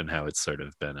anecdote and how it's sort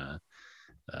of been a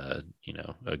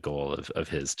goal of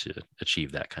his to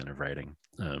achieve that kind of writing.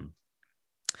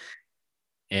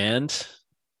 And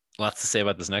lots to say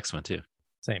about this next one too.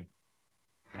 Same.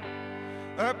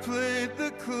 I played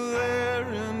the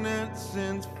clarinet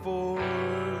since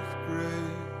 4th grade.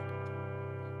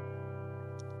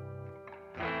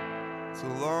 It's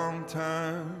a long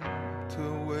time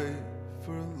to wait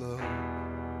for love,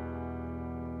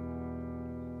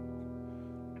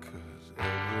 'cause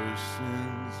ever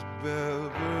since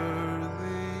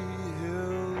Beverly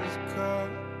Hills Cop,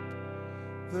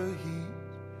 the heat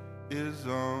is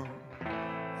on.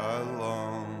 I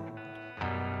longed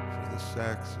for the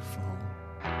saxophone.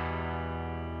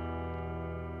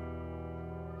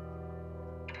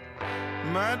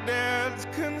 My dad's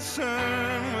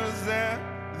concern was that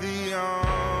the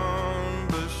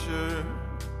embouchure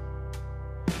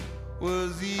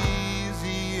was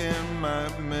easy and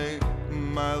might make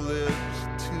my lips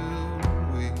too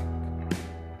weak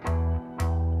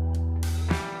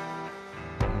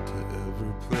to ever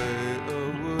play a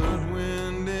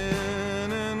woodwind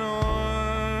in an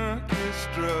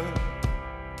orchestra,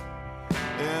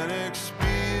 an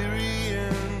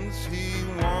experience he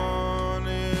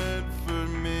wanted for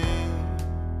me.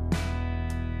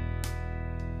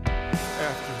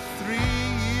 After 3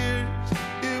 years,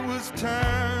 it was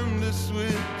time to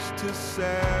switch to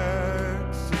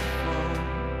saxophone,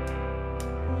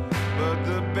 but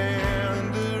the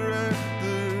band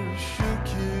director shook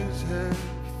his head,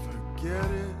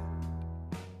 forget it.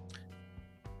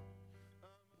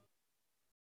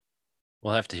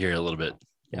 We'll have to hear a little bit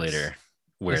Yes. later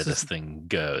where This this is- thing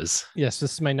goes. Yes,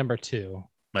 this is my number 2.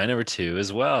 My number 2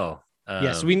 as well.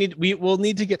 Yes, we'll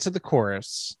need to get to the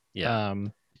chorus. Yeah.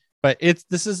 But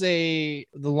this is the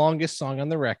longest song on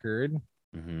the record.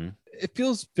 Mm-hmm. It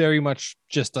feels very much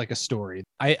just like a story.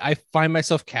 I find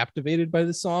myself captivated by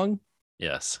the song,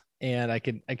 Yes. and I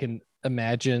can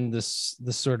imagine this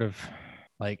sort of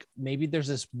like, maybe there's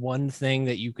this one thing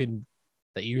that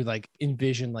you like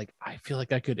envision, like, I feel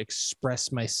like I could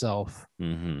express myself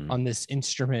Mm-hmm. on this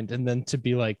instrument, and then to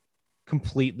be like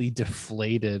completely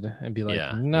deflated and be like,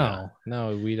 Yeah,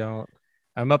 no, we don't.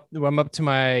 I'm up to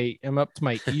my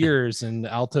ears in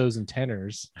altos and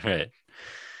tenors. Right.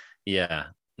 Yeah.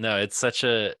 No, it's such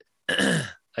a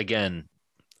again,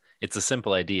 it's a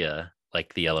simple idea,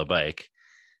 like the yellow bike.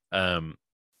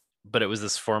 But it was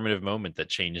this formative moment that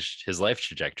changed his life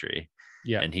trajectory.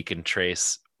 Yeah. And he can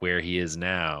trace where he is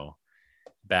now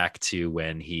back to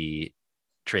when he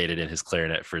traded in his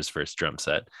clarinet for his first drum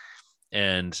set.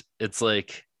 And it's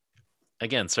like,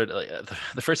 again, sort of like,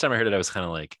 the first time I heard it, I was kind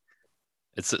of like,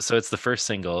 it's the first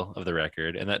single of the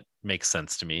record, and that makes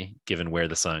sense to me given where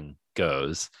the song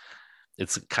goes.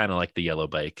 It's kind of like the yellow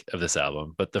bike of this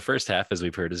album, but the first half, as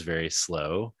we've heard, is very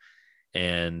slow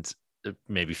and it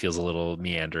maybe feels a little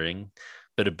meandering,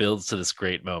 but it builds to this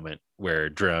great moment where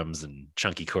drums and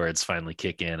chunky chords finally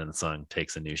kick in and the song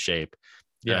takes a new shape.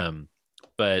 Yeah.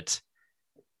 But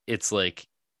it's like,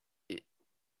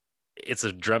 it's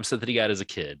a drum set that he got as a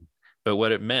kid, but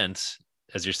what it meant,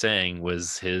 as you're saying,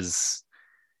 was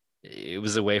it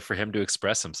was a way for him to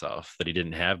express himself that he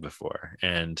didn't have before.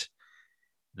 And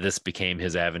this became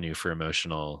his avenue for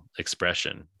emotional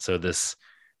expression. So this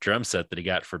drum set that he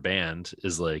got for band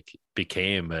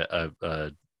became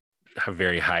a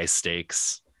very high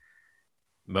stakes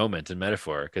moment and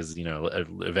metaphor, because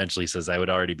eventually he says, I would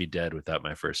already be dead without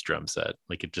my first drum set.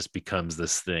 Like, it just becomes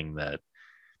this thing that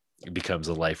it becomes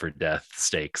a life or death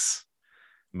stakes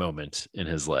moment in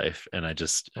his life. And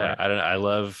I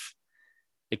love,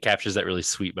 it captures that really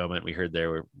sweet moment we heard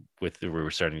there where we're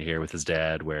starting to hear with his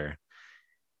dad, where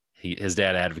his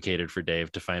dad advocated for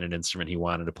Dave to find an instrument he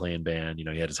wanted to play in band. He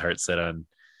had his heart set on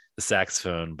the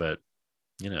saxophone, but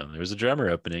there was a drummer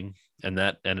opening, and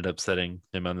that ended up setting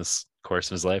him on this course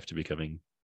in his life to becoming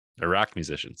a rock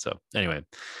musician. So anyway,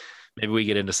 maybe we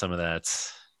get into some of that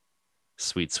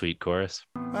sweet, sweet chorus.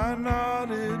 I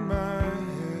nodded my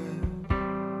head,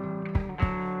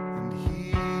 and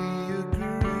he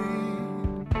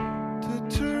agreed to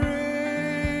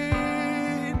trade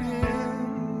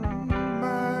him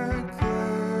my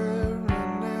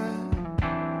clarinet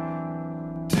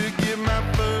to get my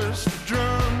first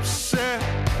drum set.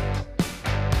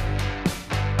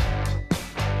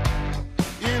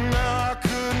 I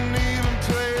couldn't even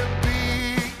play a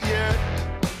beat yet,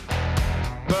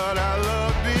 but I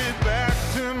loved it. Back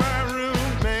to my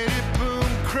room, made it boom,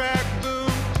 crack,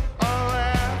 boom, all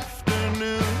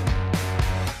afternoon.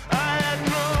 I had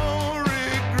no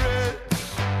regrets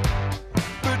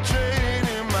for trading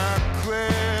in my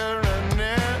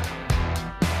clarinet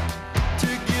to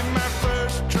get my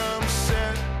first drum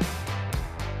set.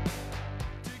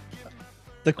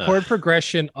 The chord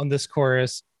progression on this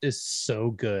chorus is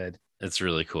so good, It's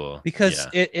really cool because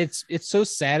yeah. it's so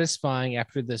satisfying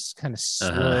after this kind of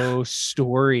slow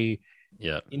story.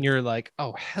 Yeah. And you're like,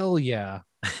 oh, hell yeah.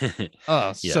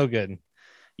 Oh, Yeah. so good.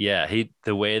 Yeah,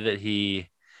 the way that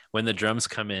when the drums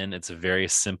come in, it's a very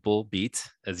simple beat,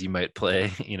 as you might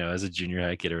play, as a junior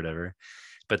high kid or whatever.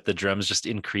 But the drums just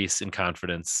increase in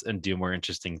confidence and do more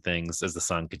interesting things as the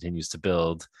song continues to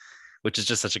build, which is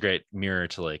just such a great mirror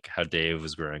to like how Dave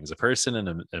was growing as a person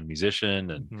and a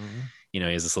musician. And he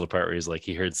has this little part where he's like,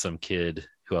 he heard some kid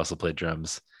who also played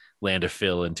drums land a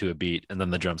fill into a beat, and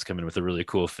then the drums come in with a really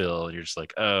cool fill, and you're just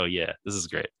like, oh yeah, this is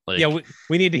great. Like, Yeah,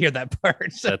 we need to hear that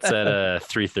part. that's at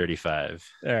 3:35.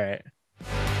 All right.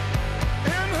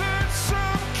 And heard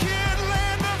some kid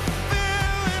land a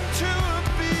fill into a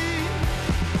beat.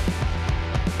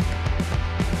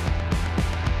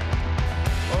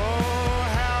 Oh,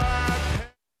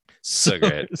 so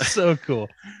great. So cool.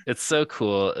 It's so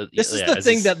cool. This is the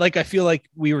thing that like I feel like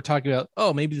we were talking about.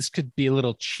 Oh, maybe this could be a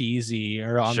little cheesy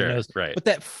or on the nose, right? But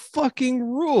that fucking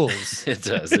rules. It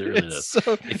does. It really does.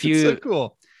 So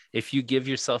cool. If you give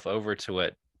yourself over to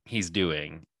what he's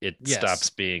doing, it stops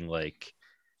being like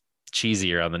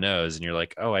cheesy or on the nose, and you're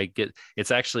like, oh, I get.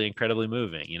 It's actually incredibly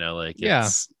moving. You know, like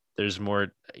there's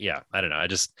more. Yeah, I don't know.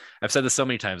 I've said this so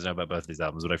many times now about both of these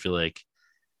albums, but I feel like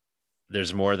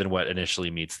there's more than what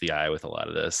initially meets the eye with a lot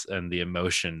of this, and the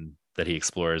emotion that he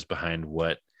explores behind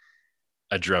what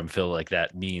a drum fill like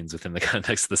that means within the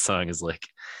context of the song is like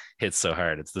hits so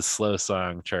hard. It's the slow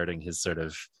song charting his sort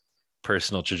of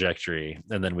personal trajectory,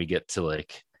 and then we get to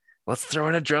like, let's throw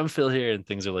in a drum fill here, and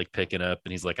things are like picking up,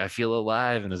 and he's like, I feel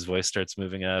alive, and his voice starts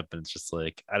moving up, and it's just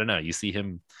like, I don't know, you see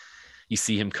him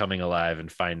coming alive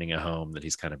and finding a home that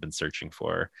he's kind of been searching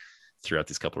for throughout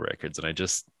these couple records, and I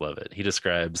just love it. He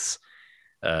describes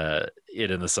it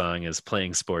in the song as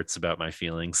playing sports about my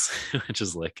feelings, which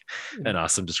is like an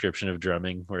awesome description of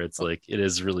drumming, where it's like it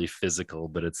is really physical,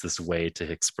 but it's this way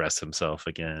to express himself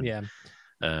again.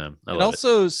 It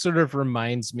also sort of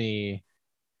reminds me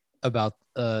about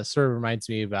that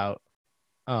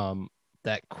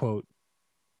quote,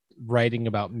 writing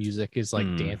about music is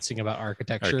like dancing about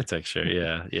architecture.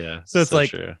 Yeah. So it's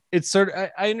like true. It's sort of,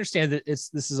 I understand that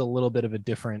this is a little bit of a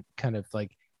different kind of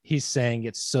like, he's saying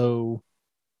it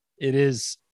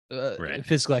is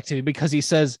physical activity, because he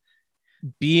says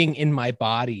being in my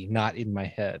body, not in my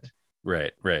head.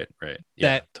 Right.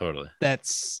 Yeah, totally.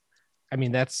 That's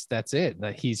it.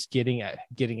 That he's getting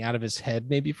out of his head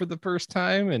maybe for the first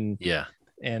time,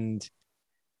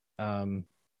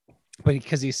 but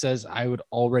because he says I would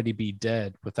already be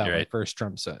dead without my first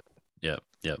drum set. Yep.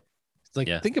 It's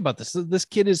like, think about this. This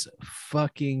kid is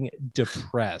fucking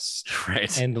depressed,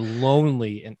 right, and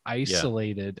lonely and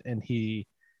isolated, and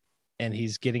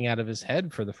he's getting out of his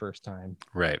head for the first time.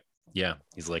 Right. Yeah.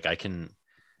 He's like, I can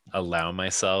allow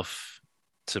myself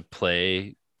to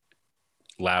play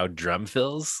loud drum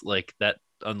fills, like that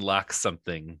unlocks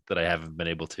something that I haven't been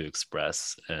able to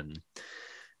express. And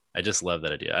I just love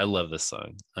that idea. I love this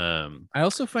song. I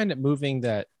also find it moving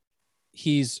that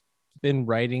he's been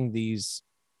writing these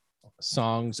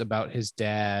songs about his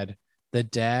dad,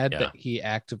 that he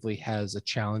actively has a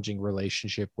challenging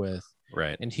relationship with.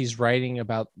 Right. And he's writing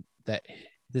about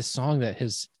this song that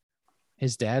his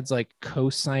dad's like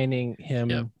co-signing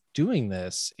him doing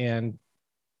this, and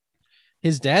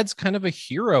his dad's kind of a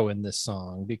hero in this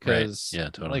song, because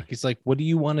totally. Like he's like, what do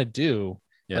you want to do?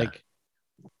 Like,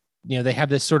 you know, they have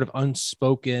this sort of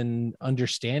unspoken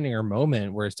understanding or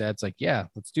moment where his dad's like, yeah,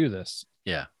 let's do this.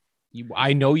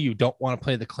 I know you don't want to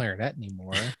play the clarinet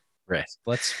anymore. Right.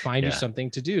 Let's find you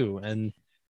something to do. And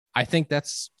I think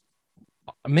that's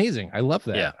amazing. I love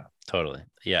that. Yeah, totally.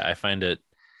 Yeah, I find it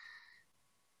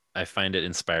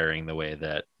inspiring the way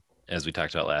that, as we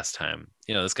talked about last time,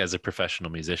 you know, this guy's a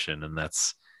professional musician, and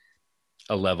that's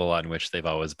a level on which they've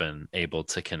always been able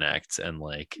to connect. And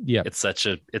like, it's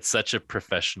such a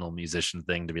professional musician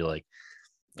thing to be like,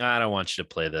 I don't want you to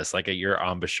play this. Like, your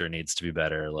embouchure needs to be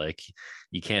better. Like,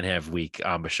 you can't have weak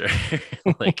embouchure.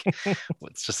 Like,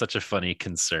 it's just such a funny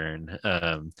concern.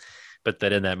 But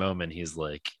that in that moment, he's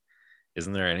like,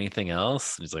 isn't there anything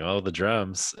else? And he's like, oh, the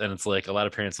drums. And it's like, a lot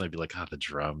of parents might be like, oh, the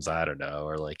drums, I don't know.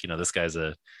 Or like, you know, this guy's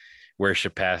a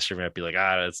worship pastor, might be like,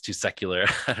 it's too secular.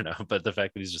 I don't know. But the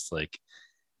fact that he's just like,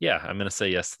 yeah, I'm going to say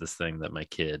yes to this thing that my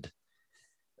kid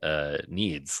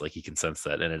needs. Like, he can sense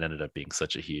that. And it ended up being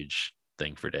such a huge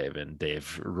thing for Dave, and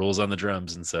Dave rules on the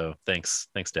drums. And so thanks,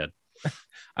 Dad.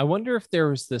 I wonder if there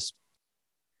was this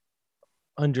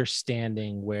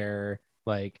understanding where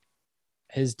like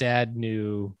his dad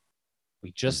knew,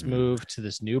 we just moved to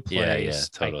this new place.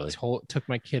 Yeah, totally. I took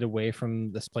my kid away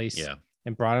from this place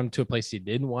and brought him to a place he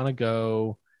didn't want to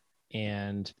go.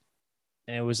 And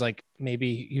it was like,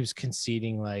 maybe he was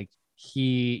conceding like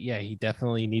he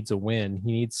definitely needs a win.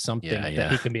 He needs something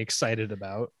that he can be excited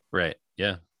about. Right.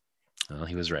 Yeah. Well,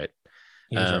 he was right.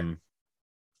 We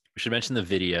should mention the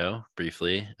video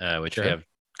briefly, which we have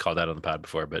called out on the pod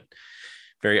before, but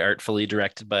very artfully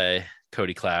directed by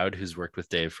Cody Cloud, who's worked with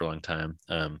Dave for a long time.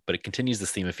 But it continues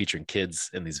this theme of featuring kids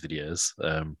in these videos.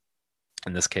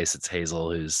 In this case, it's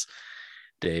Hazel, who's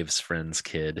Dave's friend's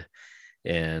kid.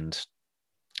 And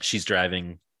she's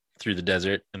driving through the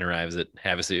desert and arrives at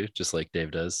Havasu, just like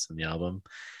Dave does in the album.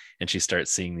 And she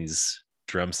starts seeing these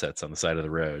drum sets on the side of the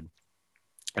road.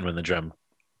 And when the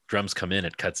drums come in,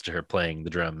 it cuts to her playing the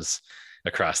drums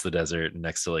across the desert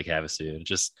next to Lake Havasu.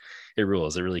 It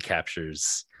rules. It really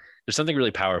captures. There's something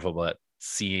really powerful about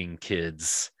seeing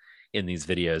kids in these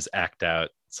videos act out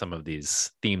some of these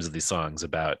themes of these songs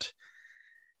about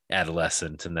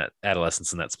adolescence in that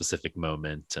specific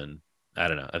moment. And I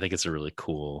don't know, I think it's a really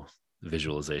cool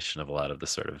visualization of a lot of the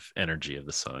sort of energy of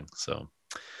the song. So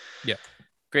yeah,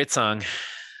 great song.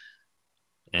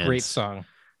 And great song.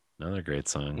 Another great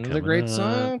song. Another great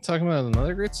song. Talking about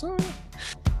another great song.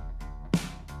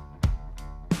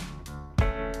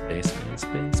 Space,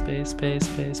 space, space, space,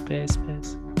 space, space,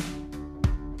 space.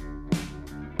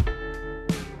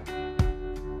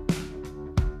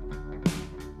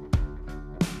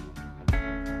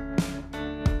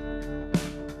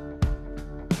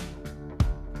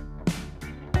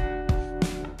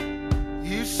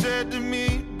 You said to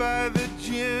meet by the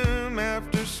gym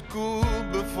after school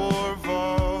before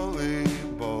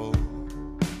volleyball.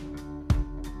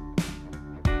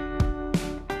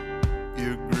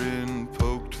 Your grin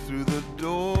poked through the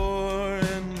door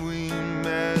and we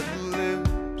met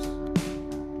lips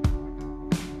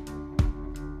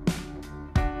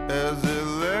as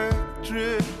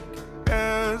electric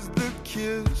as the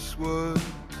kiss was.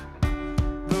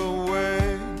 The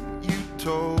way you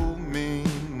told me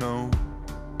no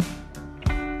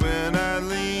when I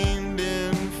leaned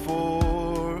in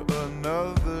for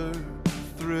another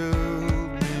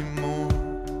thrilled me more.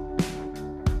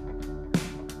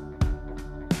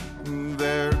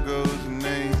 There goes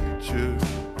nature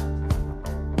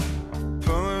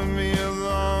pulling me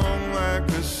along like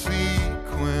a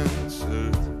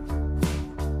sequencer,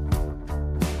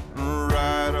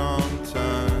 right on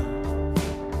time,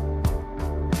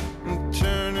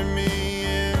 turning me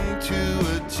into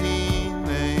a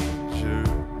teenager.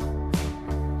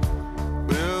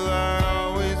 Will I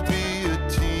always be a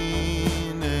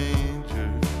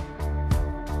teenager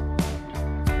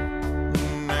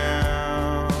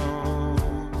now?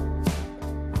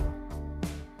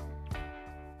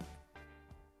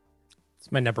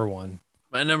 It's my number one.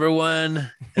 My number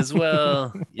one as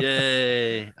well.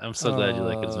 Yay. I'm so glad you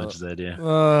like it as much as I do.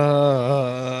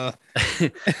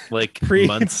 Like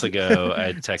months ago,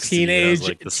 I texted you. I was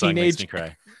like, the song makes me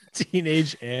cry.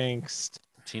 Teenage angst.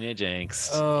 Teenage angst.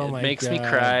 Oh It my makes me God.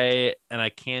 cry. And I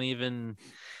can't even,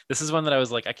 this is one that I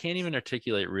was like, I can't even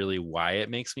articulate really why it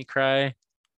makes me cry.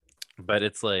 But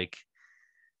it's like,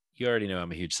 you already know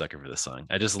I'm a huge sucker for this song.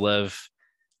 I just love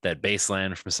that bass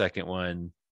line from the second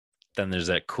one. Then there's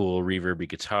that cool reverby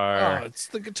guitar. Oh, it's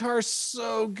the guitar's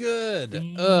so good.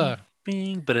 Bing, Ugh.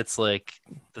 bing, but it's like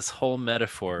this whole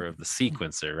metaphor of the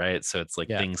sequencer, right? So it's like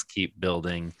Yeah. things keep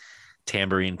building.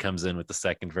 Tambourine comes in with the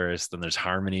second verse, then there's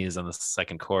harmonies on the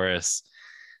second chorus.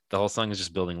 The whole song is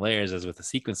just building layers as with the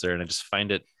sequencer, and I just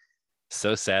find it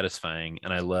so satisfying.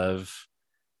 And I love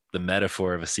the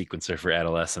metaphor of a sequencer for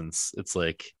adolescence. It's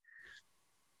like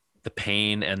the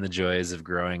pain and the joys of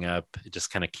growing up. It just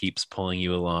kind of keeps pulling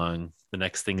you along. The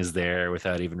next thing is there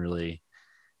without even really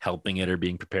helping it or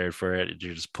being prepared for it.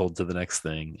 You're just pulled to the next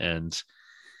thing, and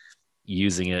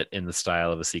using it in the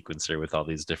style of a sequencer with all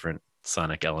these different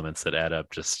sonic elements that add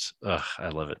up. Just, I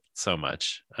love it so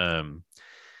much. And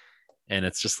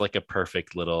it's just like a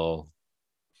perfect little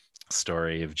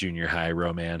story of junior high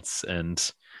romance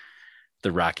and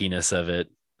the rockiness of it.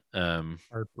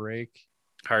 Heartbreak.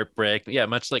 Yeah,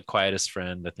 much like Quietest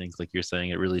Friend, I think, like you're saying,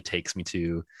 it really takes me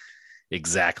to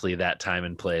exactly that time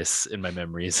and place in my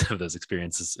memories of those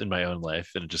experiences in my own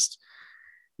life. And it just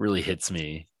really hits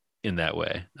me in that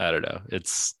way. I don't know.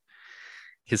 It's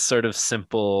his sort of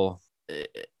simple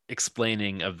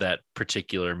explaining of that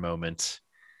particular moment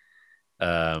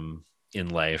in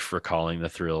life, recalling the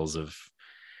thrills of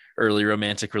early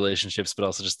romantic relationships, but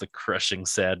also just the crushing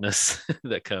sadness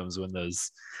that comes when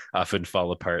those often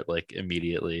fall apart like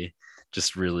immediately,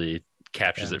 just really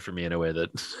captures it for me in a way that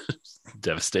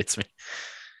devastates me.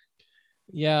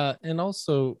 Yeah, and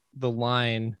also the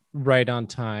line "right on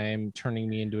time," turning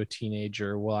me into a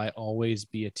teenager. Will I always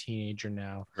be a teenager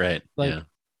now? Right. Like, yeah.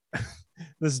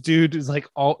 This dude is like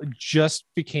just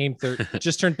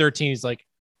turned 13. He's like,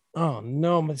 oh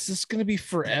no, is this gonna be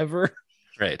forever?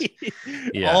 Right.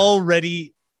 Yeah.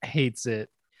 Already hates it.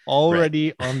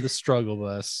 Already on the struggle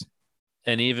bus.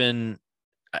 And even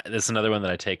that's another one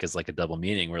that I take as like a double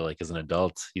meaning, where like as an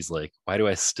adult, he's like, why do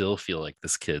I still feel like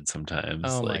this kid sometimes?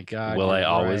 Oh like, my God, will I you're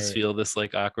always right. feel this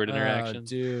like awkward interaction? Oh,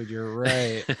 dude, you're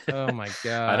right. Oh my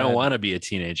God. I don't want to be a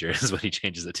teenager is what he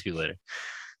changes it to later.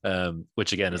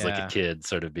 Which again is like Yeah. a kid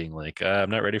sort of being like,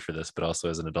 I'm not ready for this, but also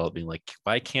as an adult being like,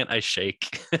 why can't I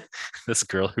shake this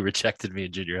girl who rejected me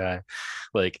in junior high?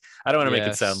 Like, I don't want to make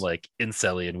it sound Yes. like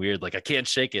incelly and weird, like I can't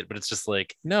shake it, but it's just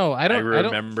like, No, I I don't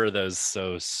remember those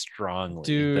so strongly that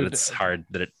Dude. it's hard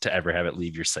to ever have it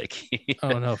leave your psyche.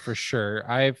 Oh no, for sure.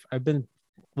 I've been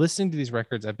listening to these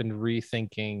records. I've been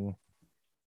thinking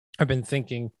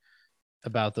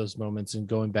about those moments and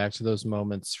going back to those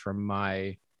moments from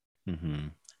my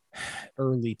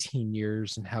early teen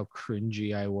years and how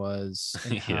cringy I was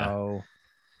and how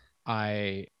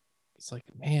it's like,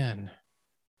 man,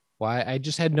 why I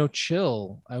just had no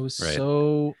chill. I was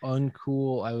so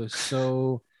uncool.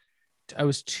 I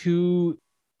was too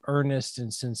earnest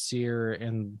and sincere,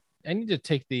 and I need to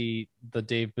take the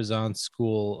Dave Bazan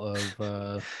school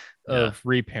of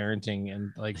reparenting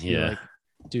and be like,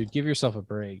 dude, give yourself a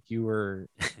break. You were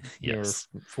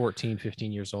 14,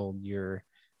 15 years old. You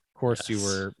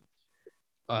were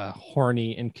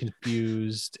horny and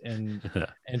confused and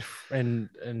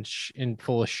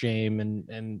full of shame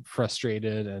and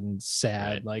frustrated and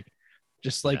sad,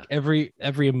 every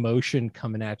emotion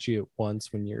coming at you at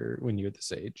once when you're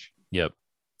this age. Yep.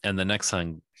 And the next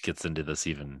song gets into this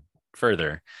even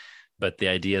further, but the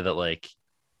idea that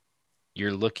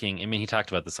you're looking, I mean, he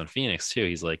talked about this on Phoenix too.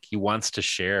 He's like, he wants to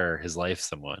share his life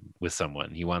with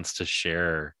someone. He wants to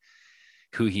share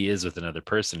who he is with another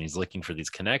person. He's looking for these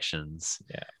connections.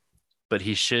 Yeah. But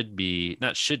he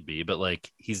but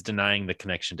he's denying the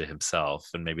connection to himself.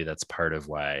 And maybe that's part of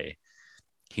why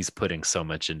he's putting so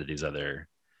much into these other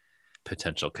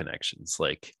potential connections.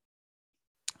 Like,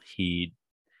 he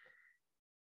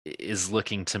is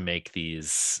looking to make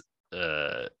these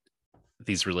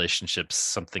relationships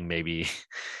something maybe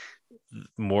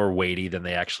more weighty than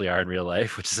they actually are in real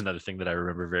life, which is another thing that I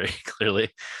remember very clearly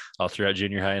all throughout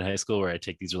junior high and high school, where I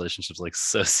take these relationships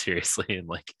so seriously, and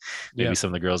maybe some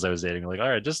of the girls I was dating were like, all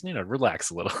right, just relax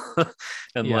a little.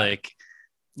 And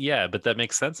but that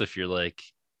makes sense. If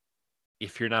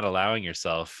you're not allowing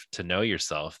yourself to know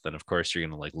yourself, then of course you're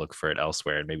going to look for it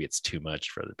elsewhere, and maybe it's too much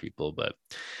for other people. But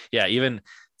even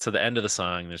to the end of the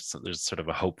song, there's sort of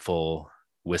a hopeful,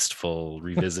 wistful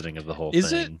revisiting of the whole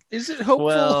thing. Is it hopeful?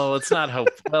 Well, it's not hope.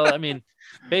 Well, I mean,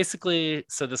 basically,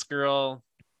 so this girl,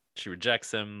 she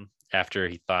rejects him after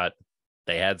he thought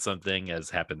they had something, as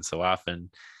happens so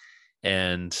often.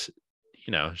 And,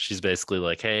 she's basically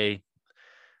like, hey,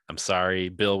 I'm sorry,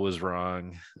 Bill was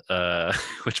wrong.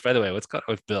 Which, by the way, what's going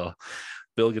on with Bill?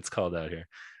 Bill gets called out here.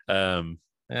 I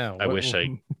wish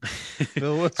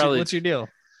Bill, what's your deal?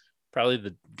 Probably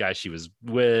the guy she was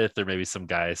with, or maybe some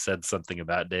guy said something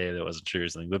about Dave that wasn't true or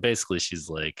something. But basically, she's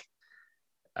like,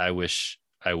 I wish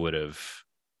I would have,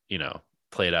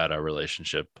 played out our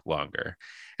relationship longer.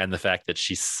 And the fact that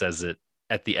she says it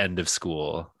at the end of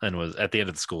school, and was at the end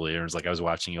of the school year, and was like, I was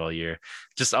watching you all year,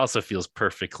 just also feels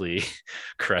perfectly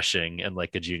crushing, and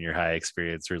like a junior high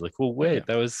experience where you're like, well, wait,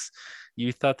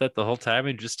 you thought that the whole time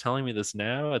and you're just telling me this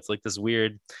now? It's like this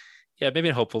weird, maybe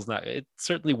hopeful's not, it's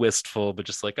certainly wistful, but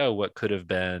just oh, what could have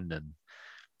been. And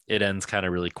it ends kind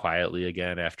of really quietly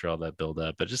again after all that build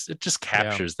up, but it just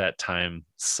captures that time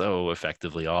so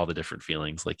effectively, all the different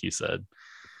feelings, like you said.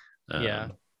 I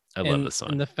love this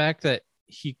song. And the fact that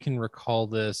he can recall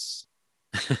this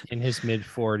in his mid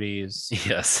 40s.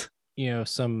 Yes.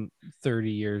 Some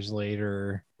 30 years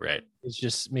later. Right. It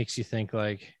just makes you think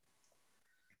I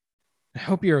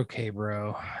hope you're okay,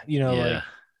 bro.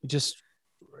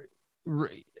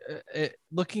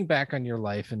 Looking back on your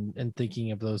life and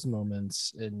thinking of those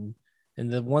moments and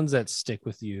the ones that stick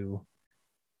with you.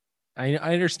 I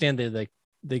understand that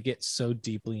they get so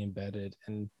deeply embedded,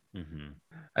 and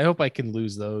I hope I can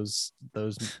lose those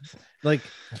there's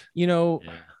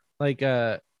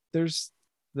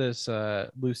this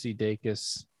Lucy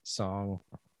Dacus song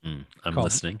I'm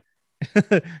listening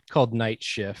called Night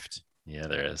Shift. Yeah,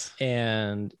 there is.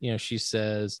 And she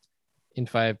says, in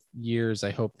 5 years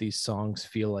I hope these songs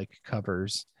feel like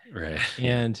covers. Right.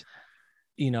 And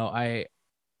I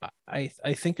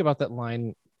think about that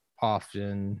line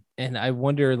often, and I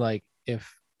wonder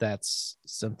if that's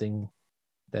something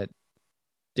that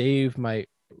Dave might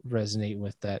resonate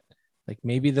with, that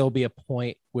maybe there'll be a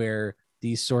point where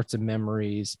these sorts of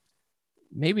memories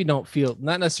maybe don't feel,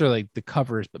 not necessarily the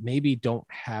covers, but maybe don't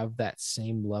have that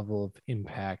same level of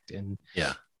impact and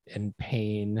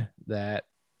pain that,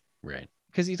 right,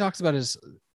 because he talks about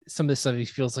some of this stuff, he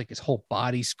feels like his whole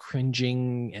body's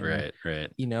cringing, and right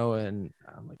and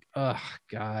I'm like, oh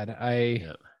god,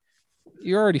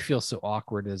 you already feel so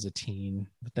awkward as a teen,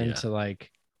 but then to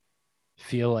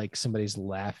feel like somebody's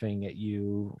laughing at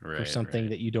you for something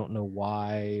that you don't know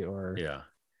why, or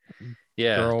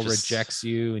girl rejects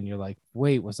you and you're like,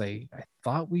 wait, I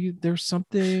thought there's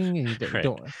something, and you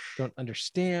don't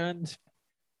understand.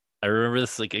 I remember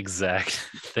this exact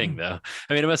thing though.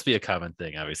 I mean, it must be a common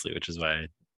thing, obviously, which is why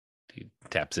he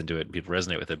taps into it and people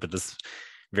resonate with it. But this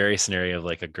very scenario of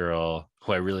a girl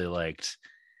who I really liked,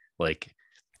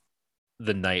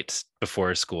 the night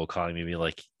before school calling me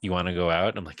like, you want to go out?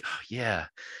 And I'm like, oh yeah.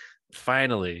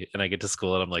 finally. And I get to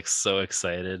school and I'm like so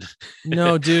excited.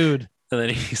 No, dude. And then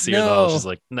you see her in the hall, she's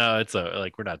like, no, it's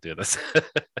like, we're not doing this.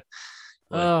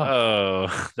 That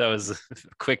was a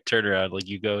quick turnaround. Like,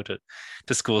 you go to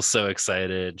school so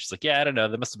excited. She's like, yeah, I don't know.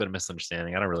 There must have been a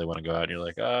misunderstanding. I don't really want to go out. And you're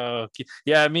like, oh,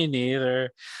 yeah, me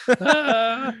neither.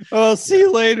 Oh, see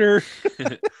you later.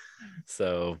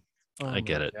 So I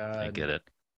get it. God. I get it.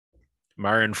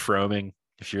 Maren Froming,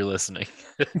 if you're listening,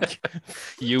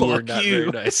 you were not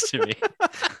very nice to me.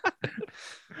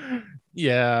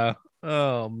 Yeah.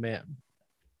 Oh man.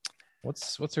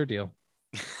 What's her deal?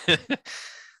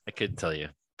 I couldn't tell you,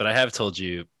 but I have told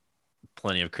you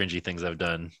plenty of cringy things I've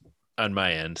done on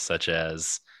my end, such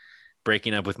as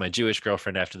breaking up with my Jewish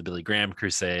girlfriend after the Billy Graham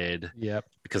crusade. Yep.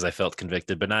 Because I felt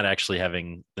convicted, but not actually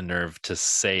having the nerve to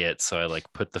say it. So I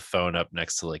like put the phone up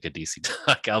next to like a DC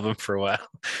Talk album for a while.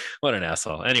 What an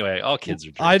asshole. Anyway, all kids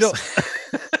are jerks.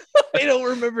 I don't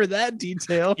remember that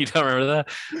detail. You don't remember that?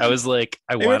 I was like,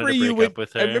 I wanted to break up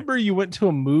with her. I remember you went to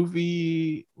a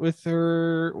movie with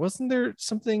her. Wasn't there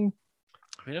something?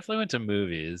 We definitely went to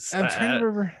movies. I'm trying to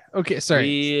remember. Okay,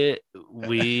 sorry.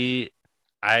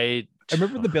 I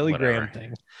remember the Billy Graham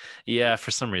thing. Yeah,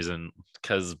 for some reason,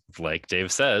 because like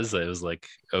Dave says, it was like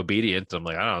obedient. I'm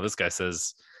like, I don't know. This guy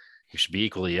says you should be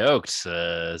equally yoked.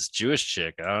 It's Jewish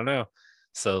chick. I don't know.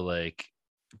 So like,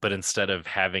 but instead of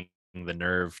having the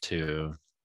nerve to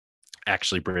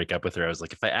actually break up with her, I was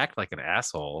like, if I act like an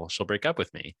asshole, she'll break up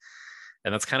with me.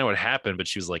 And that's kind of what happened. But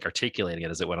she was like articulating it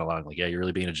as it went along, like, yeah, you're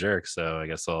really being a jerk, so I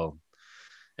guess I'll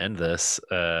end this.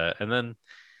 And then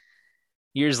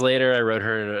years later, I wrote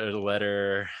her a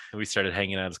letter. We started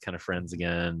hanging out as kind of friends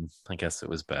again. I guess it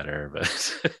was better, but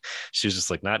she was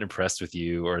just like not impressed with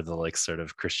you or the like sort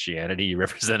of Christianity you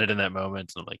represented in that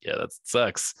moment. And I'm like, yeah, that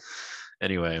sucks.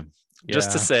 Anyway,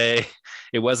 just to say,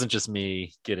 it wasn't just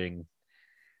me getting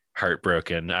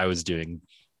heartbroken. I was doing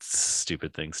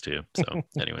stupid things too. So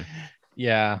anyway.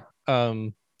 Yeah. I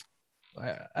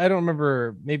don't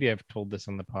remember. Maybe I've told this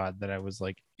on the pod that I was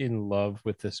like in love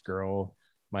with this girl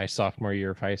my sophomore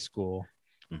year of high school.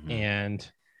 Mm-hmm.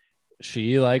 And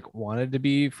she like wanted to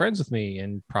be friends with me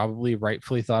and probably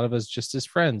rightfully thought of us just as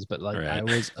friends. But like, I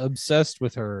was obsessed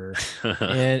with her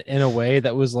and in a way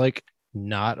that was like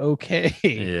not okay.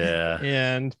 Yeah.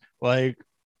 And like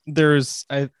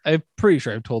I'm pretty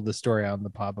sure I've told this story on the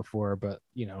pod before, but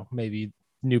you know, maybe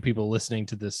new people listening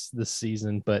to this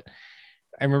season. But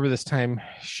I remember this time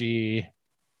she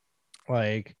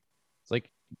like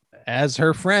as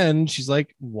her friend, she's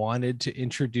like wanted to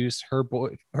introduce her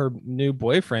new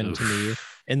boyfriend to me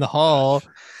in the hall,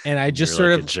 and I just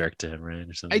sort of jerked to him, right?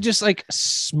 Or something. I just like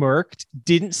smirked,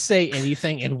 didn't say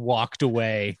anything, and walked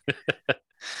away.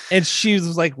 And she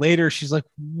was like, later, she's like,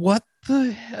 "What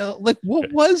the hell? Like,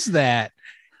 what was that?"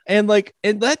 And like,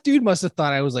 and that dude must have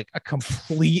thought I was like a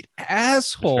complete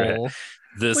asshole. Right.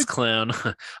 This like, clown.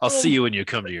 I'll see you when you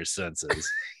come to your senses.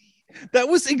 That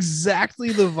was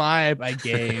exactly the vibe I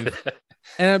gave.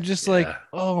 And I'm just like,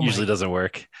 oh, usually doesn't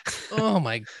work. Oh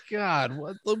my God.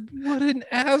 What an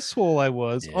asshole I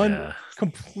was.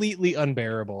 Completely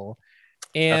unbearable.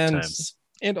 And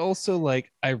also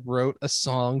like I wrote a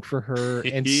song for her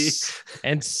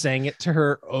and sang it to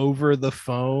her over the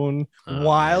phone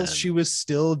while she was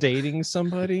still dating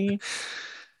somebody.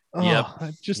 Yep.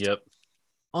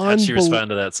 How'd she respond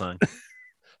to that song?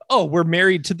 Oh, we're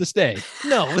married to this day.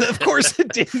 No, of course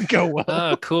it didn't go well.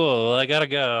 Oh, cool. I gotta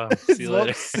go. See you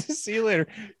later. See you later.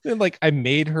 Then like I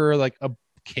made her like a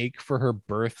cake for her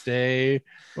birthday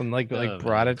and like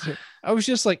brought it to. I was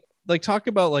just like talk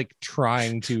about like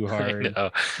trying too hard.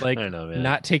 Like I know,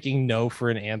 not taking no for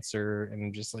an answer, and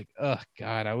I'm just like, oh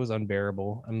God, I was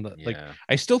unbearable. I'm like,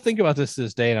 I still think about this to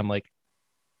this day, and I'm like,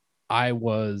 I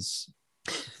was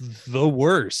the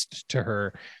worst to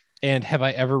her. And have I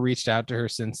ever reached out to her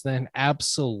since then?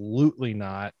 Absolutely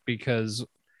not, because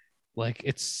like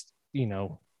it's, you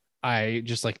know, I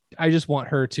just want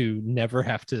her to never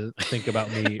have to think about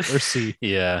me or see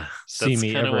me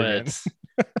ever again.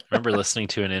 I remember listening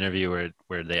to an interview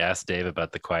where they asked Dave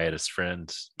about the quietest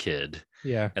friend kid.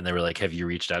 Yeah. And they were like, have you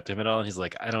reached out to him at all? And he's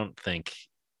like, I don't think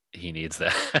he needs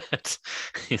that.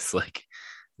 He's like,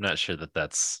 I'm not sure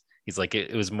that's, he's like,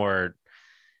 it was more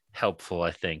helpful,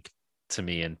 I think, to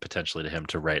me and potentially to him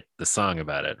to write the song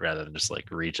about it rather than just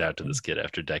like reach out to this kid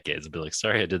after decades and be like,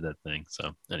 sorry, I did that thing.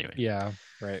 So anyway. Yeah.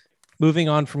 Right. Moving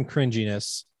on from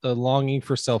cringiness, the longing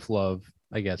for self-love,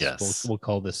 I guess we'll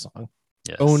call this song.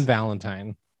 Yes. Own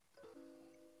Valentine.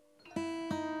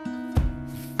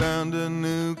 Found a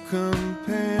new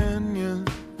companion,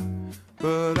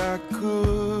 but I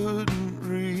couldn't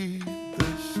read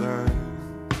the signs.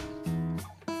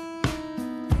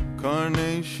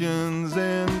 carnations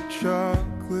and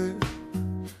chocolate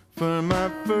for my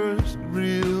first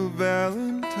real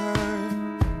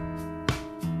Valentine,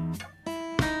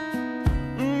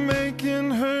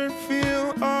 making her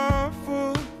feel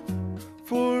awful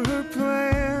for her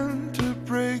plan to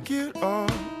break it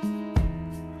off.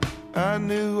 I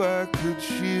knew I could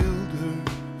shield her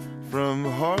from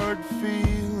hard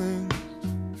feelings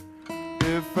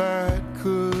if I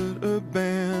could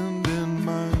abandon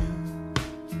mine.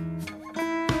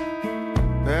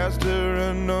 Passed her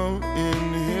a note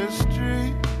in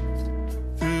history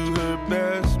through her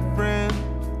best friend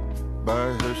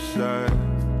by her side.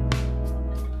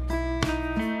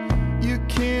 You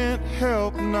can't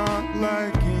help not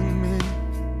liking me.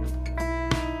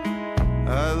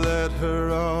 I let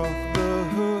her off the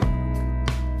hook,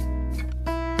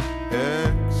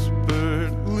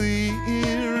 expertly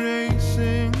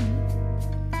erasing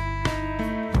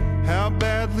how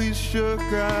badly shook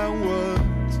I was,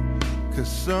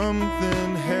 'cause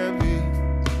something heavy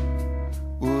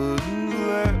wouldn't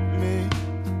let me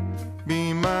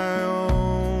be my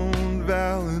own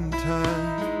Valentine.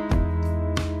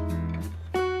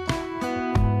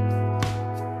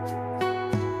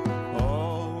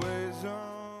 Always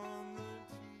on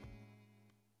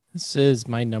the This is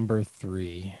my number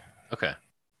 3. Okay.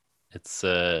 It's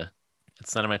not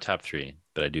in my top 3,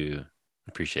 but I do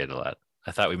appreciate it a lot.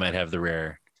 I thought we might have the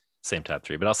rare same top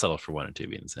 3, but I'll settle for 1 and 2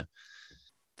 being the same.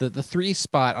 The 3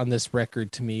 spot on this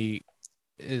record to me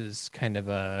is kind of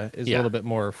a little bit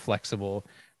more flexible.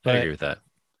 I agree with that.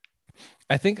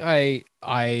 I think I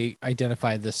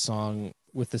identified this song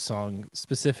with the song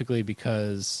specifically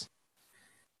because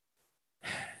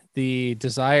the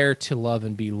desire to love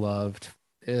and be loved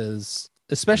is,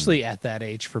 especially at that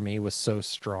age for me, was so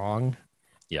strong.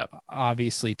 Yeah.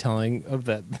 Obviously telling of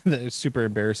the super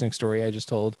embarrassing story I just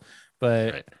told,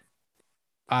 but Right.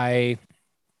 I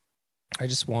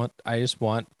just want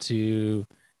to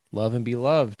love and be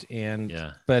loved. And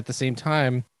Yeah. but at the same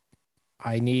time,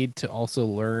 I need to also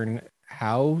learn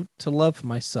how to love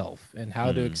myself and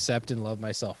how to accept and love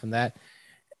myself.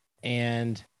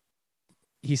 And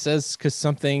he says, 'cause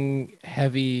something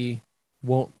heavy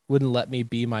wouldn't let me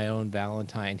be my own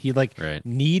Valentine. He Right.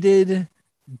 needed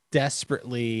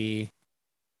desperately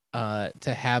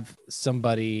to have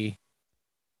somebody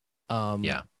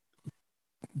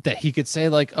that he could say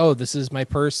like, oh, this is my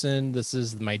person, this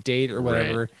is my date or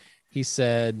whatever. Right. He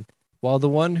said, while the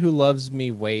one who loves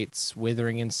me waits,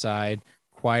 withering inside,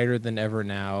 quieter than ever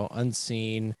now,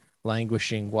 unseen,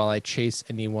 languishing, while I chase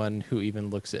anyone who even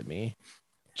looks at me.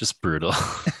 Just brutal.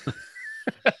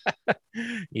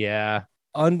 Yeah.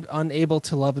 Unable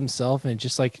to love himself and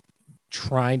just like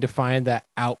trying to find that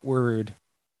outward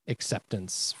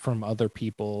acceptance from other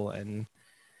people. And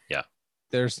Yeah.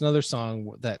 There's another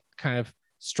song that kind of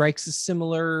strikes a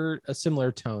similar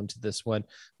tone to this one,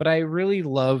 but I really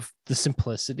love the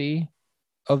simplicity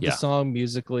of the song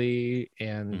musically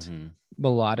and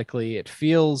melodically. It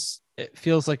feels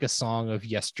like a song of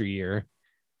yesteryear.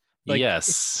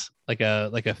 Yes. Like a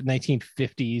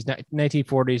 1940s,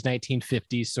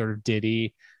 1950s sort of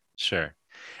ditty. Sure.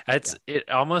 It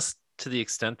almost to the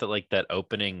extent that like that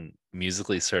opening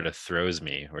musically sort of throws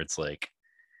me, where it's like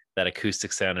that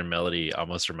acoustic sound and melody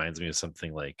almost reminds me of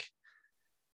something like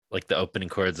the opening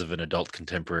chords of an adult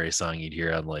contemporary song you'd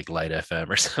hear on like Light FM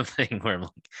or something, where I'm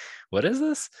like, what is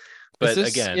this? But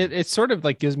again, it sort of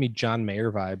like gives me John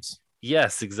Mayer vibes.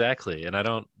 Yes, exactly. And I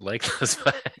don't like those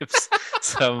vibes.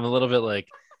 So I'm a little bit like,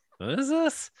 what is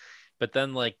this? But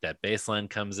then like that bass line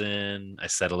comes in, I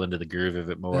settle into the groove of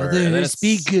it more. Others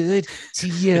be good to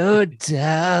your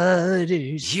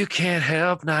daughters. You can't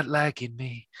help not liking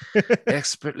me.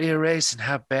 Expertly erasing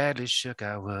how badly shook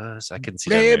I was. I couldn't see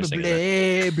that.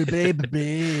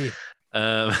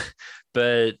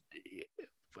 But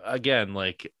again,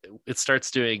 like it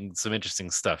starts doing some interesting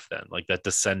stuff then, like that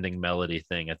descending melody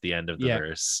thing at the end of the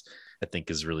verse, I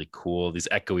think is really cool. These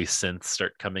echoey synths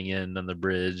start coming in on the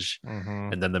bridge,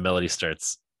 and then the melody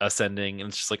starts ascending, and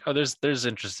it's just like, oh, there's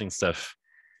interesting stuff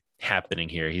happening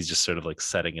here. He's just sort of like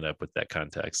setting it up with that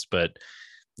context. But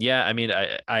yeah, I mean,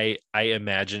 I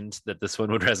imagined that this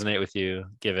one would resonate with you,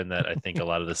 given that I think a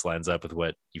lot of this lines up with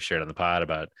what you've shared on the pod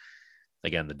about,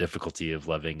 again, the difficulty of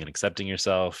loving and accepting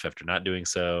yourself after not doing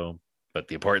so, but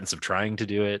the importance of trying to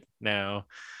do it now.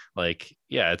 Like,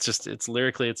 yeah, it's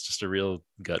lyrically, it's just a real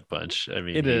gut punch. I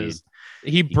mean, it is.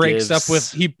 He breaks up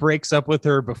with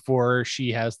her before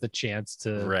she has the chance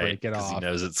to break it off. He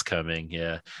knows it's coming.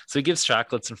 Yeah. So he gives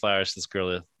chocolates and flowers to this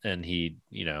girl, and he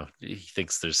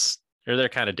thinks they're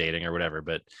kind of dating or whatever,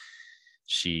 but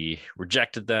she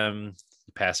rejected them.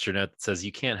 He passed her a note that says,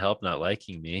 "You can't help not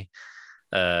liking me."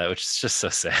 which is just so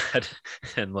sad.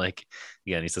 And like,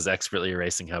 again, he says, expertly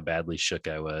erasing how badly shook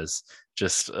I was.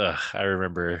 Just I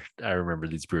remember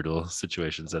these brutal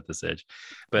situations at this age.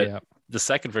 But the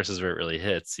second verse is where it really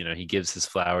hits. You know, he gives his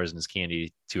flowers and his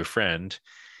candy to a friend,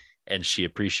 and she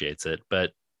appreciates it.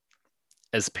 But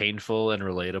as painful and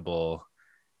relatable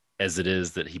as it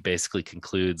is that he basically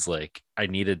concludes, like, I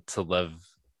needed to love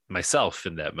myself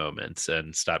in that moment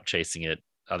and stop chasing it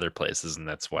other places, and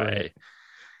that's why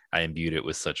I imbued it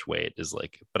with such weight, is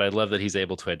like, but I love that he's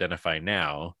able to identify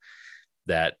now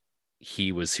that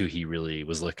he was who he really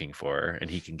was looking for, and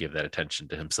he can give that attention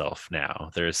to himself now.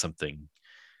 There is something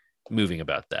moving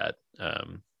about that.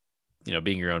 You know,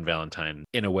 being your own Valentine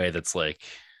in a way that's like,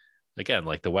 again,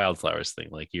 like the wildflowers thing,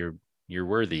 like you're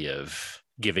worthy of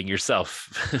giving yourself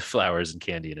flowers and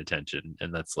candy and attention.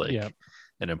 And that's like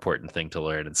an important thing to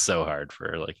learn. And so hard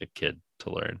for like a kid to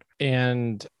learn.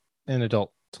 And an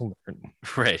adult to learn.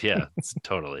 Right. Yeah. It's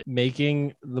totally.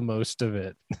 Making the most of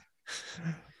it.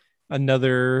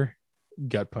 Another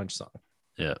gut punch song.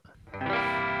 Yeah.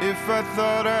 If I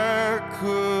thought I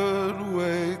could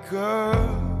wake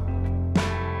up,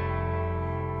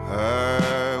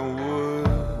 I would,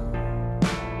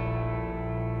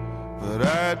 but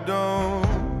I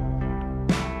don't.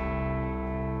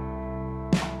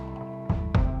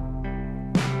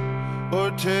 Or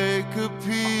take a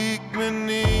peek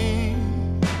beneath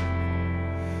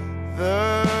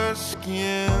the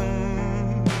skin.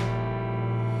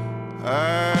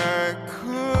 I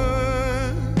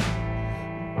could,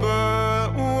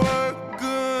 but what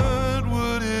good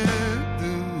would it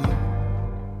do?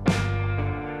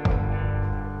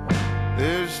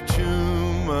 There's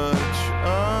too much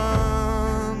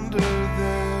under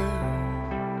there,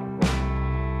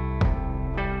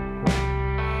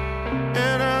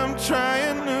 and I'm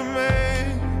trying to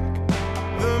make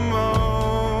the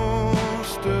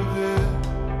most of it,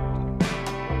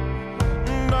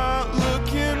 not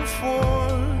looking for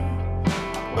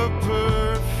a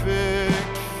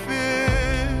perfect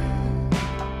fit.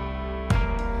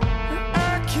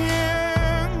 I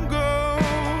can't go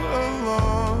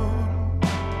along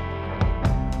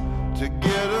to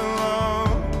get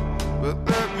along, but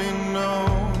let me know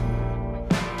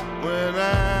when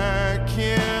I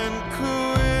can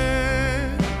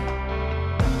quit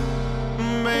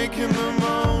making the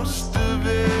most of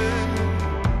it.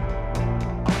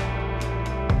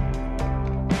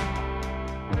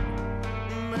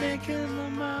 Making the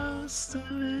most of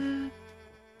it.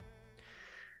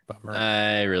 Bummer.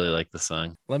 I really like the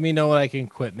song. Let me know when I can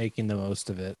quit making the most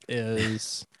of it.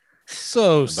 Is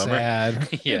so A bummer.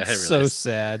 sad. Yeah, It's it really so is.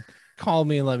 sad. Call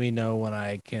me and let me know when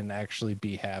I can actually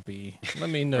be happy. Let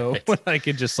me know Right. when I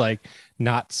can just like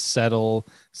not settle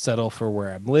for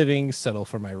where I'm living, settle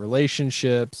for my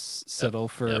relationships, settle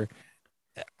for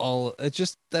all. It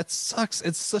just, that sucks.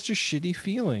 It's such a shitty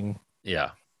feeling.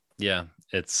 Yeah. Yeah.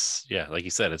 It's, yeah, like you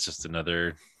said, it's just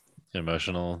another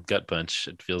emotional gut punch.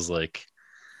 It feels like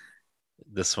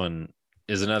this one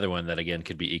is another one that, again,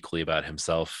 could be equally about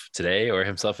himself today or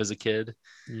himself as a kid.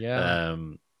 Yeah.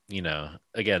 You know,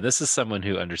 again, this is someone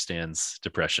who understands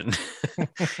depression.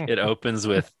 It opens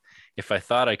with, if I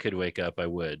thought I could wake up, I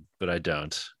would, but I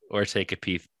don't. Or take a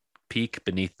peek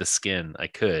beneath the skin, I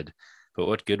could, but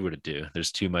what good would it do?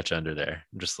 There's too much under there.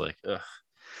 I'm just like, ugh.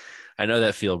 I know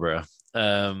that feel, bro.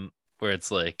 Where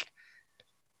it's like,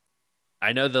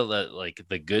 I know that like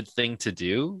the good thing to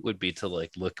do would be to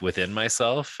like look within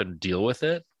myself and deal with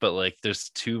it, but like there's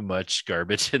too much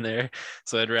garbage in there,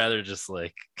 so I'd rather just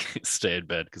like stay in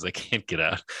bed because I can't get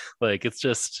out. Like, it's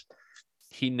just,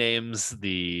 he names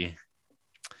the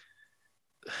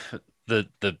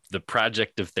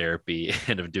project of therapy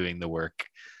and of doing the work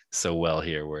so well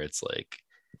here, where it's like,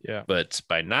 Yeah. but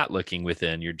by not looking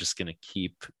within, you're just going to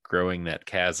keep growing that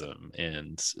chasm.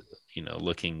 And, you know,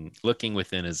 looking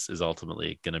within is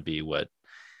ultimately going to be what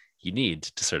you need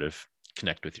to sort of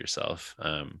connect with yourself.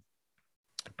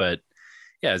 But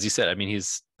yeah, as you said, I mean,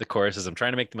 the chorus is, I'm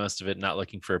trying to make the most of it, not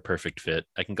looking for a perfect fit.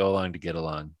 I can go along to get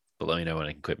along, but let me know when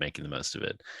I can quit making the most of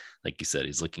it. Like you said,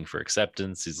 he's looking for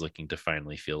acceptance. He's looking to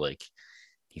finally feel like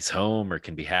he's home or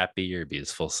can be happy or be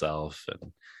his full self.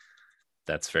 And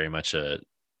that's very much a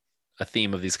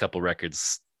theme of these couple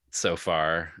records so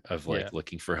far, of like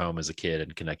looking for home as a kid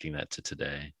and connecting that to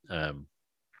today.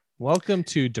 Welcome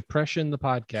to Depression, the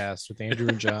podcast with Andrew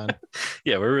and John.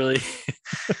 Yeah, we're really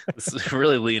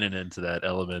really leaning into that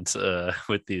element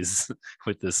with this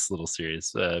little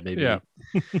series. Maybe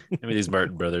these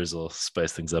Martin brothers will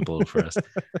spice things up a little for us.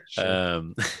 Sure.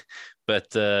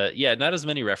 But yeah, not as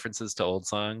many references to old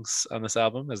songs on this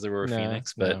album as there were with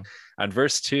Phoenix, but on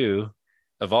verse 2,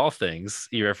 of all things,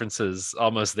 he references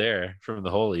Almost There from the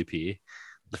whole EP.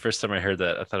 The first time I heard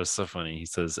that, I thought it was so funny. He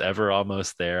says, ever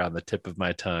almost there on the tip of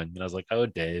my tongue. And I was like, oh,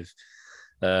 Dave.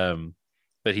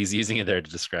 But he's using it there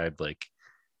to describe like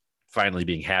finally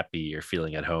being happy or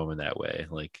feeling at home in that way.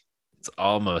 Like it's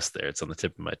almost there. It's on the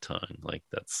tip of my tongue. Like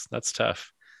that's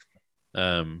tough.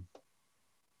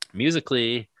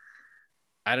 Musically,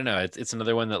 I don't know. It's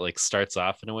another one that like starts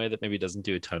off in a way that maybe doesn't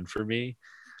do a ton for me.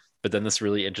 But then this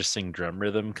really interesting drum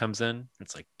rhythm comes in.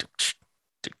 It's like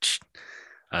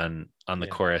on the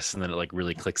chorus, and then it like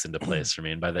really clicks into place for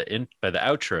me. And by the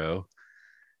outro,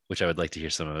 which I would like to hear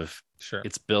some of, sure,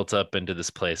 it's built up into this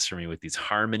place for me with these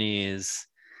harmonies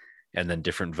and then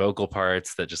different vocal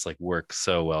parts that just like work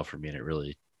so well for me, and it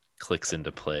really clicks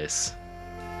into place.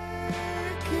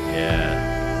 Yeah.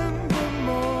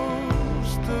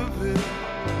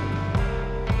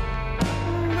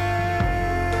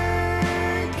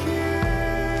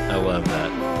 I love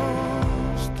that.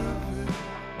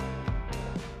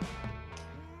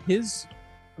 His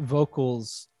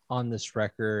vocals on this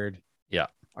record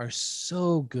are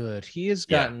so good. He has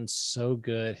gotten so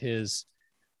good. His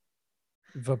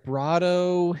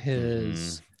vibrato,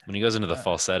 his when he goes into the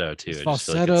falsetto too, I just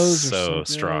feel like falsettos it's so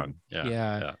strong.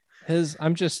 Yeah.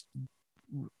 I'm just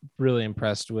really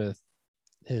impressed with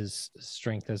his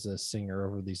strength as a singer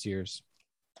over these years.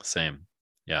 Same.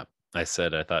 Yeah. I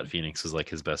said I thought Phoenix was like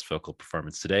his best vocal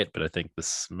performance to date, but I think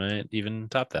this might even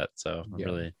top that. So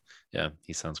really,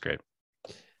 he sounds great.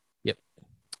 Yep.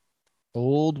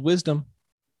 Old Wisdom.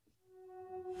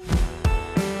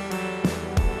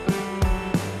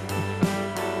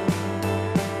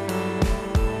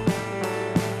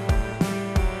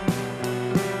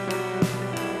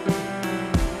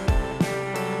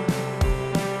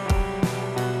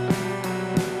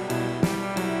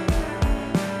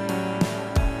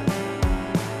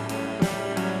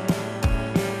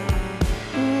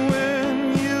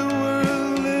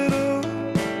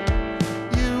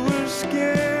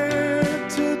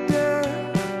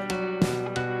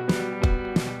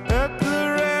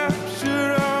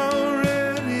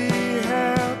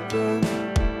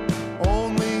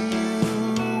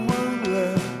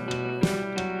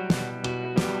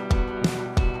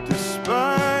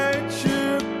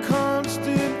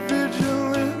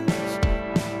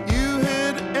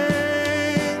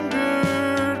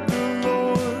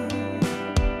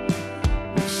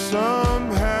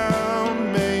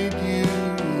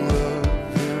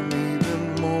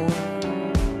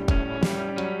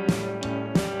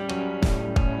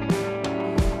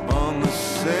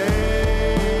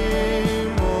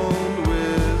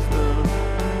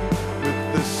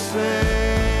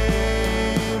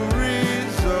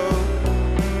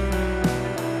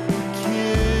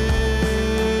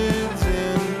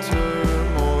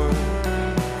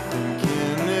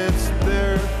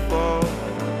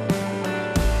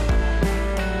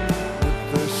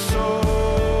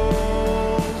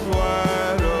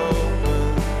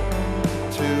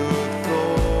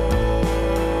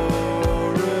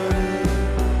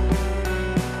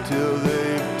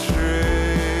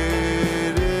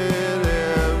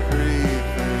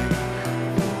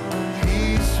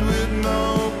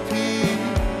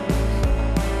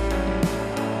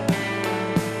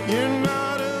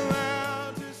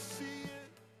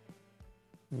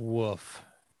 Woof.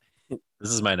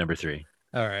 This is my number 3.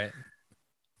 All right.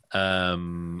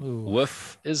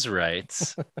 Woof is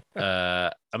right.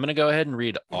 I'm gonna go ahead and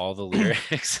read all the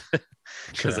lyrics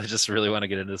because I just really want to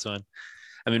get into this one.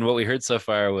 I mean, what we heard so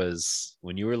far was,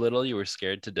 when you were little, you were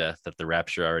scared to death that the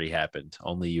rapture already happened.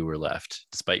 Only you were left.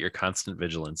 Despite your constant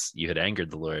vigilance, you had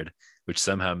angered the Lord, which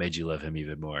somehow made you love him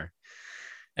even more.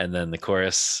 And then the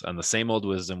chorus, on the same old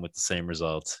wisdom with the same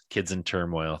result, kids in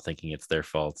turmoil thinking it's their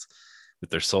fault, with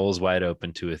their souls wide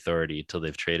open to authority till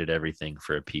they've traded everything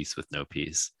for a peace with no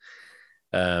peace.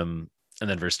 And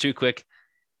then verse 2, quick.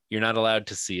 You're not allowed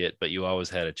to see it, but you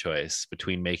always had a choice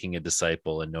between making a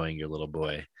disciple and knowing your little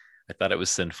boy. I thought it was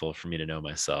sinful for me to know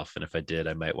myself, and if I did,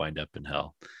 I might wind up in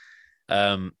hell.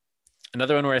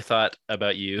 Another one where I thought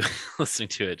about you listening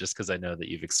to it, just because I know that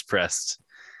you've expressed,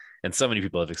 and so many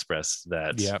people have expressed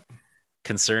that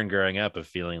concern growing up of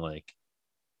feeling like,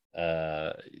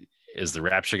 is the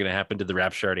rapture going to happen? Did the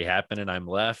rapture already happen and I'm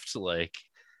left? Like,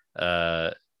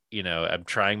 I'm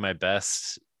trying my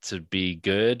best to be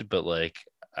good, but like,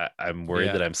 I'm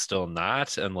worried that I'm still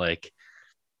not. And like,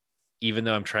 even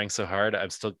though I'm trying so hard,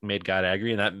 I've still made God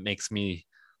angry, and that makes me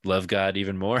love God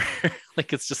even more.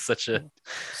 Like, it's just such a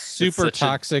super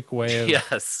toxic way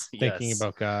of thinking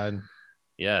about God.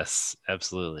 Yes,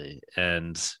 absolutely.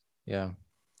 And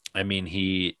I mean,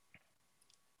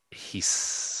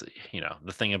 he's,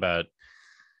 the thing about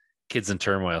kids in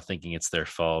turmoil thinking it's their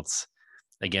faults.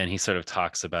 Again, he sort of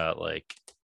talks about like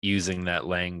using that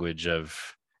language of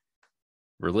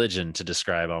religion to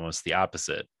describe almost the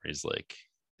opposite, where he's like,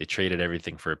 they traded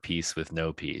everything for a peace with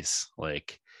no peace.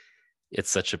 Like, it's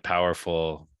such a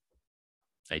powerful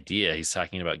idea. He's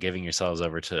talking about giving yourselves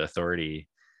over to authority,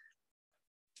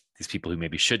 these people who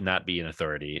maybe should not be in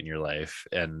authority in your life,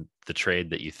 and the trade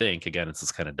that you think, again, it's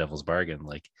this kind of devil's bargain.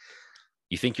 Like,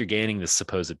 you think you're gaining this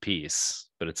supposed peace,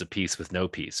 but it's a peace with no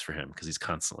peace for him, because he's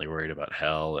constantly worried about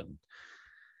hell and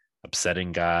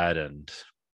upsetting God and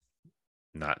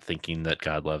not thinking that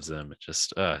God loves him. It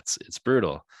just it's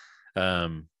brutal.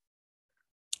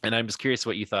 And I'm just curious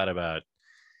what you thought about,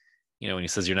 when he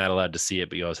says you're not allowed to see it,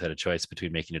 but you always had a choice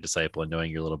between making a disciple and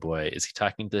knowing your little boy. Is he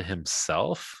talking to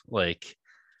himself? Like,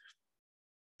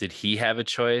 did he have a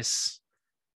choice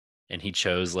and he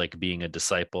chose like being a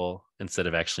disciple instead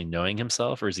of actually knowing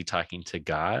himself? Or is he talking to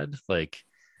God? Like,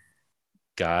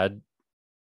 God,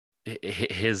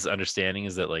 his understanding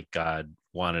is that like God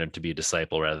wanted him to be a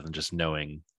disciple rather than just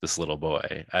knowing this little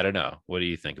boy. I don't know. What do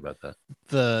you think about that?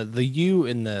 The you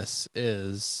in this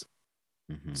is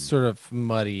sort of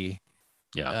muddy.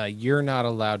 Yeah. You're not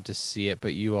allowed to see it,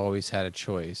 but you always had a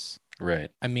choice.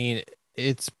 Right. I mean,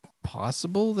 it's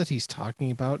possible that he's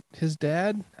talking about his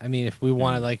dad. I mean, if we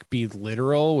want to like be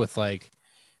literal with like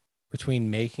between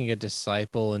making a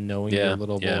disciple and knowing your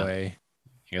little boy.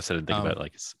 I guess I didn't think about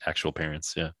like his actual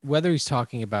parents. Yeah. Whether he's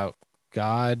talking about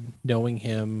God knowing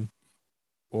him,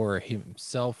 or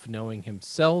himself knowing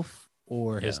himself,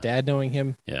 or his dad knowing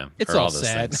him. Yeah. It's all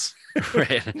sad.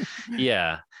 Right.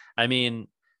 Yeah. I mean,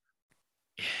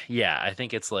 yeah, I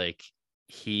think it's like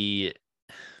he's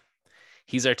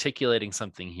articulating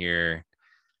something here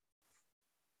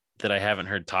that I haven't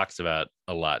heard talked about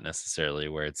a lot necessarily,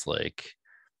 where it's like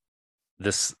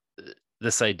this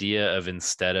idea of,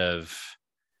 instead of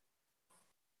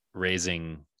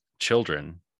raising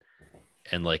children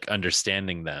and like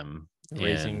understanding them,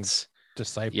 raising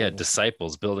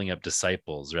disciples, building up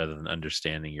disciples rather than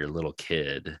understanding your little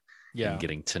kid and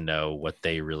getting to know what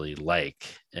they really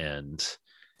like and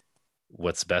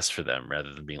what's best for them,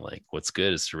 rather than being like, what's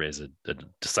good is to raise a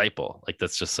disciple. Like,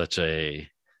 that's just such a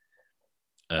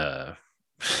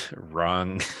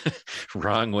wrong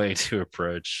way to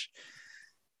approach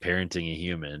parenting a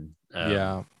human.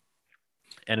 And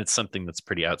it's something that's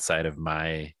pretty outside of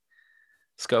my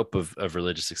scope of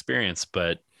religious experience,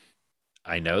 but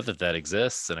I know that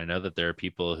exists, and I know that there are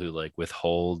people who like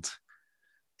withhold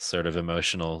sort of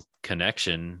emotional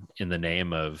connection in the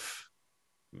name of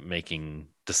making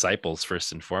disciples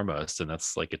first and foremost, and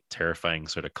that's like a terrifying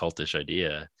sort of cultish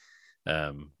idea,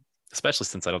 especially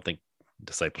since I don't think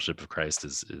discipleship of Christ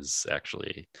is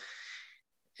actually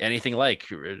anything like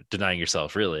denying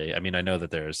yourself, really. I mean, I know that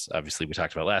there's, obviously, we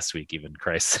talked about last week, even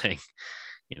Christ saying,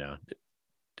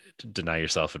 deny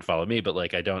yourself and follow me, but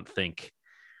like, I don't think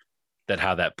that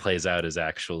how that plays out is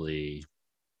actually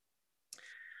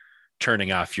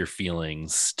turning off your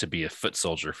feelings to be a foot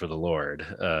soldier for the Lord.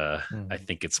 I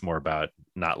think it's more about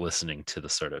not listening to the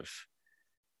sort of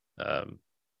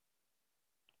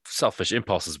selfish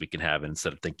impulses we can have,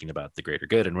 instead of thinking about the greater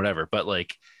good and whatever. But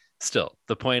like, still,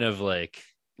 the point of like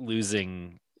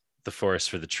losing the forest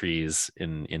for the trees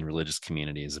in religious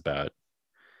communities about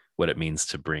what it means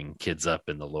to bring kids up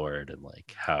in the Lord, and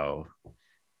like how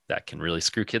that can really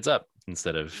screw kids up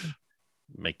instead of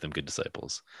make them good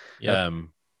disciples.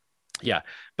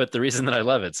 But the reason that I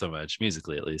love it so much,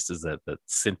 musically at least, is that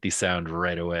synthy sound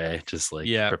right away just like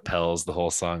propels the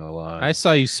whole song along. I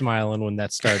saw you smiling when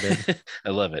that started. I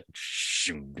love it.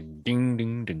 Ding,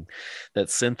 ding, ding. That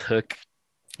synth hook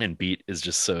and beat is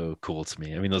just so cool to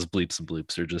me. I mean, those bleeps and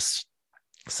bloops are just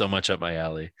so much up my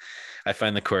alley. I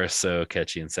find the chorus so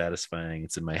catchy and satisfying.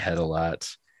 It's in my head a lot.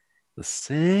 The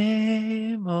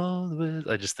same old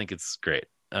I just think it's great.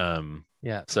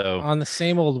 So on the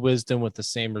same old wisdom with the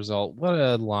same result. What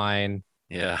a line.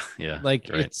 Like,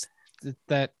 it's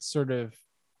that sort of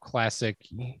classic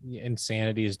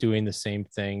insanity is doing the same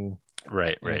thing,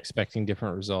 right, expecting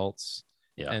different results.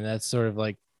 And that's sort of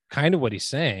like kind of what he's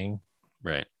saying,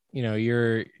 right?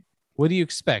 What do you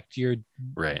expect? You're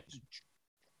right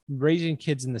raising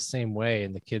kids in the same way,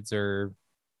 and the kids are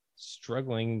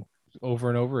struggling over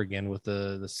and over again with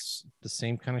the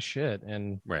same kind of shit.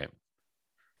 And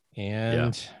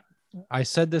I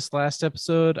said this last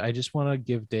episode, I just want to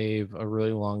give Dave a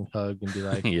really long hug and be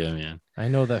like, yeah, man, I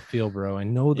know that feel, bro. I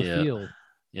know the feel.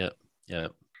 Yep.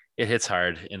 It hits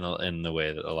hard in the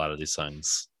way that a lot of these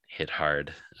songs hit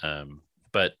hard.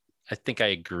 But I think I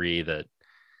agree that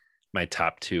my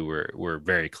top two were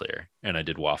very clear, and I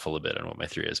did waffle a bit on what my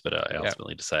three is, but I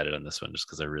ultimately decided on this one just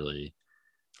because I really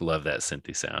love that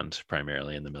synthy sound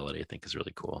primarily, in the melody I think is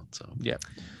really cool. So Yeah.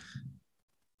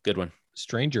 good one.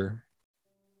 Stranger.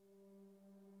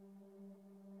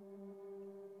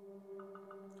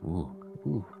 Ooh.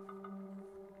 Ooh.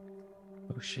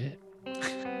 Oh shit.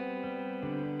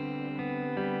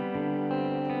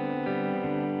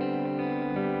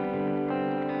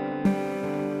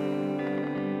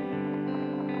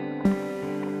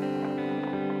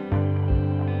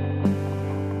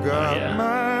 Got yeah.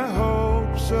 my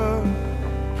hopes up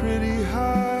pretty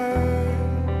high.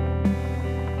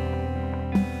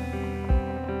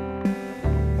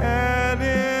 At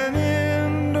an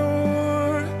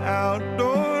indoor,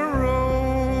 outdoor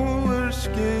roller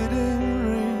skating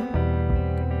rink.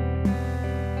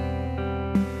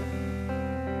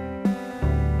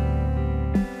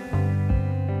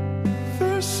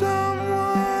 For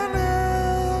someone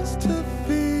else to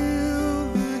feel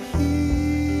the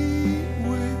heat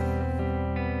with.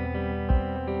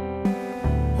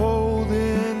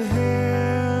 Holding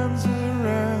hands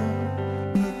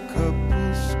around a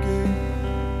couple skate.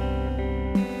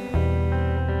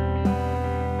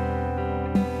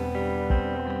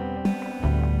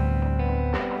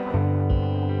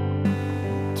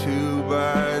 2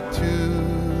 by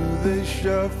 2 they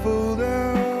shuffled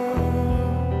out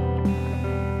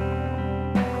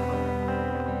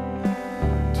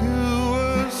to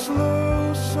a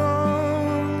slow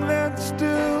song that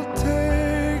still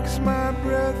takes my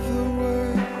breath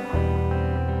away.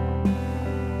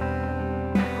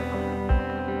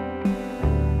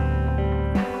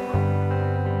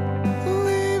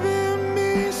 Leaving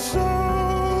me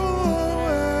solo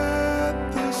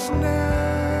at the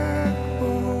snack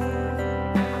bar,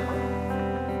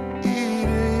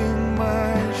 eating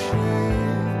my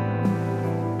shame.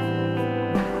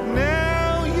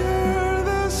 Now you're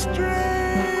the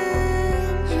stranger,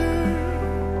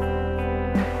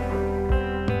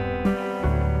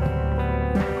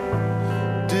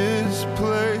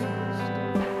 displaced,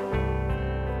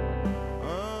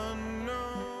 unknown.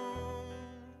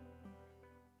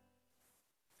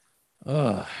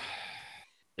 Ugh.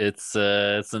 It's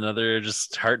another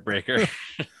just heartbreaker.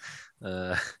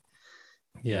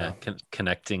 Yeah,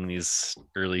 connecting these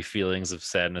early feelings of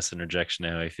sadness and rejection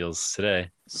to how he feels today.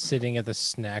 Sitting at the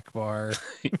snack bar,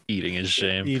 Eating his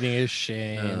shame. eating his Oh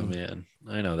shame. man,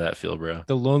 I know that feel, bro.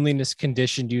 The loneliness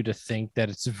conditioned you to think that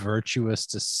it's virtuous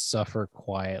to suffer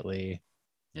quietly.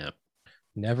 Yep.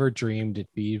 Never dreamed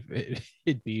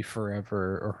it'd be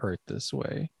forever or hurt this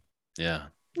way. Yeah.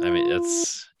 I mean, I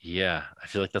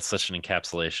feel like that's such an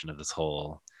encapsulation of this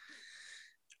whole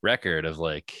record of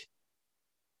like,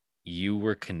 you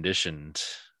were conditioned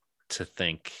to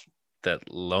think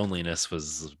that loneliness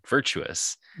was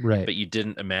virtuous, Right. but you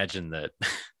didn't imagine that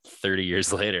 30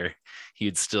 years later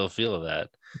you'd still feel that.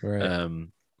 Right.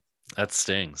 That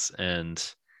stings. And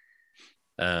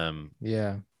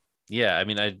Yeah. I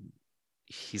mean,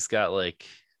 he's got like,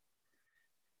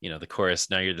 the chorus,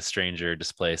 now you're the stranger,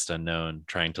 displaced, unknown,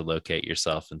 trying to locate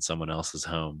yourself in someone else's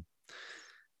home,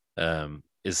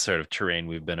 is sort of terrain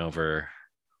we've been over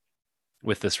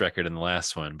with this record in the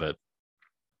last one. But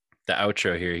the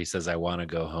outro here, he says, I want to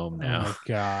go home now. Oh my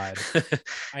God.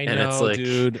 I And know, it's like,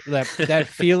 dude. That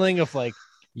feeling of like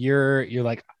you're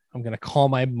like, I'm gonna call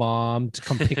my mom to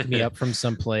come pick me up from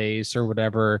someplace or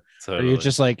whatever. totally. Or you're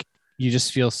just like, you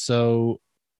just feel so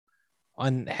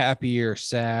unhappy or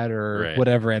sad or Right,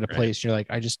 whatever at a right. place. You're like,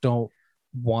 I just don't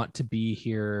want to be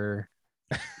here.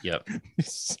 Yep.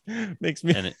 makes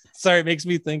me And it, sorry, it makes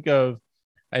me think of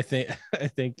I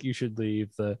think you should leave.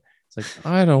 It's like,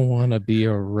 I don't want to be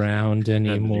around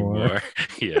anymore.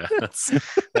 Yeah,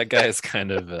 that guy is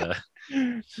kind of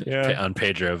Yeah. on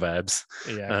Pedro vibes.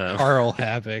 Yeah. Carl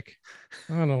Havoc.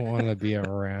 I don't want to be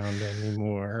around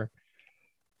anymore.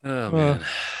 Oh man,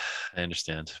 I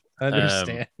understand. I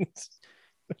understand.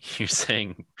 You're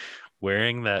saying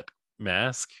wearing that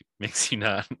mask makes you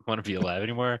not want to be alive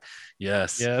anymore?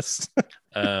 Yes. Yes.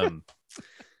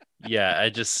 Yeah,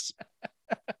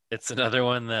 it's another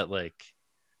one that like,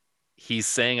 he's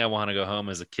saying I want to go home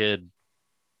as a kid,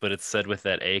 but it's said with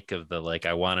that ache of the like,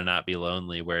 I want to not be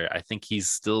lonely, where I think he's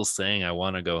still saying I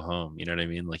want to go home. You know what I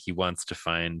mean? Like, he wants to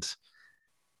find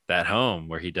that home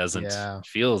where he doesn't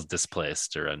feel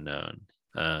displaced or unknown.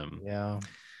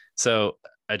 So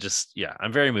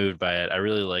I'm very moved by it. I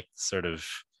really like sort of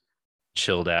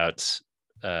chilled out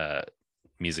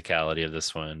musicality of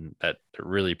this one. That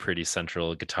really pretty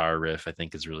central guitar riff I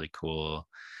think is really cool,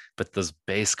 but those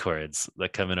bass chords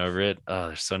that come in over it, oh,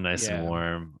 they're so nice and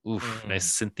warm.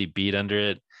 Nice synthy beat under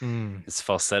it. His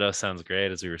falsetto sounds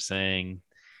great, as we were saying.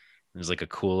 There's like a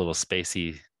cool little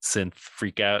spacey synth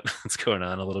freak out that's going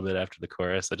on a little bit after the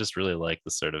chorus. I just really like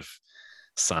the sort of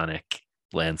sonic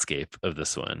landscape of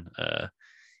this one,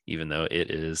 even though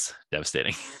it is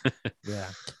devastating. Yeah.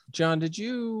 John, did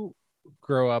you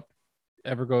grow up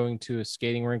ever going to a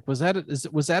skating rink? Was that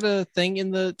a thing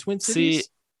in the Twin Cities? See,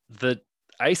 the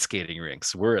ice skating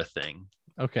rinks were a thing.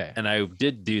 Okay. And I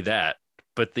did do that.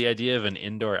 But the idea of an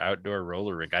indoor-outdoor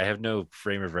roller rink, I have no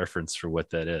frame of reference for what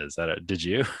that is. Did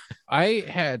you?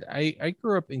 I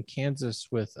grew up in Kansas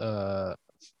with a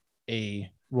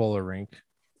roller rink.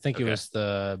 I think it was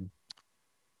the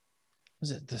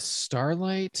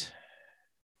Starlight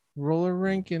roller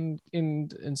rink in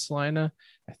Salina?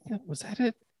 I think, was that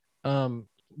it?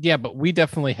 Yeah, but we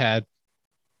definitely had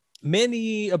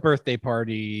many a birthday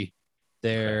party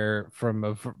there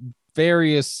from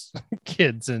various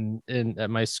kids in at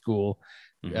my school,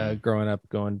 growing up,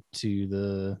 going to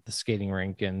the skating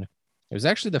rink. And it was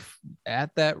actually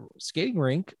at that skating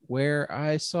rink where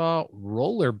I saw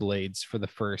rollerblades for the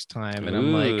first time. And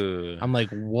I'm like,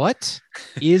 what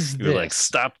is this? You're like,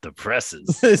 stop the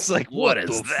presses. It's like, what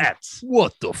is that?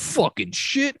 What the fucking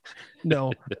shit?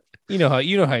 No. You know how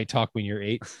you talk when you're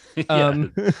 8. Yeah,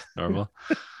 normal.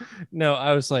 No,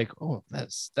 I was like, oh, that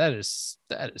is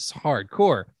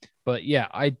hardcore. But yeah,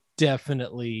 I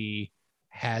definitely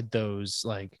had those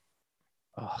like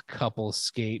couple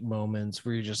skate moments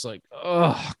where you're just like,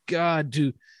 oh god,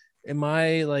 do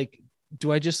I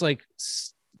just like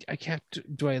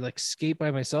do I like skate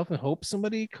by myself and hope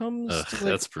somebody comes?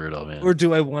 That's brutal, man. Or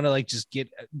do I want to like just get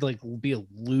like be a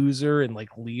loser and like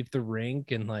leave the rink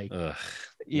and like?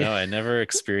 Yeah. No, I never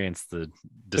experienced the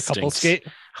distinct couple skate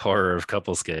horror of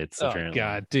couple skates. Apparently.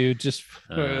 God, dude, just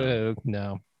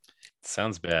no.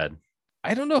 Sounds bad.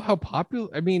 I don't know how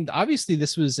popular. I mean, obviously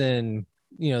this was in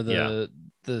the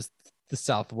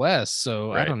Southwest, so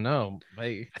right. I don't know.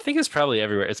 I think it's probably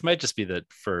everywhere. It might just be that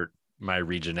for my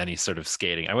region, any sort of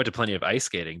skating. I went to plenty of ice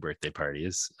skating birthday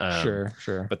parties. Sure.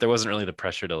 But there wasn't really the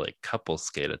pressure to like couple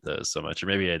skate at those so much, or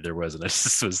maybe there wasn't. I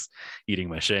just was eating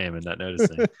my shame and not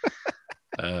noticing.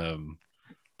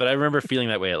 But I remember feeling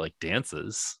that way at like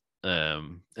dances,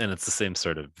 and it's the same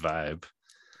sort of vibe.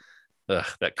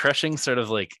 That crushing sort of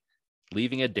like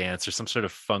leaving a dance or some sort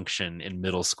of function in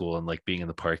middle school and like being in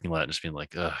the parking lot and just being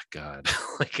like, oh god,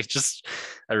 like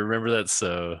I remember that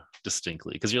so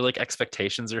distinctly because your like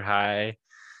expectations are high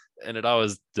and it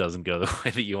always doesn't go the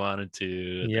way that you wanted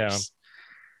to. Yeah. There's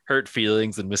hurt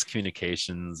feelings and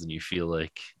miscommunications and you feel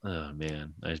like, oh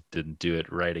man, I didn't do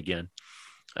it right again.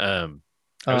 I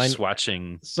was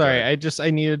watching. Sorry, I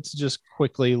needed to just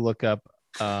quickly look up.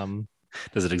 Does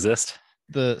it exist?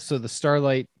 The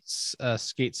Starlight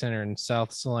Skate Center in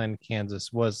South Salina,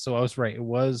 Kansas was. So I was right. It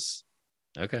was.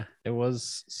 Okay. It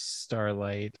was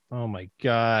Starlight. Oh my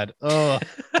god. Oh,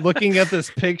 looking at this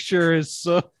picture is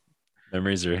so.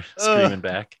 Memories are screaming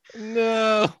back.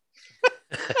 No.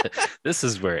 This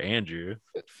is where Andrew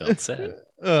felt sad.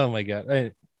 Oh my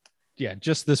god. Yeah,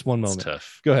 just this one moment. It's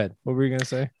tough. Go ahead. What were you gonna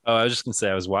say? Oh, I was just gonna say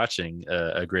I was watching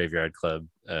a Graveyard Club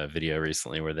video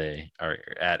recently where they are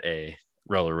at a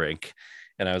roller rink,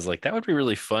 and I was like, that would be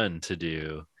really fun to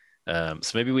do. So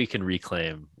maybe we can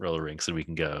reclaim roller rinks and we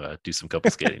can go do some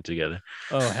couple skating together.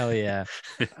 Oh hell yeah!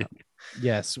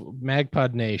 Yes,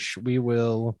 Magpod Nation. We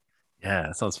will. Yeah,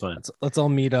 that sounds fun. Let's all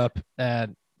meet up at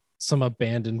some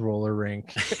abandoned roller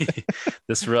rink.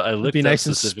 I looked up nice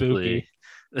specifically.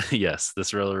 Yes,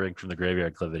 this roller rink from the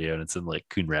Graveyard Club video, and it's in like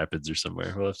Coon Rapids or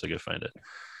somewhere. We'll have to go find it.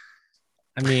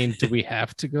 I mean, do we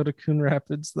have to go to Coon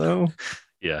Rapids though?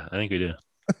 Yeah, I think we do.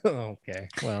 Okay,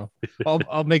 well,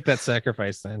 I'll make that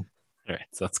sacrifice then. All right,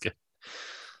 sounds good.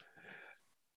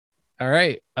 All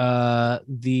right,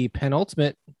 the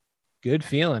penultimate, Good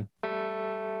Feeling.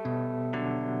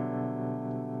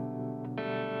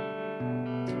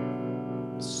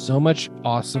 So much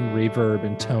awesome reverb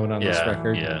and tone on this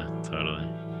record. Yeah, totally.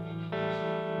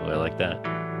 Well, I like that.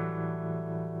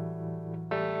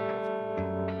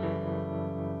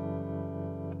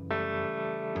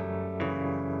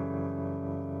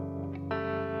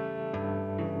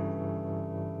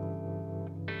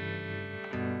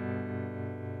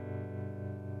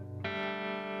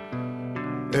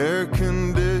 Air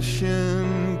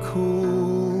condition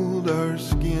cooled our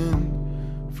skin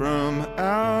from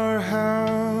our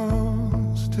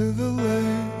house to the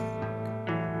lake,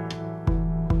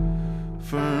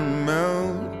 for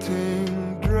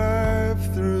melting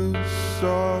drive-through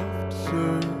soft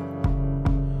serve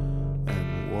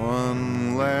and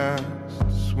one last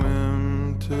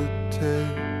swim to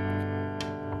take.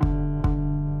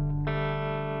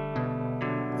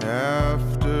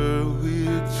 After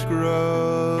we'd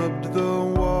scrubbed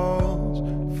the walls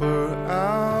for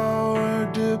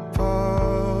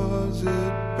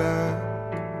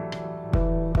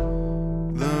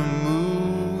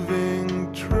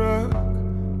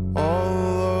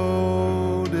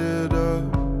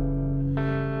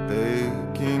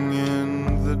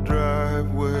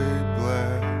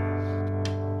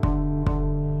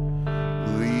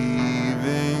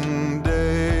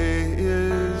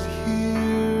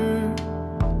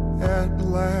at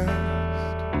last.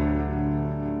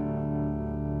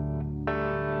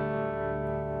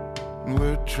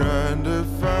 We're trying to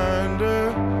find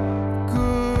a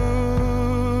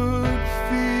good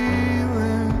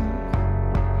feeling,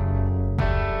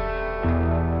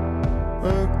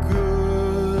 a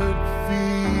good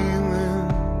feeling,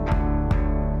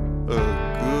 a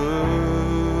good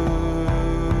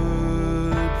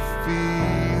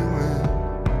feeling.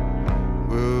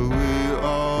 Will we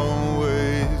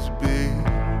always be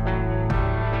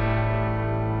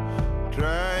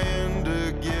trying to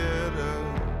get a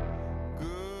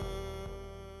good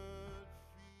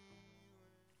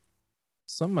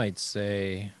Some might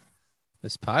say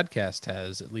this podcast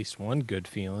has at least one good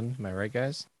feeling. Am I right,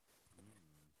 guys?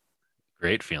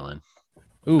 Great feeling.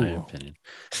 In my Ooh, opinion.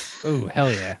 ooh,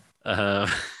 hell yeah!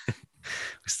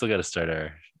 We still got to start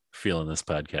our feeling this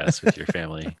podcast with your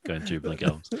family going through Blink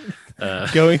albums.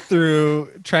 Going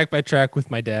through track by track with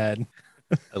my dad.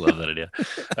 I love that idea.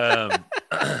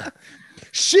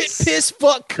 Shit, piss,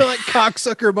 fuck, cunt,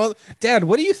 cocksucker, mother. Dad,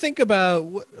 what do you think about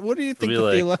what do you think? It'll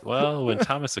That be they like, well, when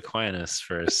Thomas Aquinas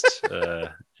first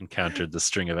encountered the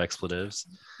string of expletives.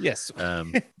 yes.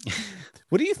 Um,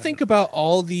 What do you think about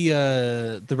all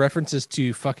the references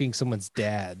to fucking someone's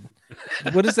dad?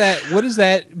 What does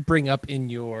that bring up in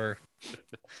your?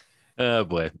 oh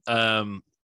boy,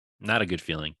 not a good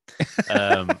feeling.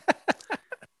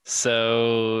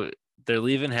 So they're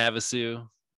leaving Havasu.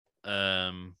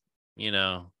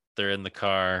 They're in the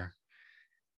car.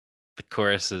 The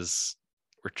chorus is,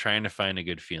 "We're trying to find a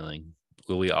good feeling.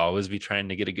 Will we always be trying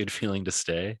to get a good feeling to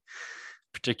stay?"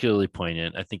 Particularly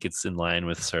poignant. I think it's in line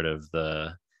with sort of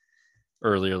the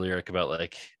earlier lyric about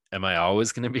like, am I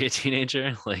always going to be a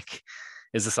teenager? Like,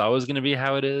 is this always going to be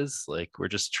how it is? Like, we're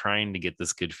just trying to get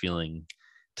this good feeling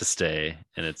to stay,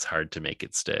 and it's hard to make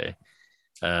it stay.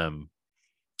 I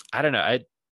don't know.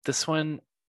 This one,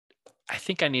 I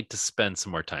think I need to spend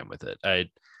some more time with it.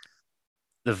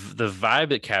 The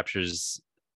vibe it captures,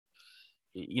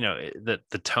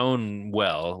 the tone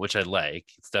well, which I like.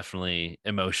 It's definitely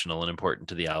emotional and important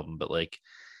to the album, but like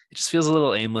it just feels a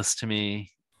little aimless to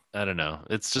me. I don't know.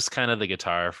 It's just kind of the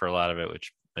guitar for a lot of it,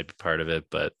 which might be part of it,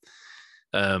 but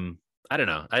I don't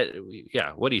know.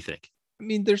 What do you think? I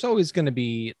mean, there's always going to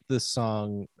be the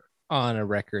song on a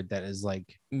record that is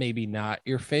like maybe not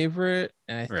your favorite,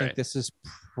 and I think this is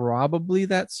probably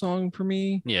that song for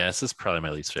me. Yeah, this is probably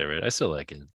my least favorite. I still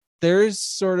like it. There's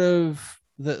sort of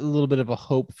a little bit of a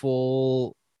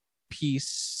hopeful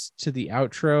piece to the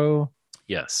outro.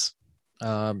 Yes.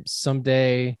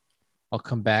 Someday I'll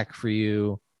come back for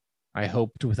you. I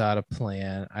hoped without a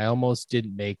plan. I almost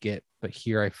didn't make it, but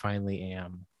here I finally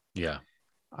am. Yeah.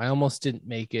 I almost didn't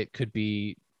make it could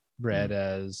be read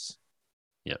as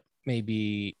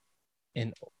maybe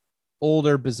an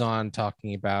older Bazan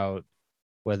talking about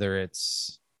whether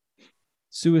it's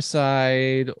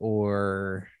suicide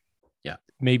or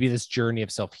maybe this journey of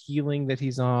self-healing that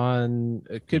he's on.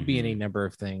 It could be any number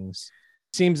of things.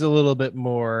 Seems a little bit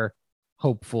more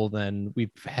hopeful than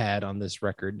we've had on this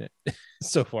record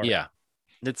so far. Yeah.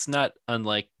 It's not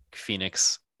unlike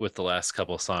Phoenix with the last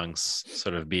couple of songs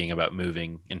sort of being about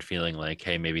moving and feeling like,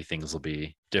 hey, maybe things will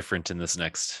be different in this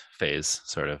next phase,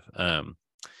 sort of.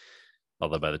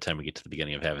 Although by the time we get to the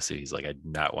beginning of Havasu, he's like, I do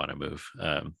not want to move.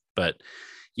 But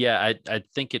yeah, I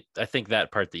think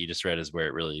that part that you just read is where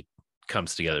it really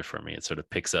comes together for me. It sort of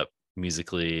picks up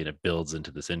musically and it builds into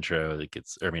this outro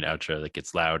that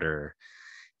gets louder,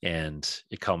 and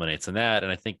it culminates in that.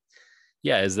 And I think,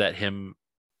 is that him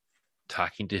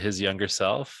talking to his younger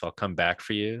self? I'll come back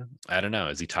for you. I don't know.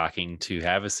 Is he talking to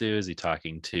Havasu? Is he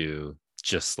talking to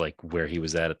just like where he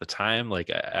was at the time?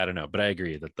 Like, I don't know, but I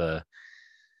agree that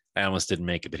I almost didn't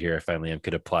make it, but here I finally am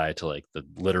could apply to like the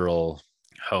literal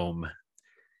home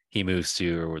he moves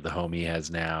to, or the home he has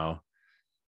now,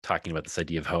 talking about this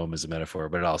idea of home as a metaphor,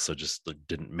 but it also just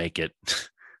didn't make it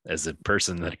as a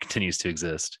person that continues to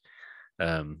exist.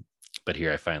 But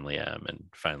here I finally am, and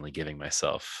finally giving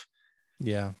myself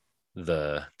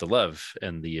the love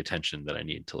and the attention that I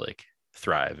need to like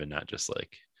thrive and not just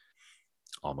like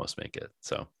almost make it.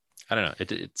 So I don't know.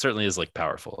 It certainly is like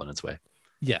powerful in its way.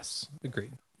 Yes,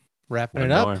 agreed. Wrapping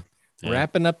it up. Yeah.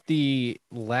 Wrapping up the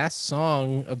last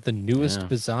song of the newest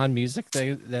Bazan music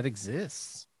that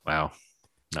exists. Wow.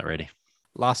 Not ready.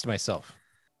 Lost myself.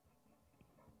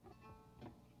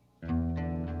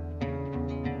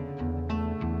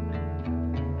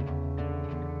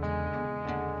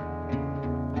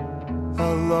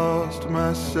 I lost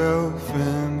myself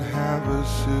in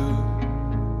Havasu,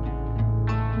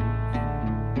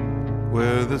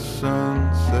 where the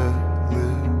sunset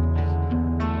lives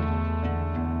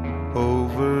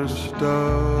over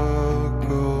stars.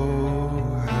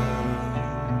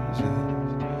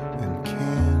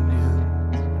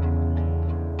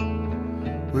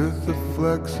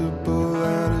 flexible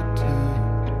attitude,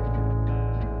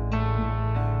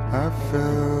 I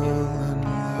fell in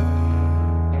love.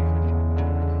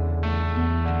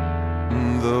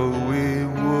 Though we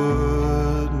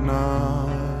would not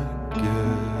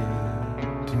get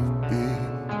to be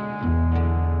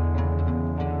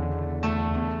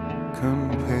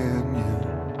companions.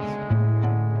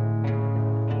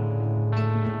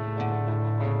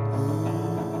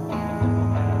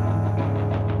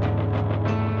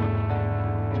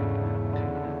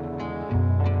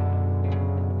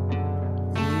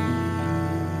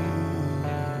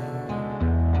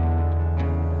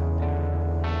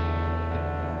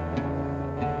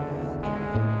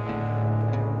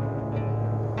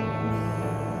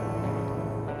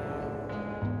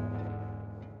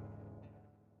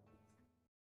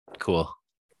 Cool.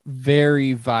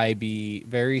 Very vibey,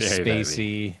 very Very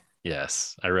spacey.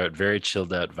 Yes, I wrote very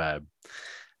chilled out vibe.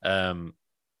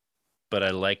 But I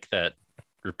like that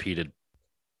repeated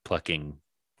plucking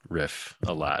riff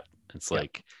a lot. It's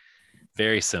like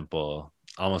very simple,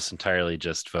 almost entirely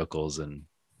just vocals and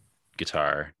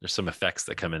guitar. There's some effects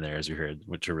that come in there, as you heard,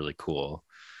 which are really cool.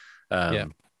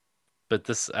 But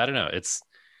this, I don't know,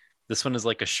 this one is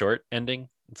like a short ending.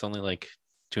 It's only like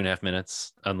 2.5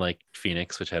 minutes, unlike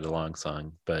Phoenix, which had a long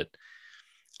song. But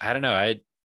I don't know,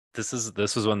 this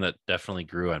was one that definitely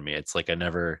grew on me. It's like I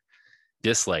never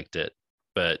disliked it,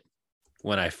 but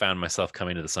when I found myself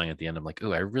coming to the song at the end, I'm like,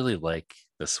 oh, I really like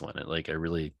this one. I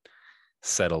really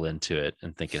settle into it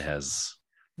and think it has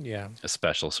a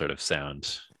special sort of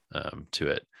sound to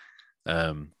it.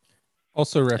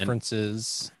 Also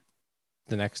references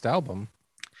the next album.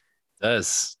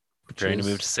 Does preparing to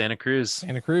move to Santa Cruz.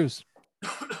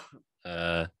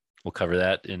 We'll cover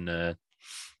that in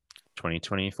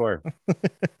 2024.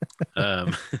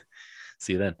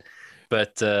 See you then.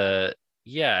 But I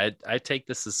take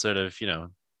this as sort of,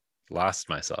 lost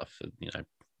myself.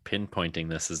 Pinpointing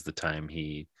this as the time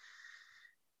he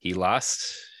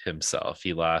lost himself.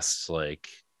 He lost, like,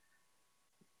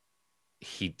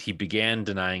 he began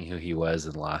denying who he was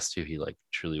and lost who he like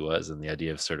truly was. And the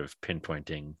idea of sort of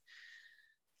pinpointing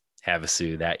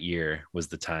Havasu that year was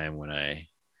the time when I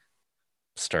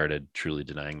started truly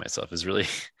denying myself is really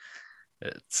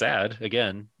sad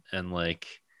again. And like,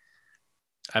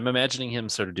 I'm imagining him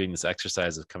sort of doing this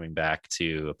exercise of coming back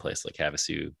to a place like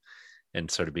Havasu and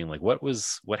sort of being like,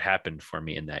 what happened for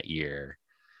me in that year?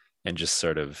 And just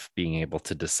sort of being able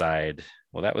to decide,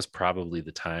 well, that was probably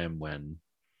the time when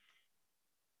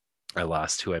I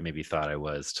lost who I maybe thought I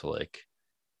was to like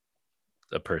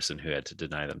a person who had to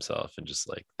deny themselves. And just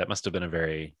like, that must have been a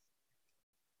very,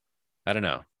 I don't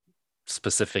know,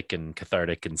 specific and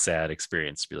cathartic and sad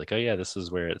experience to be like, oh yeah, this is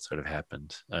where it sort of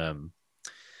happened.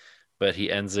 But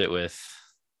he ends it with,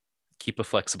 keep a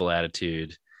flexible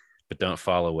attitude, but don't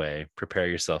fall away. Prepare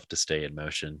yourself to stay in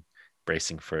motion,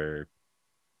 bracing for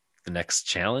the next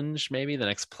challenge, maybe the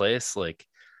next place. Like,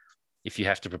 if you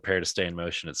have to prepare to stay in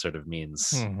motion, it sort of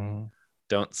means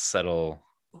don't settle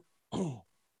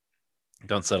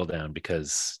down,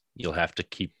 because you'll have to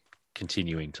keep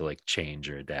continuing to like change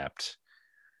or adapt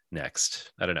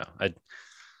next. I don't know.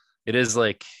 It is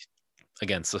like,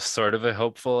 again, so sort of a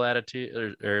hopeful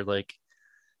attitude or like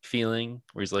feeling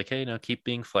where he's like, hey, no, keep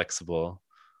being flexible,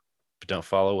 but don't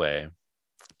fall away.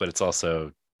 But it's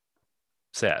also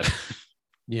sad.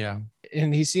 Yeah.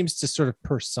 And he seems to sort of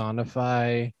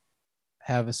personify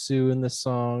Havasu in the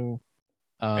song.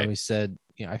 Right. He said,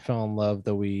 I fell in love,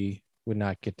 though we would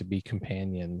not get to be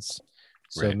companions.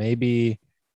 So Right. maybe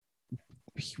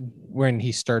when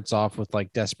he starts off with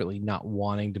like desperately not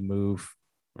wanting to move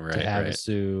to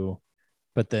Havasu,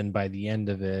 but then by the end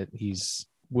of it, he's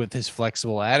with his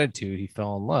flexible attitude, he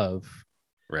fell in love.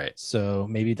 Right. So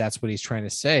maybe that's what he's trying to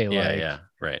say. Yeah.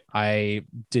 Right. I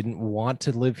didn't want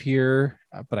to live here,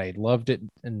 but I loved it,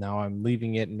 and now I'm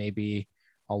leaving it, and maybe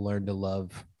I'll learn to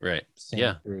love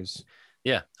Santa Cruz.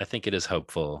 Yeah, I think it is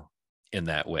hopeful in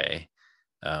that way,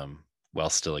 while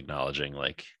still acknowledging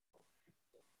like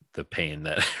the pain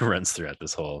that runs throughout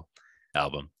this whole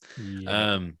album.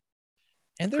 And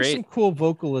there's some cool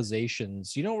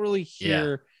vocalizations. You don't really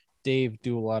hear Dave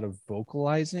do a lot of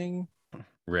vocalizing.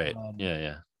 Right.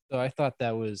 Yeah. So I thought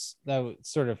that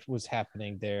sort of was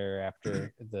happening there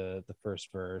after the first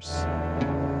verse.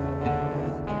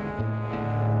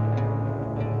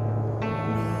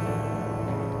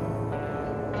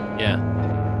 Yeah.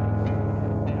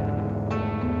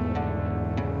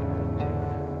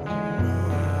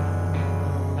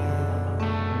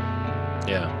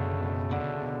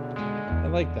 I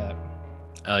like that.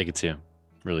 I like it too.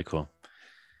 Really cool.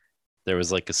 There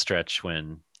was like a stretch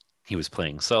when he was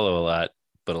playing solo a lot,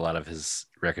 but a lot of his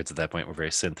records at that point were very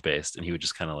synth based, and he would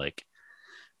just kind of like,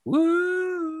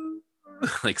 woo,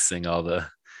 like sing all the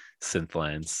synth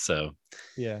lines. So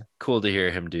yeah, cool to hear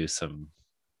him do some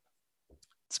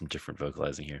different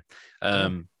vocalizing here.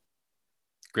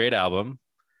 Great album.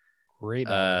 Great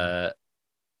album.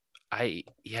 I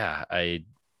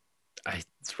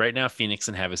right now Phoenix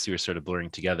and Havasu are sort of blurring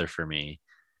together for me.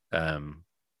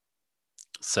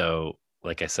 So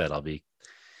like I said, I'll be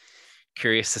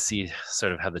curious to see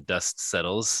sort of how the dust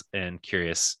settles, and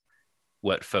curious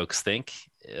what folks think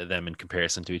them in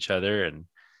comparison to each other, and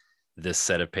this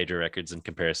set of Pedro records in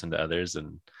comparison to others.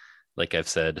 And like I've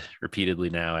said repeatedly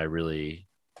now, I really,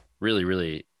 really,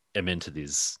 really am into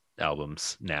these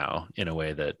albums now in a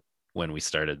way that when we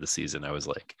started the season, I was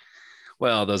like,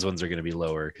 well, those ones are going to be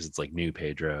lower because it's like new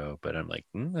Pedro, but I'm like,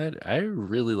 I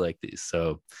really like these.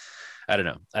 So I don't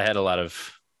know. I had a lot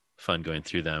of fun going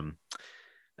through them.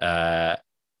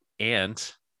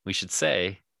 And we should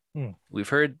say, we've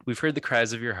heard the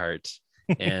cries of your heart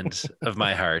and of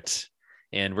my heart,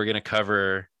 and we're going to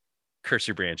cover Curse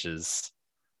Your Branches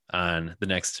on the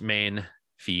next main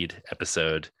feed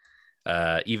episode.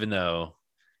 Even though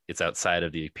it's outside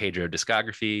of the Pedro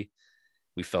discography,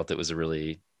 we felt it was a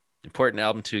really important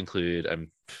album to include. I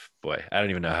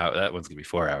don't even know how that one's gonna be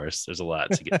 4 hours. There's a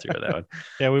lot to get through that one.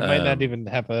 Yeah, we might not even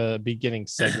have a beginning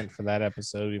segment for that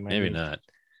episode. We might maybe not.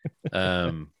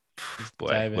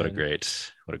 What a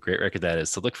great record that is.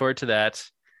 So look forward to that.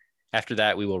 After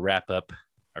that, we will wrap up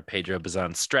our Pedro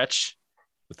Bazan stretch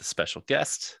with a special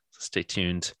guest. So stay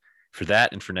tuned for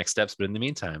that and for next steps. But in the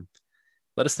meantime,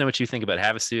 let us know what you think about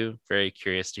Havasu. Very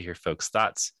curious to hear folks'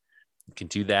 thoughts. You can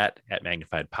do that at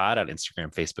Magnified Pod on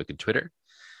Instagram, Facebook, and Twitter.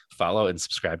 Follow and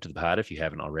subscribe to the pod if you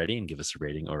haven't already, and give us a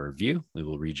rating or a review. We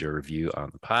will read your review on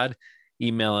the pod.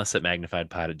 Email us at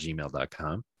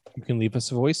magnifiedpod@gmail.com. You can leave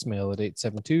us a voicemail at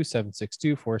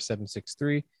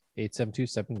 872-762-4763,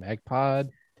 8727-MAGPOD.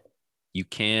 You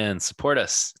can support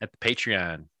us at the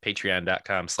Patreon,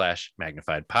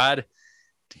 patreon.com/magnifiedpod,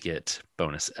 to get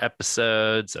bonus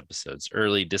episodes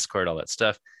early, Discord, all that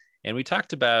stuff. And we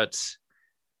talked about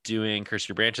doing Curse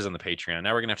Your Branches on the Patreon.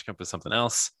 Now we're gonna have to come up with something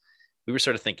else. We were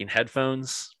sort of thinking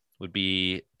headphones would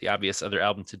be the obvious other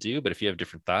album to do, but if you have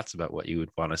different thoughts about what you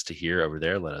would want us to hear over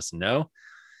there, let us know.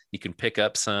 You can pick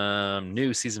up some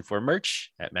new season 4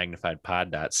 merch at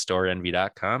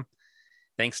magnifiedpod.storeenvy.com.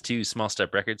 Thanks to Small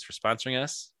Step Records for sponsoring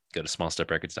us. Go to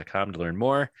smallsteprecords.com to learn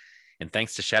more. And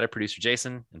thanks to shadow producer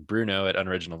Jason and Bruno at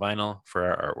Unoriginal Vinyl for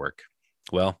our artwork.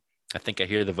 Well, I think I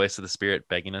hear the voice of the spirit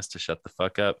begging us to shut the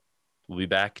fuck up. We'll be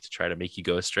back to try to make you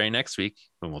go astray next week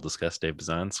when we'll discuss Dave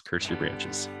Bazan's Curse Your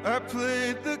Branches. I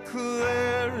played the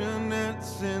clarinet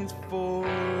since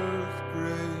 4th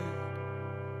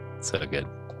grade. So good.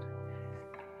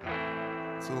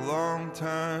 It's a long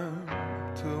time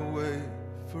to wait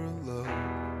for love.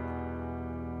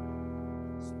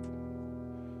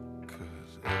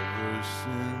 'Cause ever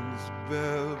since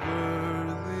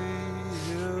Beverly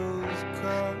Hills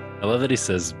Cop I love that he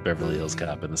says Beverly Hills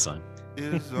Cop in the song.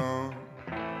 is on,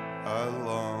 I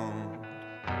long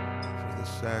for the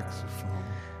saxophone.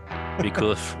 It'd be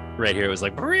cool if right here it was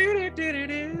like.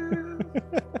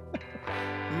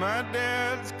 My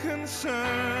dad's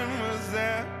concern was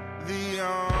that the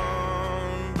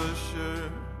embouchure.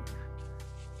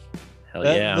 Hell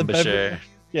yeah, The embouchure.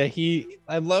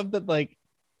 I love that, like,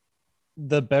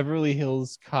 the Beverly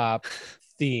Hills Cop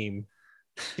theme.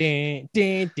 It's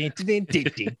like,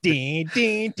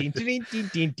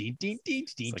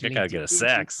 I gotta get a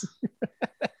sax.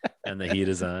 And the heat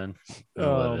is on. I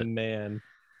love Oh it. man.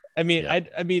 I mean, Yeah.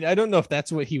 I mean, I don't know if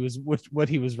that's what he was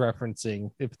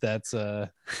referencing. If that's There's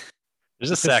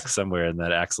a sax somewhere in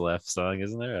that Axel F song,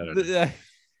 isn't there? I don't know.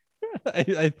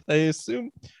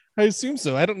 I assume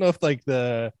so. I don't know if like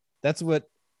that's what,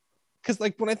 because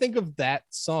like when I think of that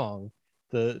song,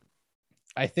 I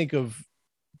think of,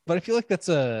 but I feel like that's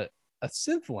a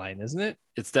synth line, isn't it?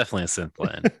 It's definitely a synth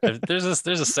line. there's a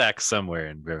sax somewhere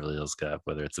in Beverly Hills Cop,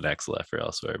 whether it's an Axel F or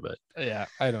elsewhere, but Yeah,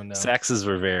 I don't know. saxes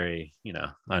were very,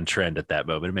 on trend at that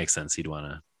moment. It makes sense he'd want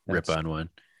to rip on one.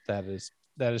 That is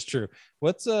true.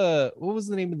 What was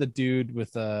the name of the dude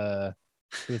with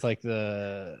like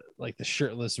the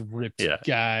shirtless ripped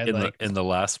guy In the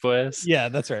Last Boys? Yeah,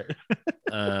 that's right.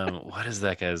 What is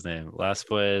that guy's name? Last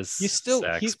Boys. He's still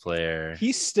sax player.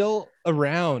 He's still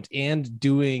around and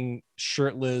doing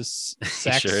shirtless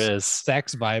sax. He sure is.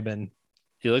 Sax vibing.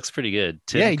 He looks pretty good.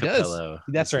 Tim He Capello. does.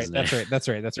 That's right. his name. That's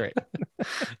right.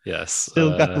 Yes.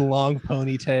 Still got the long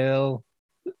ponytail.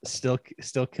 Still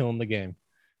killing the game.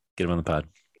 Get him on the pod.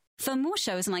 For more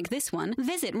shows like this one,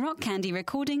 visit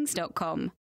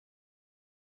rockcandyrecordings.com.